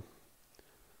over there.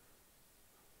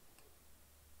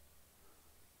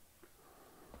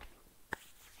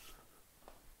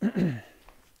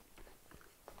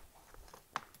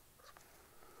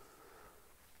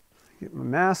 Get my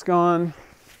mask on.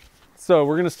 So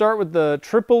we're going to start with the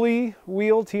Tripoli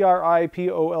wheel,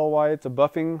 Tripoly. It's a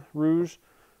buffing rouge,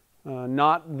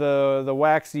 not the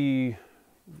waxy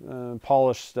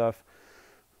polished stuff,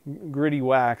 gritty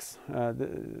wax, the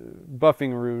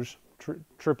buffing rouge,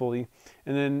 Tripoli.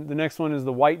 And then the next one is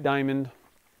the white diamond.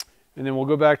 And then we'll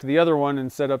go back to the other one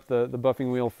and set up the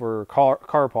buffing wheel for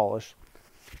car polish.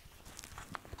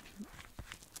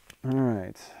 All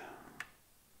right.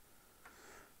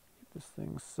 This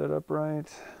thing's set up right.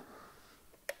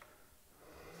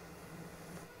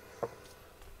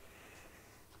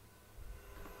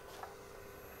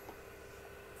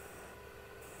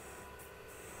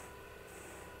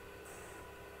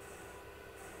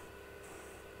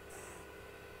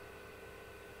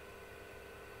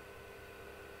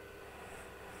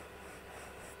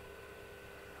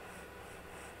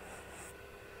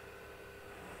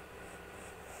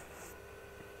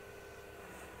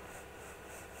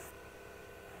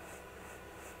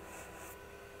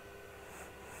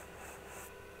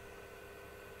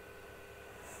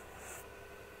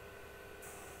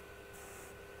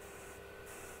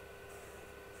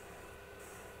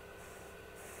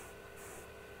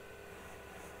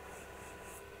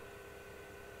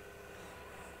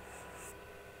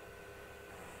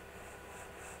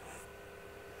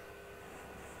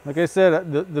 Like I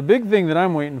said, the big thing that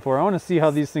I'm waiting for, I want to see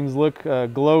how these things look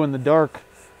glow in the dark.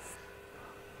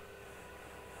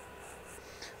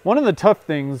 One of the tough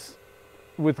things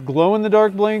with glow in the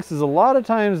dark blanks is a lot of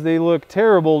times they look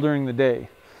terrible during the day,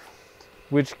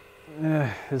 which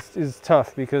is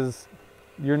tough because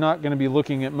you're not going to be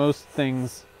looking at most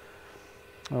things.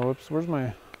 Oh, whoops, where's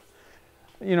my...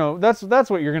 You know, that's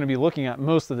what you're going to be looking at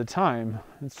most of the time.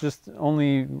 It's just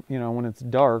only, you know, when it's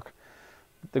dark,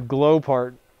 the glow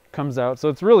part comes out. So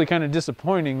it's really kind of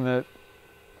disappointing that,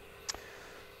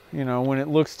 you know, when it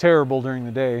looks terrible during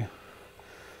the day.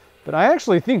 But I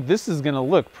actually think this is going to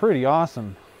look pretty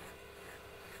awesome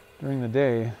during the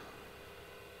day.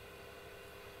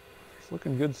 It's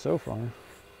looking good so far.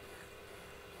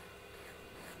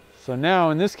 So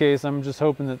now in this case, I'm just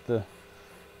hoping that the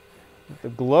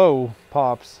glow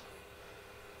pops.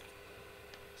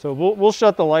 So we'll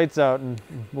shut the lights out and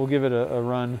we'll give it a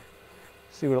run.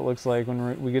 See what it looks like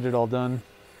when we get it all done.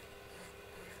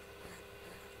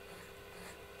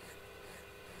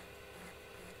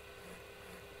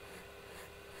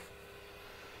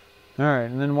 All right,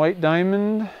 and then white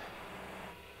diamond.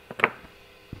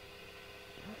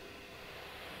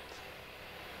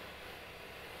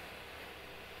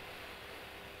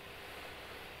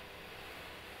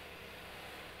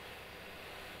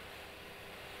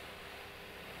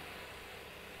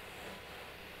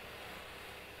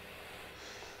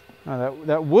 Oh,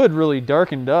 that wood really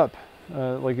darkened up.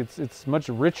 Like it's much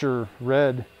richer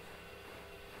red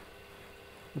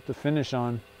with the finish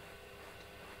on.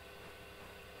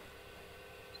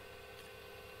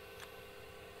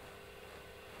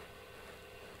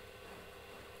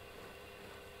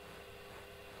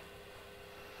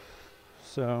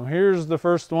 So here's the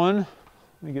first one. Let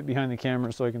me get behind the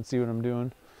camera so I can see what I'm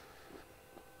doing.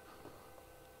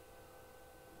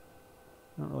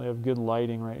 I don't really have good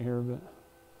lighting right here, but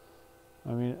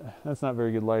I mean, that's not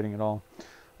very good lighting at all.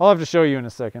 I'll have to show you in a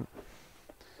second.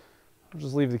 I'll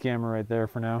just leave the camera right there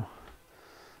for now.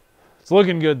 It's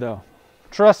looking good though.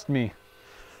 Trust me.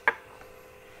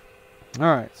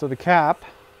 All right, so the cap.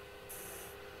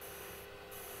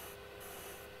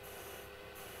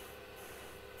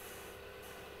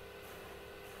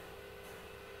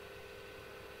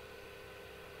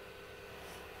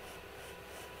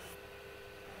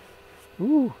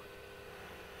 Ooh.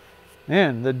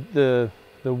 Man, the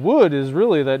wood is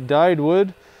really that dyed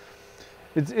wood.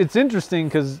 It's interesting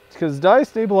because dye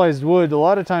stabilized wood, a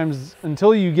lot of times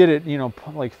until you get it, you know,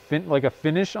 like a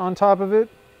finish on top of it,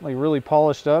 like really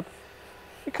polished up,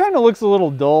 it kind of looks a little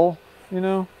dull, you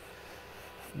know.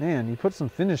 Man, you put some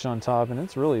finish on top and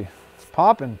it's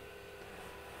popping.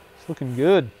 It's looking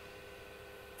good.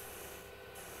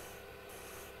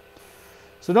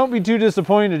 So don't be too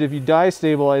disappointed if you dye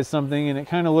stabilize something and it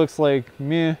kind of looks like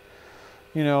meh,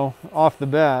 you know, off the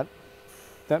bat.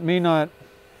 That may not,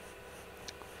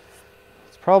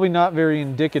 it's probably not very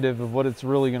indicative of what it's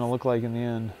really going to look like in the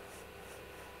end.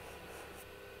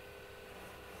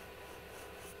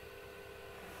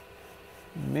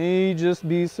 May just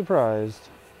be surprised.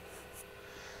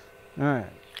 All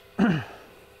right.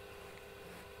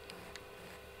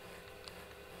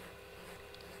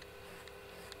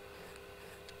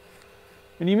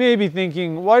 And you may be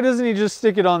thinking, why doesn't he just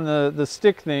stick it on the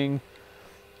stick thing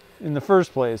in the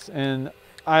first place? And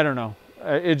I don't know.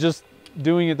 It just,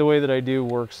 doing it the way that I do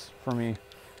works for me.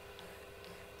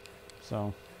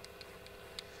 So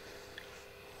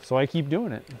I keep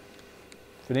doing it.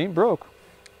 If it ain't broke.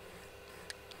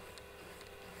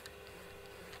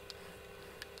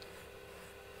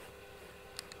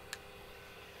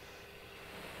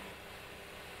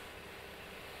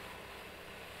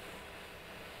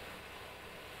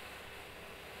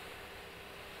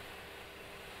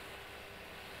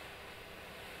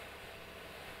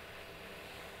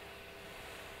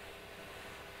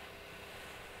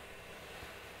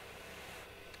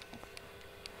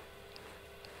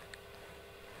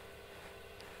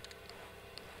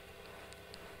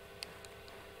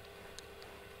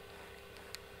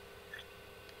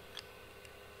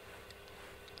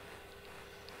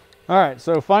 All right,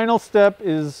 so final step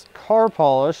is car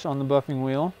polish on the buffing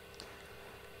wheel.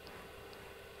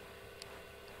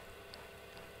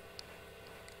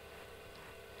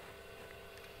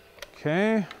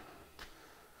 Okay.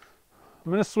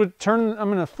 I'm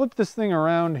gonna flip this thing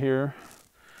around here.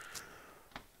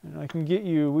 And I can get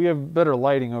you, we have better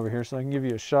lighting over here, so I can give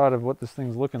you a shot of what this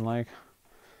thing's looking like.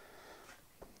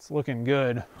 It's looking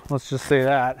good. Let's just say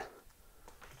that.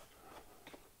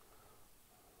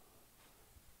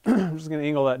 I'm just gonna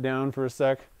angle that down for a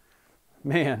sec.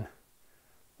 Man,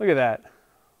 look at that.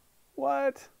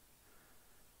 What?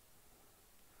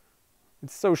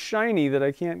 It's so shiny that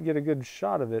I can't get a good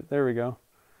shot of it. There we go.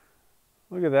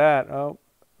 Look at that. Oh,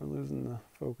 we're losing the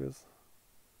focus.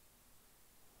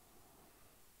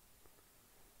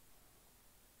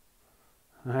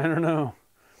 I don't know.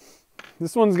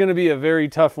 This one's going to be a very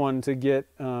tough one to get,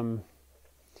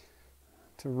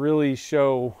 to really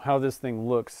show how this thing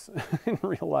looks in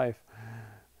real life.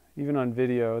 Even on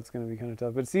video, it's going to be kind of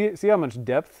tough. But see how much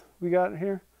depth we got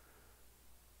here?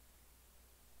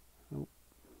 Oh.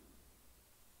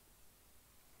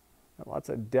 Got lots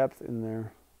of depth in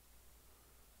there.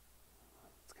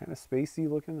 It's kind of spacey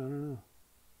looking. I don't know.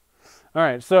 All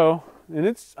right, so, and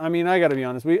it's, I mean, I got to be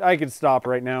honest. I could stop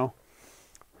right now.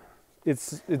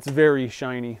 It's very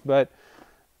shiny, but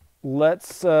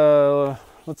let's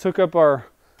hook up our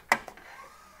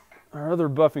other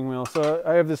buffing wheel. So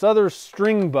I have this other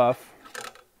string buff,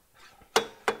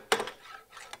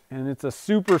 and it's a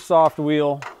super soft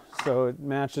wheel, so it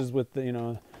matches with the, you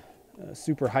know,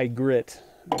 super high grit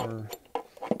or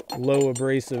low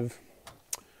abrasive.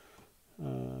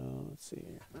 Let's see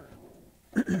here.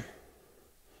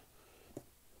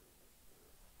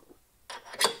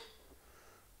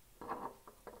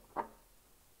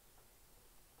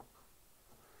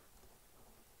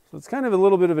 So it's kind of a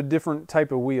little bit of a different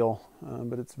type of wheel,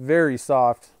 but it's very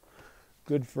soft,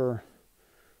 good for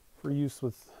use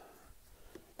with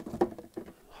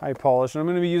high polish. And I'm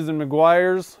going to be using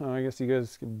Meguiar's. Oh, I guess you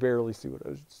guys can barely see what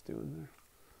I was just doing there.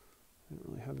 I didn't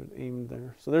really have it aimed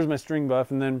there. So there's my string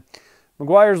buff, and then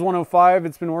Meguiar's 105.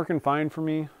 It's been working fine for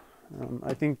me.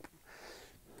 I think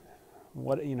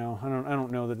I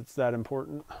don't know that it's that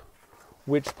important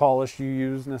which polish you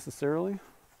use necessarily.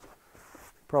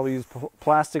 Probably use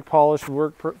plastic polish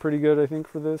would work pretty good, I think,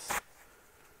 for this.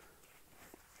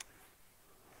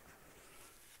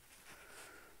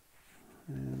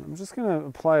 And I'm just going to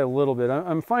apply a little bit.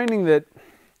 I'm finding that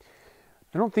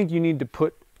I don't think you need to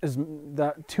put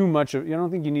too much of. I don't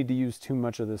think you need to use too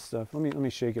much of this stuff. Let me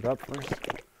shake it up first.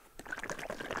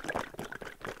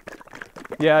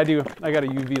 Yeah, I do. I got a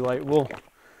UV light.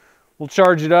 We'll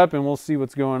charge it up and we'll see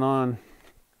what's going on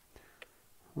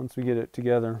once we get it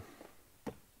together.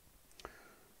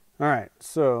 All right,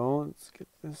 so let's get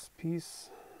this piece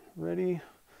ready.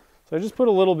 So I just put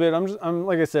a little bit. I'm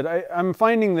like I said, I'm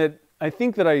finding that I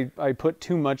think that I put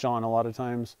too much on a lot of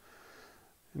times,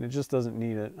 and it just doesn't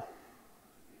need it.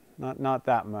 Not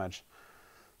that much.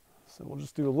 So we'll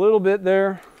just do a little bit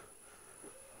there.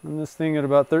 On this thing at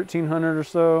about 1300 or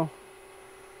so.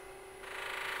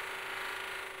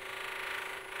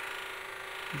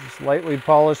 Just lightly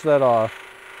polish that off.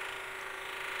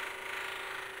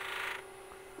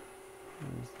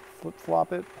 Flip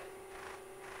flop it.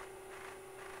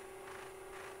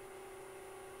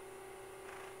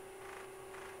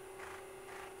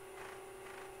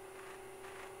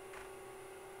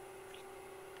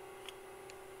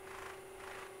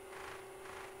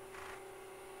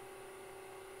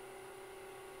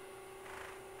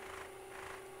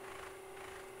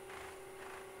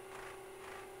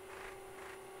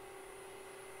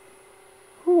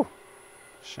 Whew.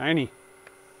 Shiny.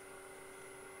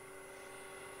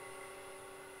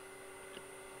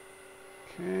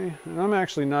 Okay, and I'm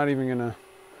actually not even going to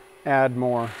add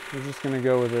more. We're just going to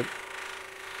go with it.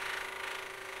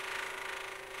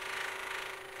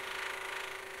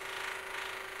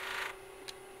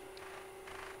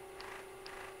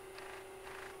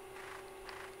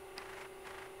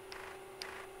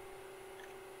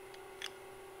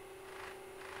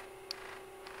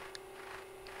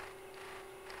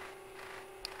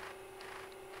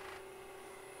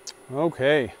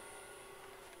 Okay.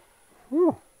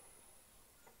 Whew.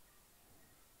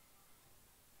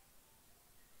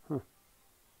 Huh.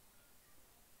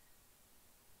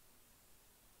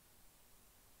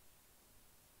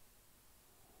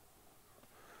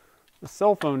 The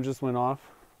cell phone just went off,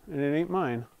 and it ain't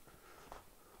mine.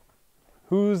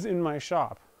 Who's in my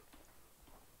shop?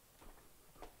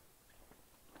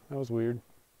 That was weird.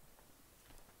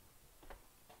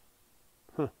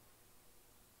 Huh.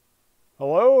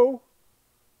 Hello?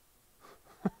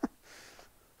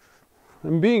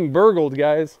 I'm being burgled,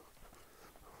 guys.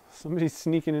 Somebody's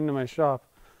sneaking into my shop.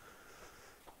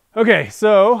 Okay,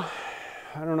 so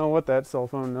I don't know what that cell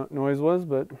phone noise was,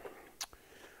 but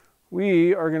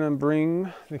we are going to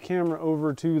bring the camera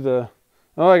over to the...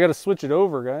 Oh, I got to switch it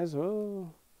over, guys.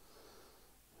 Oh,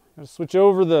 got to switch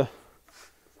over the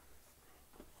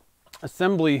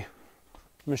assembly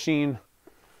machine.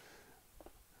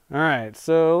 All right,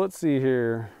 so let's see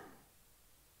here.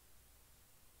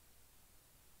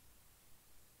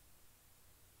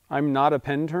 I'm not a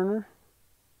pen turner.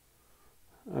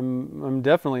 I'm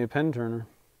definitely a pen turner.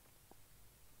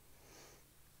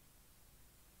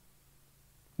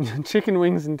 Chicken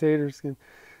wings and tater skin.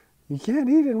 You can't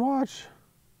eat and watch.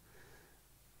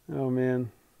 Oh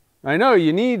man. I know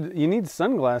you need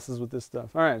sunglasses with this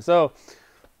stuff. All right, so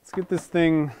let's get this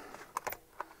thing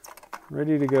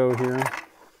ready to go here.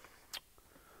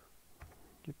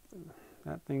 Get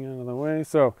that thing out of the way.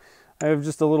 So I have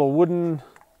just a little wooden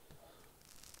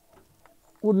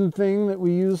thing that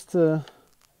we use to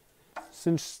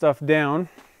cinch stuff down.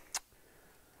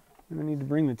 I'm gonna need to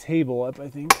bring the table up, I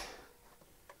think.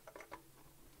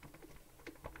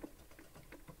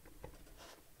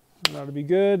 That ought to be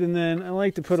good. And then I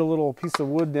like to put a little piece of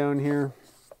wood down here.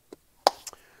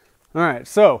 All right,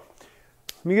 so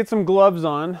let me get some gloves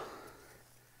on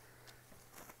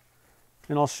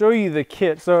and I'll show you the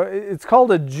kit. So it's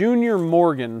called a Junior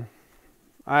Morgan.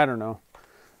 I don't know.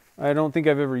 I don't think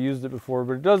I've ever used it before,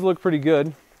 but it does look pretty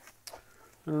good.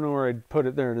 I don't know where I'd put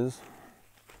it. There it is.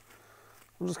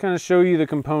 I'll just kind of show you the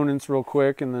components real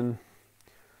quick and then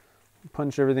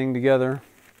punch everything together.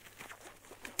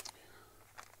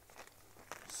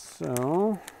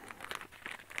 So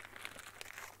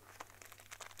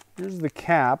here's the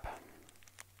cap,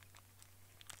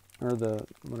 or the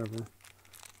whatever,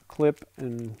 clip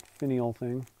and finial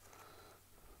thing.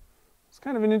 It's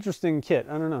kind of an interesting kit.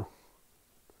 I don't know.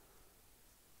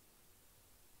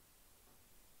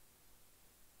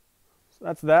 So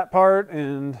that's that part,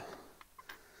 and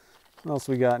what else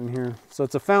we got in here? So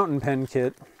it's a fountain pen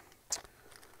kit.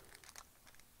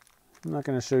 I'm not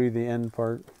going to show you the end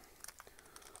part.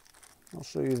 I'll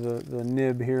show you the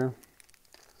nib here.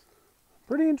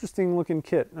 Pretty interesting looking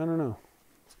kit. I don't know.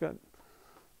 It's got...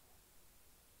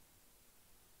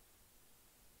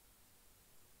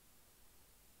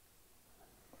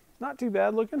 Not too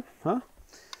bad looking, huh?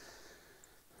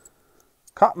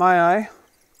 Caught my eye.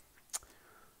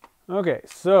 Okay,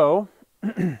 so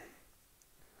let's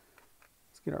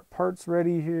get our parts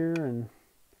ready here and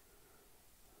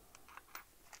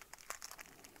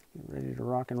get ready to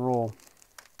rock and roll.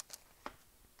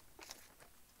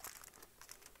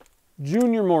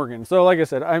 Junior Morgan. So like I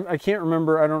said, I can't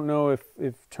remember. I don't know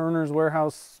if Turner's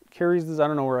Warehouse carries this. I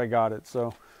don't know where I got it.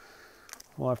 So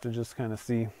we'll have to just kind of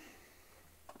see.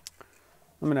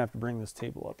 I'm going to have to bring this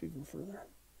table up even further.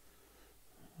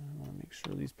 I want to make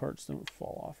sure these parts don't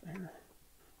fall off of here.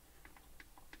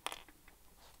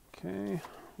 Okay,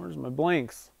 where's my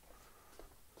blanks?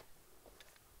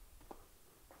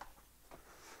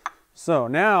 So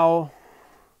now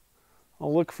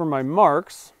I'll look for my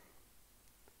marks.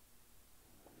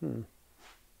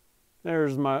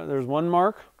 There's one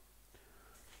mark,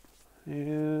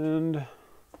 and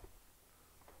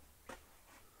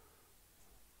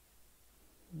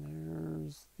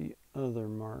there's the other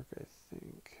mark, I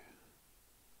think.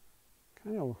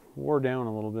 Kind of wore down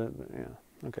a little bit, but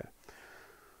yeah, okay.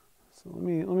 So let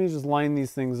me just line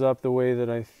these things up the way that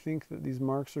I think that these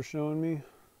marks are showing me.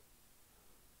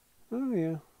 Oh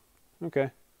yeah, okay.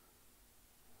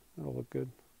 That'll look good.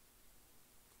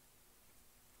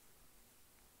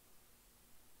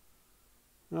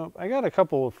 Nope, I got a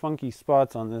couple of funky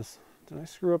spots on this. Did I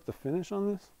screw up the finish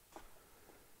on this?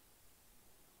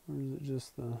 Or is it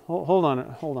just the... Hold on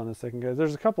a second, guys.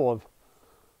 There's a couple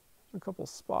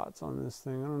spots on this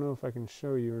thing. I don't know if I can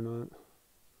show you or not.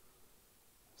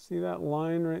 See that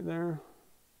line right there?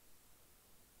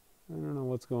 I don't know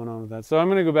what's going on with that. So I'm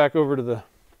going to go back over to the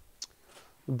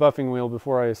buffing wheel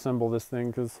before I assemble this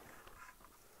thing, because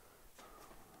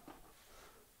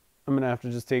I'm going to have to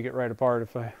just take it right apart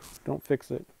if I don't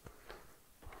fix it.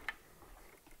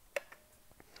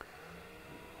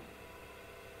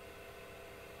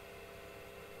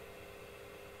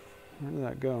 Where did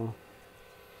that go?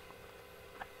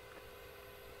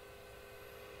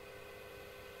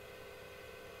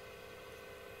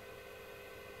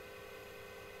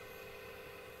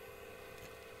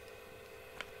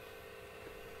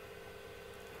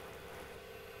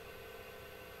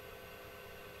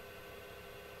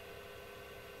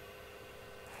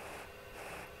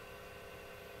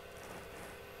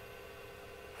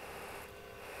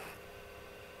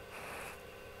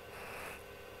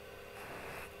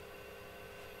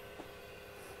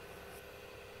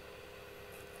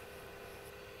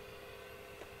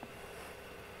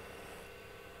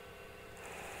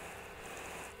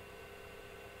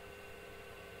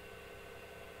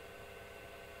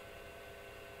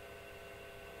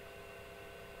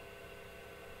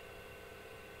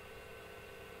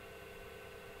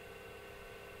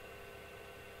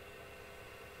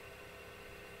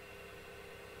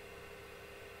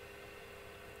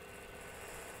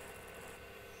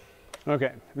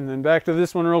 Okay, and then back to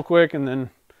this one real quick, and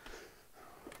then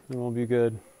we'll be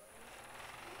good.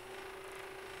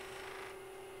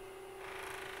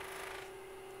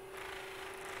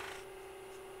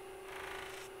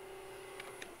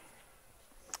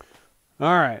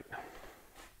 All right.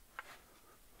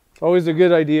 It's always a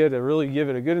good idea to really give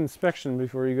it a good inspection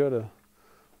before you go to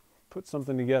put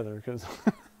something together, because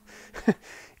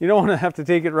you don't want to have to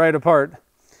take it right apart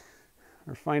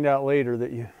or find out later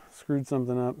that you screwed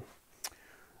something up.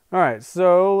 All right,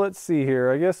 so let's see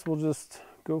here. I guess we'll just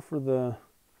go for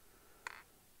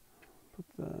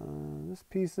this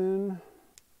piece in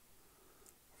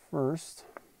first.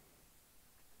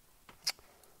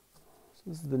 So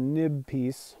this is the nib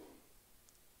piece.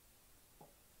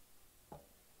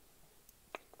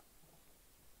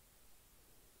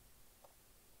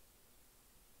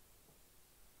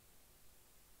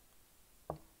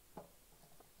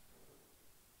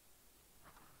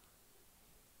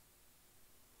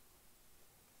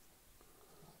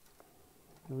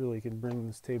 I really could bring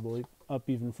this table up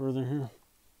even further here.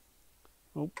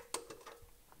 Oh.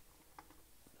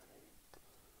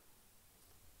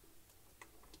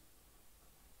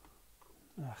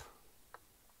 Ugh.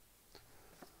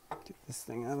 Get this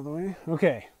thing out of the way.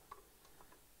 Okay.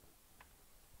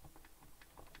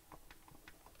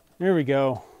 There we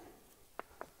go.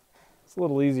 It's a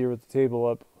little easier with the table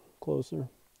up closer.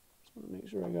 Just want to make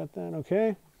sure I got that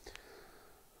okay.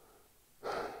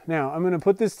 Now I'm going to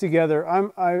put this together.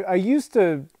 I used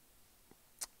to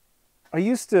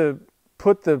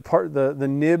put the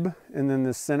nib and then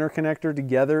the center connector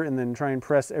together and then try and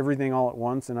press everything all at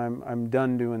once, and I'm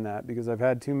done doing that because I've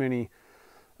had too many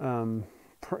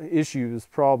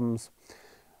problems.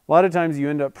 A lot of times you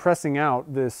end up pressing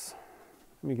out this.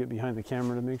 Let me get behind the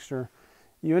camera to make sure.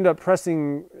 You end up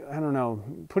pressing, I don't know,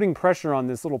 putting pressure on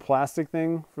this little plastic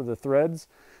thing for the threads.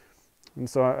 And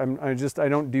so I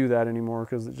don't do that anymore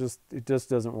because it just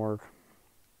doesn't work.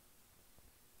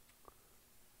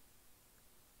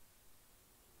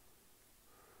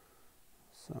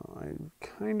 So I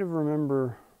kind of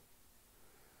remember,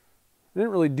 I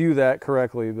didn't really do that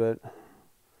correctly, but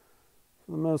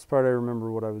for the most part I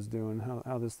remember what I was doing,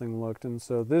 how this thing looked. And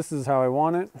so this is how I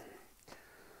want it.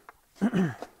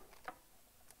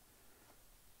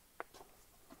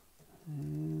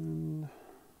 And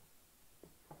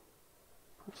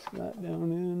push that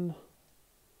down in.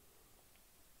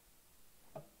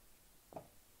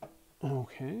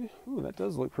 Okay. Ooh, that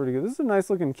does look pretty good. This is a nice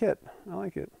looking kit. I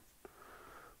like it.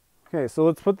 Okay, so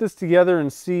let's put this together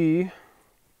and see.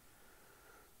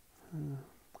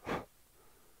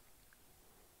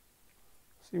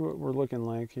 See what we're looking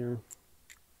like here.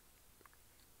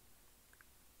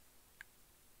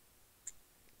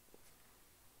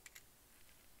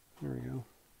 There we go.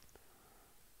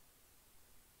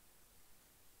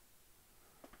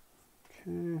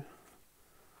 Okay.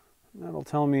 That'll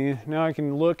tell me. Now I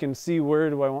can look and see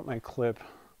where do I want my clip.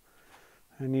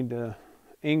 I need to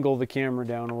angle the camera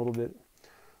down a little bit.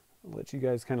 I'll let you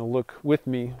guys kind of look with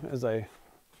me as I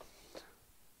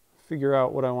figure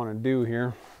out what I want to do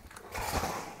here.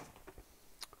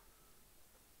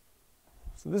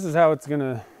 So this is how it's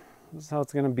gonna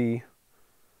be.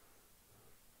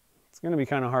 It's gonna be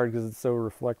kind of hard because it's so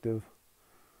reflective.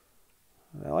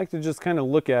 I like to just kind of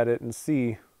look at it and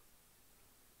see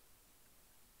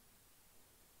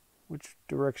which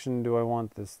direction do I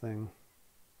want this thing.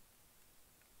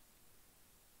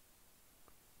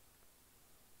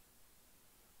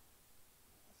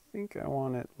 I think I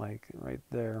want it like right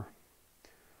there.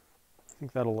 I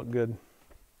think that'll look good.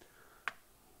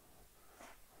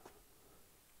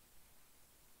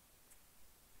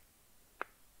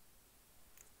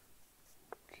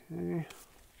 Okay,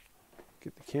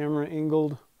 get the camera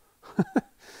angled.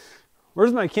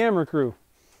 Where's my camera crew?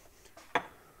 All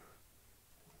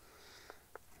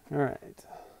right.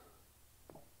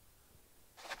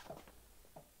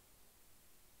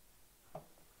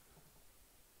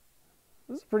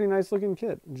 This is a pretty nice looking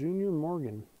kit. Junior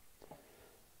Morgan.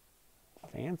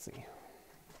 Fancy.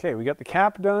 Okay, we got the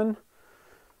cap done.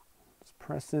 Let's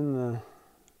press in the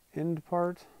end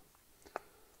part.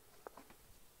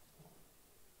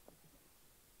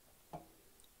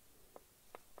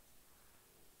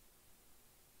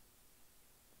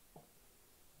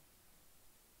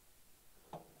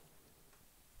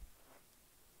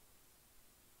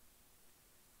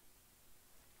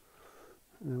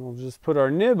 And then we'll just put our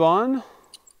nib on.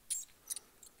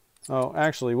 Oh,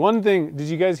 actually, one thing, did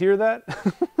you guys hear that?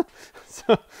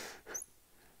 So,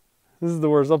 this is the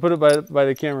worst. I'll put it by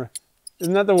the camera.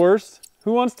 Isn't that the worst?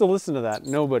 Who wants to listen to that?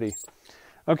 Nobody.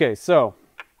 Okay, so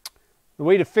the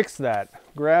way to fix that,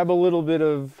 grab a little bit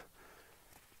of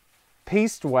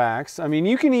paste wax. I mean,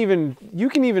 you can even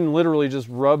literally just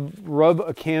rub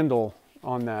a candle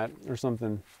on that or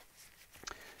something.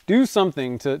 Do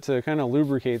something to kind of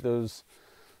lubricate those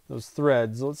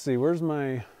threads. Let's see, where's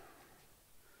my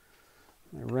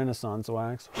Renaissance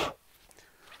wax? So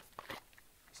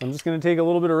I'm just going to take a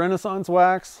little bit of Renaissance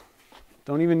wax.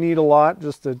 Don't even need a lot,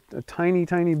 just a tiny,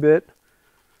 tiny bit.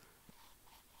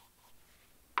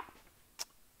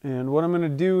 And what I'm going to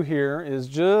do here is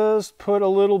just put a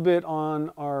little bit on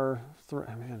our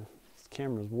thread. Man, this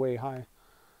camera's way high.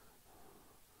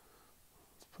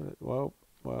 Let's put it, whoa.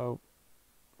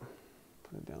 Put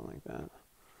it down like that.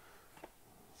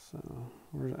 So,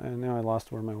 and now I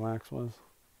lost where my wax was.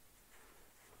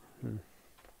 Let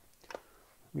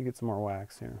me get some more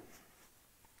wax here.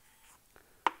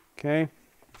 Okay.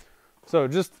 So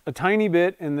just a tiny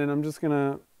bit, and then I'm just going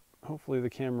to, hopefully the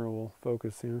camera will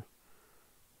focus here.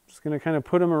 Just going to kind of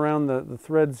put them around the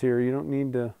threads here. You don't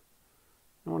need to, I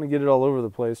don't want to get it all over the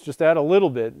place. Just add a little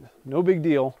bit, no big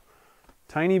deal.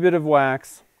 Tiny bit of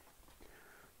wax.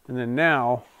 And then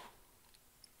now,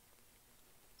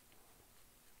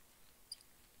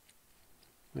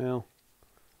 well,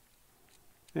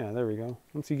 yeah, there we go.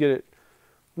 Once you get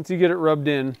it rubbed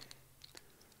in, I'm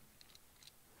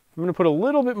going to put a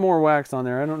little bit more wax on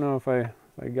there. I don't know if I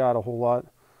got a whole lot.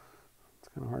 It's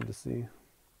kind of hard to see.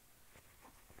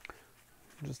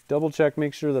 Just double check,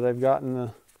 make sure that I've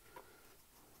gotten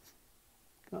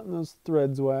those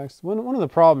threads waxed. One of the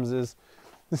problems is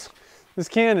this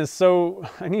can is so,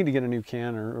 I need to get a new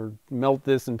can or melt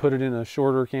this and put it in a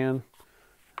shorter can.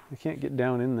 I can't get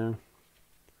down in there.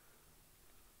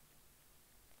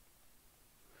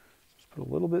 Just put a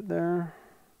little bit there.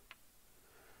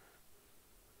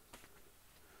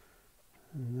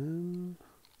 And then,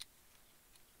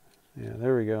 yeah,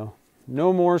 there we go.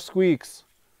 No more squeaks.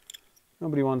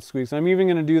 Nobody wants squeaks. I'm even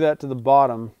going to do that to the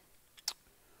bottom.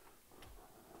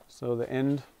 So the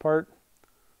end part,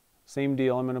 same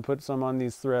deal. I'm going to put some on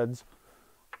these threads.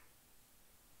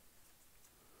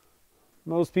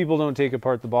 Most people don't take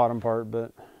apart the bottom part,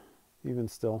 but even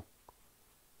still,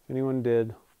 if anyone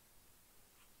did.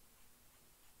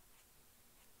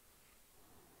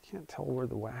 Can't tell where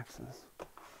the wax is.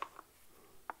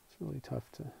 It's really tough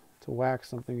to wax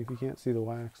something if you can't see the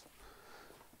wax.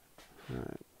 All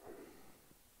right.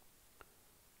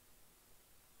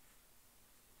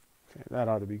 Okay, that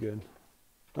ought to be good.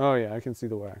 Oh yeah, I can see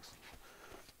the wax.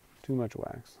 Too much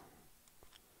wax.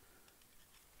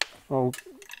 Oh,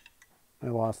 I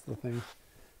lost the thing.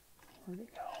 Where'd it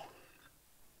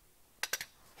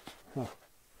go? Huh.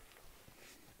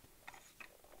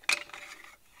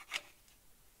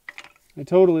 I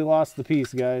totally lost the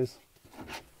piece, guys.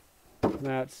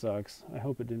 That sucks. I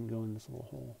hope it didn't go in this little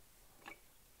hole.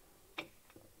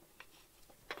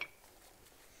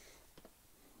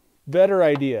 Better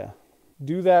idea.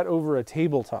 Do that over a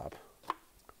tabletop.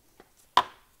 Do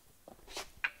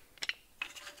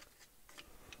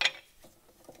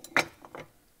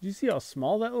you see how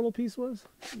small that little piece was?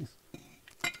 Jeez.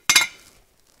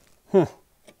 Huh.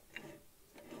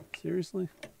 Seriously?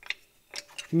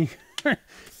 Can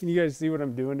you guys see what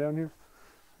I'm doing down here?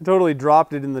 I totally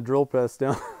dropped it in the drill press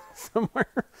down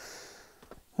somewhere.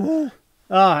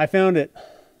 Ah, I found it.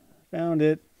 Found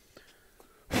it.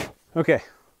 Okay.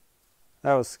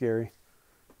 That was scary.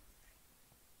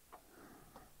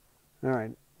 All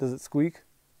right. Does it squeak?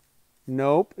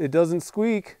 Nope, it doesn't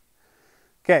squeak.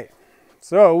 Okay.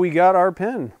 So we got our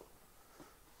pen.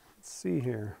 Let's see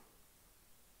here.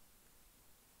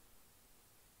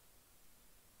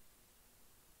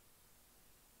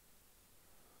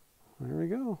 There we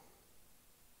go.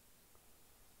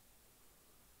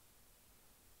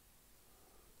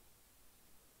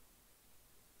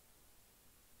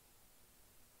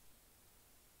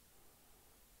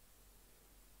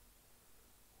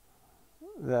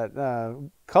 That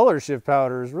color shift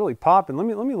powder is really popping. Let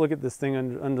me look at this thing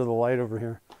under the light over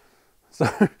here. So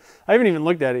I haven't even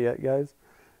looked at it yet, guys.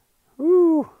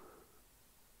 Ooh,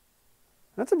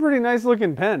 that's a pretty nice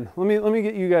looking pen. Let me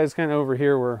get you guys kind of over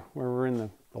here where we're in the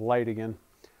light again.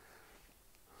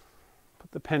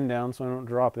 Put the pen down so I don't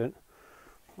drop it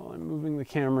while I'm moving the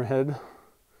camera head.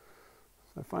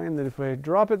 So I find that if I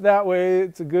drop it that way,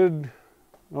 it's a good.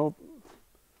 Oh,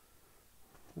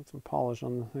 got some polish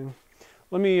on the thing.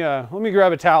 Let me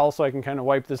grab a towel so I can kind of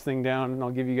wipe this thing down, and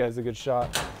I'll give you guys a good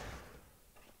shot.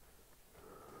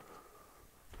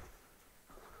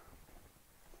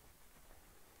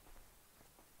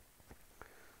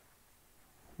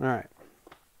 All right.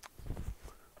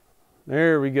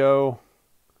 There we go.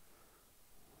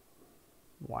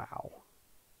 Wow.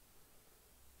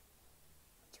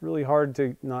 It's really hard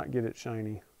to not get it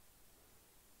shiny.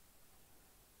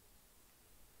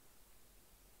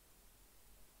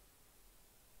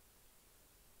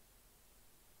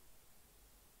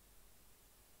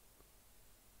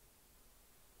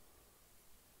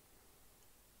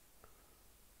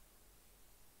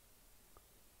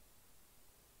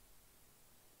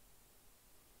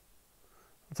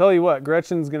 tell you what,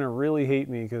 Gretchen's going to really hate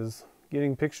me because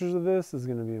getting pictures of this is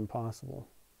going to be impossible.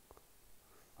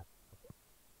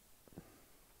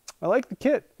 I like the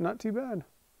kit. Not too bad.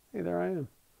 Hey, there I am.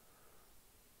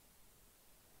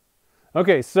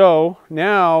 Okay, so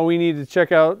now we need to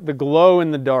check out the glow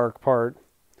in the dark part.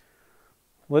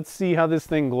 Let's see how this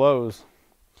thing glows.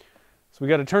 So we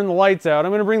got to turn the lights out.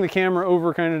 I'm going to bring the camera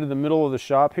over kind of to the middle of the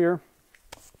shop here.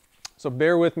 So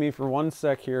bear with me for 1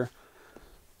 sec here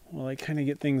while I kind of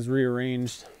get things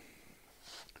rearranged.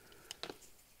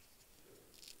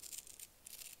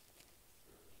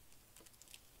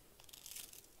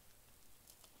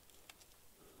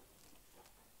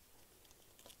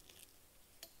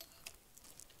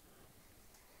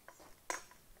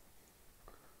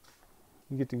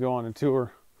 You get to go on a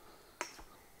tour.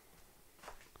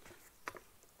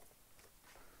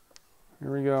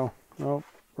 Here we go. Oh,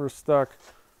 we're stuck.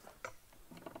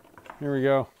 Here we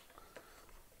go.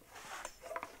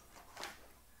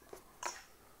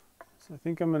 So I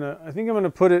think I'm gonna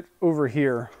put it over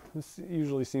here. This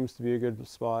usually seems to be a good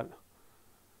spot.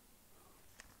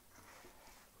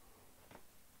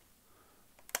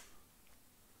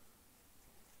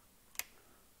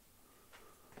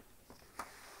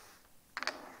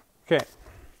 Okay.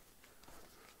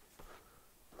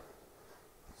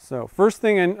 So first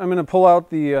thing, I'm going to pull out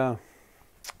the, I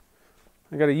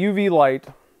got a UV light.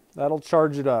 That'll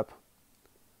charge it up.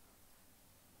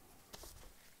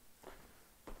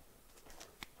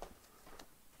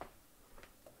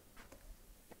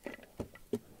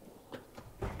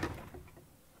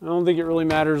 I don't think it really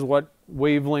matters what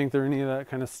wavelength or any of that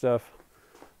kind of stuff.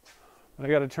 But I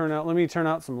got to turn out, let me turn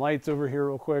out some lights over here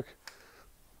real quick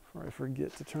before I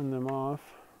forget to turn them off.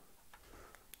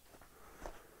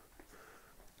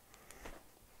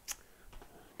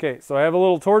 Okay, so I have a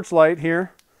little torch light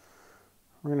here.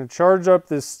 We're going to charge up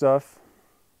this stuff.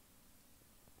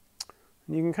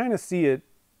 And you can kind of see it,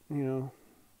 you know,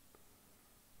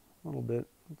 a little bit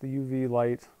with the UV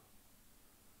light.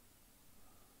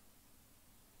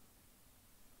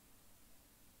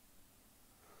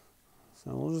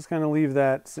 So we'll just kind of leave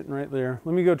that sitting right there.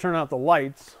 Let me go turn out the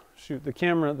lights. Shoot, the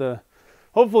camera,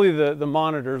 hopefully the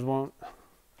monitors won't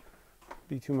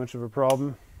be too much of a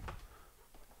problem.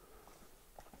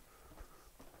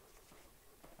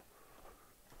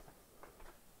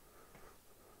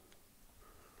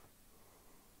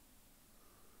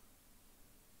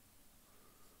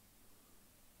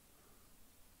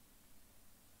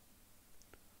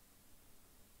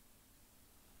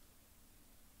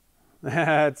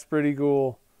 That's pretty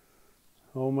cool.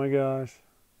 Oh my gosh.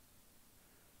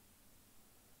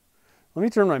 Let me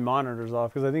turn my monitors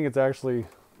off because I think it's actually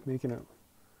making it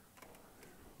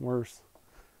worse.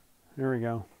 There we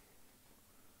go.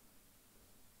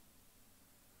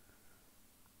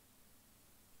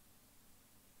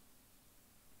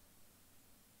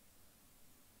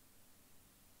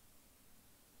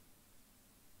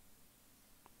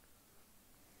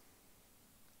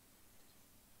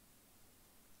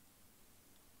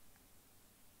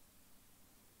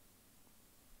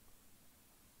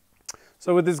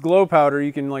 So with this glow powder,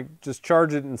 you can like just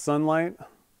charge it in sunlight,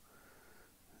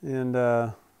 and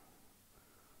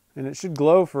it should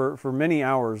glow for many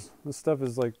hours. This stuff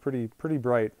is like pretty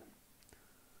bright.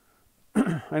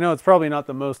 I know it's probably not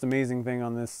the most amazing thing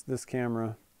on this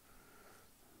camera,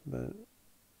 but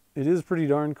it is pretty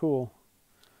darn cool.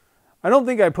 I don't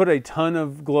think I put a ton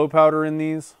of glow powder in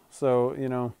these, so you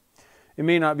know, it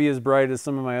may not be as bright as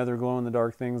some of my other glow in the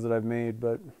dark things that I've made,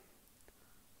 but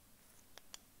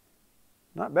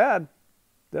not bad.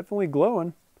 Definitely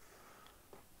glowing.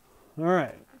 All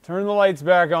right, turn the lights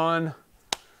back on.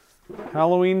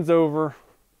 Halloween's over.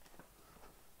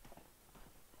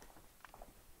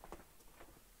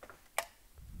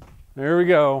 There we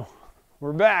go.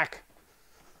 We're back.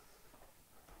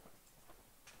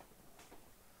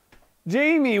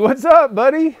 Jamie, what's up,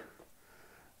 buddy?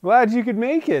 Glad you could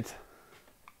make it.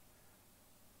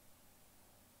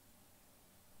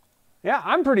 Yeah,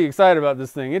 I'm pretty excited about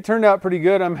this thing. It turned out pretty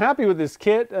good. I'm happy with this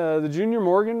kit. The Junior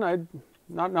Morgan,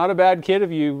 not a bad kit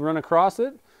if you run across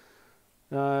it.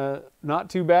 Not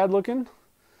too bad looking.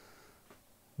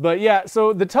 But yeah,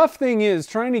 so the tough thing is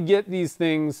trying to get these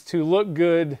things to look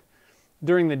good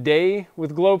during the day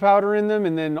with glow powder in them,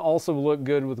 and then also look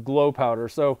good with glow powder.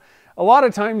 So a lot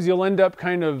of times you'll end up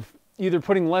kind of either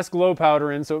putting less glow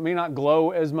powder in, so it may not glow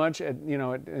as much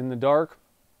in the dark.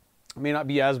 It may not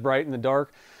be as bright in the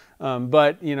dark.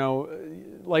 But you know,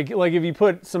 like if you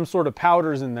put some sort of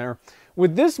powders in there.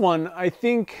 With this one, I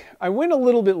think I went a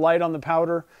little bit light on the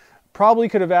powder. Probably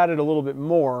could have added a little bit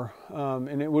more,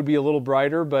 and it would be a little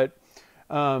brighter. But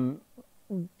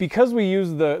because we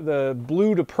use the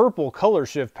blue to purple color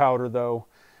shift powder though,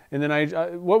 and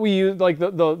then what we use, like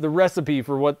the recipe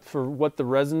for what the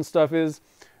resin stuff is,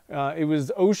 it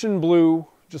was ocean blue,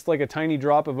 just like a tiny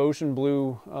drop of ocean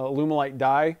blue Alumilite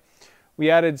dye. We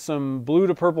added some blue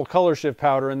to purple color shift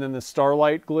powder and then the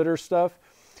Starlight glitter stuff,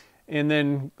 and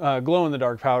then glow in the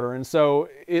dark powder. And so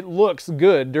it looks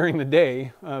good during the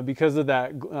day because of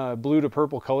that blue to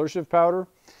purple color shift powder,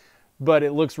 but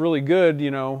it looks really good,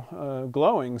 you know,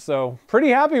 glowing. So pretty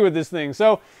happy with this thing.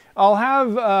 So I'll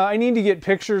have, I need to get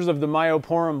pictures of the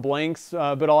Myoporum blanks,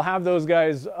 but I'll have those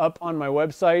guys up on my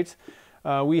website.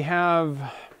 We have,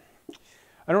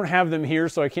 I don't have them here,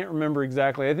 so I can't remember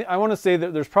exactly. I want to say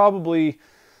that there's probably,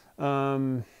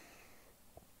 what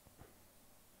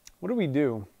do we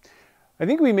do? I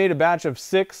think we made a batch of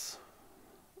 6.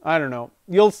 I don't know.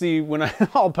 You'll see when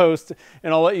I'll post,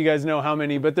 and I'll let you guys know how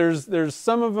many. But there's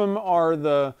some of them are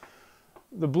the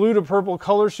blue to purple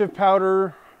color shift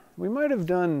powder. We might have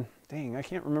done. Dang, I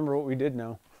can't remember what we did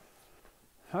now.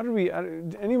 How did we?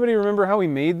 Anybody remember how we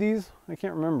made these? I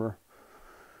can't remember.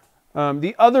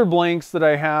 The other blanks that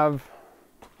I have,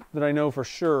 that I know for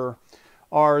sure,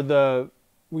 are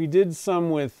we did some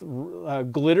with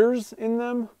glitters in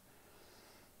them.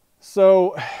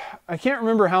 So I can't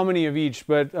remember how many of each,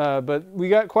 but we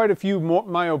got quite a few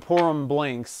Myoporum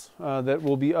blanks that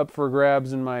will be up for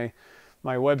grabs in my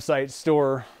website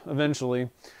store eventually.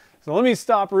 So let me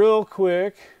stop real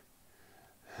quick.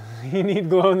 You need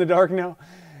glow in the dark now?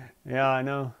 Yeah, I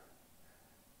know.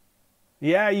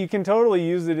 Yeah, you can totally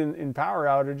use it in power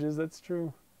outages. That's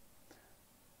true.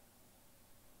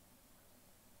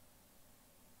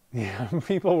 Yeah,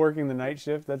 people working the night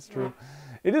shift. That's true.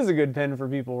 It is a good pen for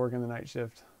people working the night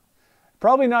shift.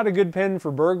 Probably not a good pen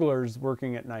for burglars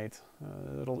working at night.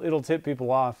 It'll tip people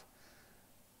off.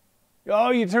 Oh,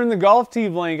 you turned the golf tee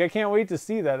blank. I can't wait to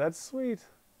see that. That's sweet.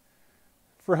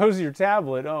 Froze your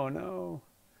tablet. Oh no.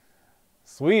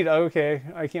 Sweet. Okay,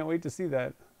 I can't wait to see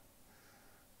that.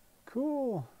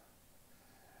 Cool.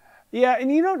 Yeah,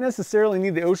 and you don't necessarily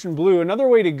need the ocean blue. Another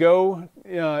way to go,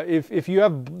 if you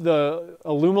have the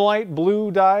Alumilite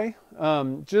blue dye,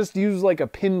 just use like a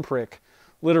pinprick,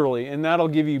 literally, and that'll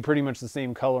give you pretty much the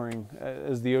same coloring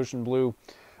as the ocean blue.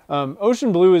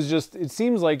 Ocean blue is just, it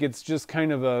seems like it's just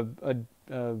kind of a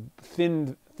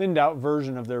thinned out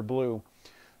version of their blue.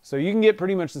 So you can get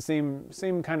pretty much the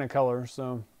same kind of color.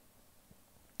 So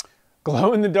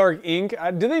glow in the dark ink.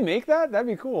 Do they make that? That'd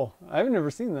be cool. I've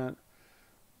never seen that.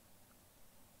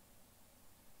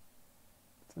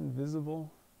 It's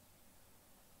invisible.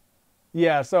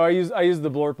 Yeah, so I use the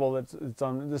Blurple that's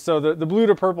on. So the blue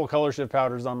to purple color shift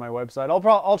powder is on my website.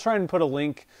 I'll try and put a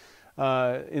link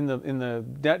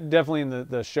definitely in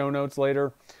the show notes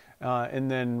later, and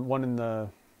then one in the.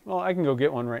 Well, I can go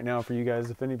get one right now for you guys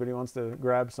if anybody wants to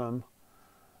grab some.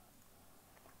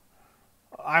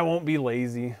 I won't be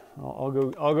lazy. I'll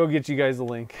go get you guys a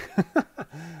link.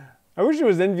 I wish it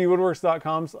was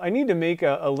nvwoodworks.com. I need to make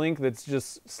a link that's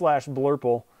just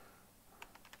 /blurple.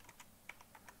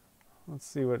 Let's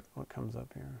see what comes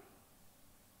up here.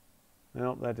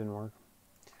 Nope, that didn't work.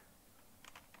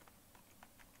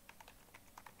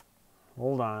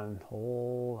 Hold on.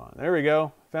 There we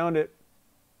go. Found it.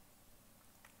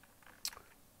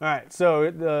 All right,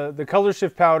 so the color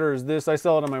shift powder is this. I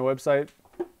sell it on my website.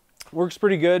 Works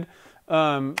pretty good.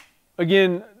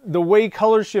 Again, the way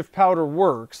color shift powder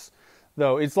works,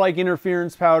 though, it's like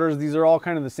interference powders. These are all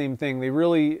kind of the same thing. They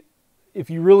really, if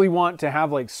you really want to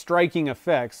have like striking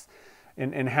effects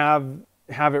and have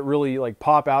it really like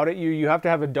pop out at you, you have to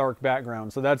have a dark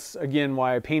background. So that's, again,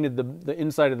 why I painted the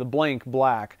inside of the blank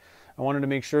black. I wanted to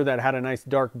make sure that it had a nice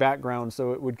dark background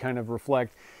so it would kind of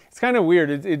reflect. It's kind of weird.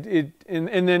 And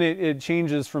then it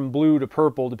changes from blue to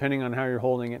purple depending on how you're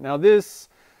holding it. Now this,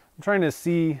 I'm trying to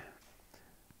see,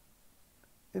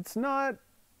 it's not,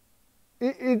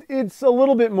 it's a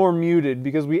little bit more muted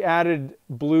because we added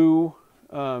blue,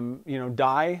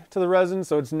 dye to the resin.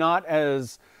 So it's not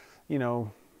as,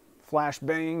 flash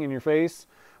bang in your face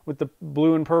with the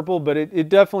blue and purple, but it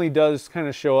definitely does kind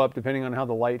of show up depending on how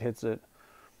the light hits it.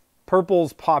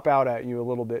 Purples pop out at you a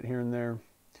little bit here and there.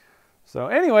 So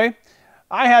anyway,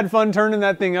 I had fun turning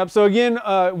that thing up. So again,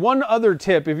 one other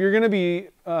tip, if you're going to be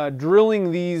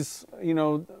drilling these,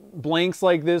 blanks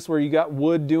like this where you got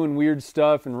wood doing weird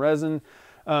stuff and resin,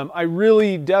 I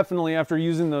really definitely, after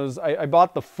using those, I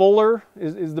bought the Fuller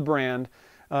is the brand,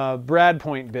 brad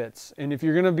point bits. And if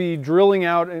you're going to be drilling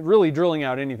out, really drilling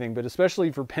out anything, but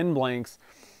especially for pen blanks,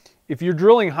 if you're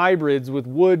drilling hybrids with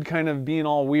wood kind of being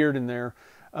all weird in there,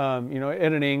 at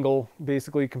an angle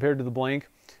basically compared to the blank,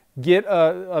 get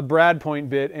a brad point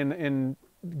bit and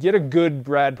get a good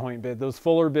brad point bit. Those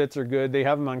Fuller bits are good. They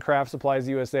have them on Craft Supplies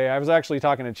USA. I was actually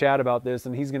talking to Chad about this,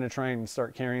 and he's going to try and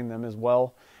start carrying them as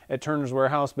well at Turner's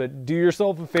Warehouse. But do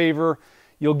yourself a favor.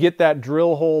 You'll get that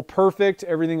drill hole perfect.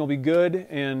 Everything will be good,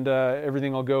 and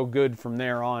everything will go good from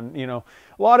there on. You know,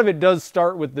 a lot of it does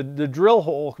start with the drill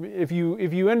hole. If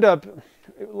you end up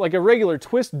like a regular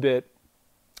twist bit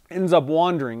ends up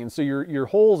wandering, and so your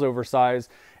hole's oversized,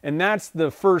 and that's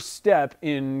the first step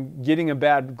in getting a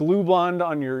bad glue bond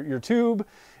on your tube,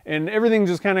 and everything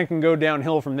just kind of can go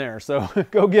downhill from there. So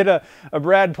go get a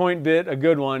brad point bit, a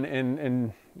good one,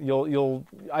 and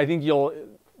I think you'll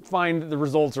find the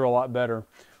results are a lot better.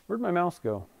 Where'd my mouse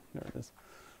go? There it is.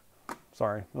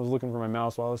 Sorry, I was looking for my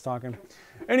mouse while I was talking.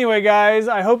 Anyway, guys,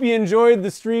 I hope you enjoyed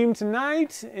the stream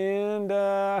tonight, and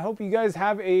I hope you guys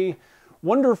have a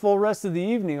wonderful rest of the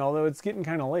evening, although it's getting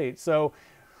kind of late. So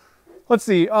let's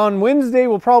see, on Wednesday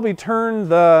we'll probably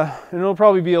turn and it'll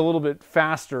probably be a little bit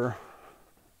faster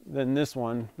than this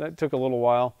one. That took a little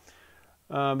while.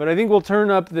 But I think we'll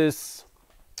turn up this,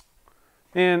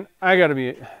 and I gotta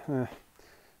be,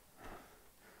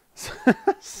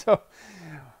 so I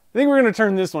think we're gonna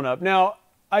turn this one up. Now,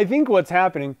 I think what's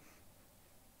happening,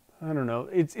 I don't know,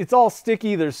 it's all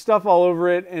sticky, there's stuff all over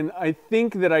it, and I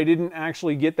think that I didn't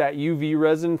actually get that UV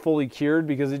resin fully cured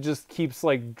because it just keeps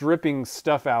like dripping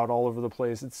stuff out all over the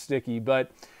place. It's sticky, but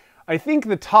I think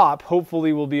the top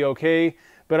hopefully will be okay.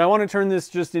 But I want to turn this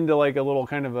just into like a little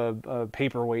kind of a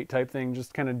paperweight type thing,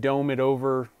 just kind of dome it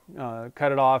over,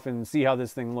 cut it off, and see how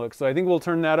this thing looks. So I think we'll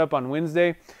turn that up on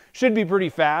Wednesday. Should be pretty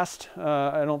fast.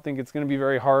 I don't think it's going to be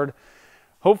very hard.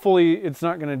 Hopefully it's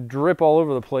not going to drip all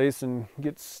over the place and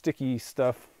get sticky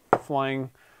stuff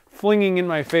flinging in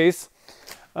my face.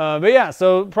 But yeah,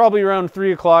 so probably around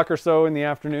 3 o'clock or so in the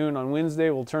afternoon on Wednesday,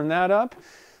 we'll turn that up.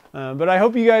 But I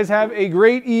hope you guys have a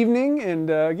great evening, and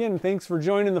again, thanks for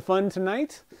joining the fun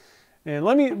tonight.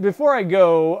 And before I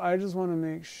go, I just want to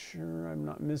make sure I'm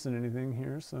not missing anything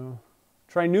here. So,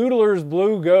 try Noodler's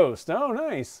Blue Ghost. Oh,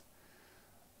 nice.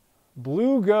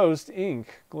 Blue Ghost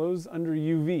ink glows under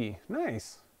UV.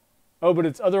 Nice. Oh, but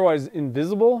it's otherwise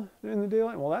invisible in the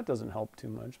daylight? Well, that doesn't help too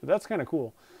much, but that's kind of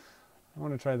cool. I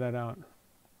want to try that out.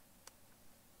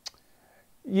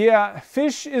 Yeah,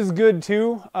 fish is good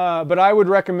too, but I would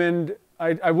recommend,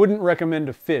 I wouldn't recommend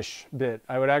a fish bit.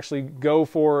 I would actually go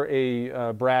for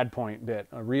a brad point bit,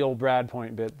 a real brad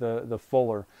point bit, the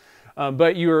Fuller.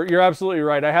 But you're absolutely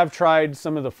right. I have tried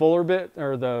some of the Fuller bit,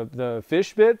 or the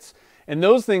fish bits, and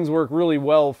those things work really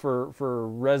well for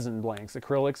resin blanks,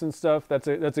 acrylics and stuff. That's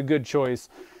a good choice.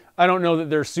 I don't know that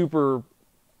they're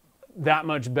that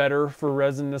much better for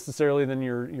resin necessarily than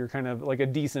your kind of like a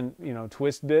decent, you know,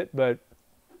 twist bit, but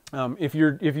if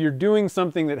you're doing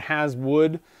something that has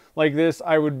wood like this,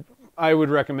 I would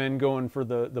recommend going for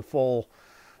the full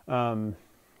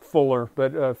Fuller,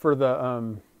 but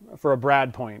for a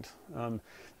brad point,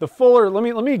 the Fuller.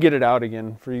 Let me get it out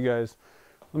again for you guys.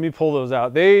 Let me pull those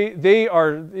out.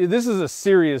 This is a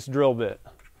serious drill bit,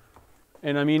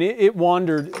 and I mean it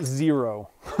wandered zero,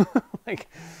 like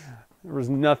there was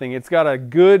nothing. It's got a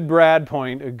good brad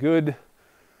point, a good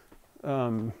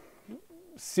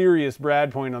serious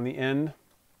brad point on the end.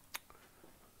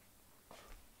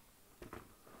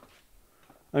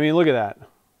 I mean, look at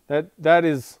that.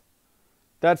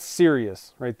 That's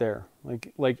serious right there.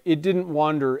 Like it didn't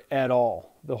wander at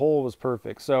all. The hole was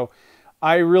perfect. So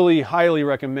I really highly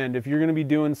recommend, if you're going to be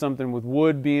doing something with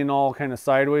wood being all kind of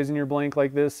sideways in your blank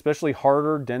like this, especially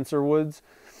harder, denser woods,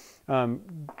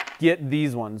 get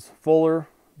these ones, Fuller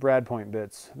brad point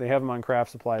bits. They have them on Craft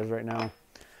Supplies right now.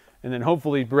 And then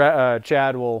hopefully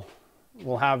Chad will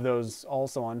have those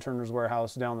also on Turner's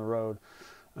Warehouse down the road.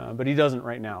 But he doesn't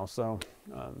right now. So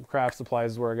Craft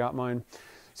Supplies is where I got mine.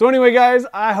 So anyway, guys,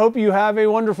 I hope you have a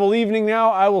wonderful evening now.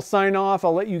 I will sign off.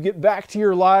 I'll let you get back to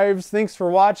your lives. Thanks for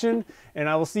watching. And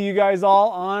I will see you guys all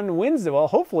on Wednesday. Well,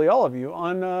 hopefully all of you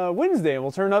on Wednesday.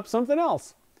 We'll turn up something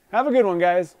else. Have a good one,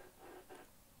 guys.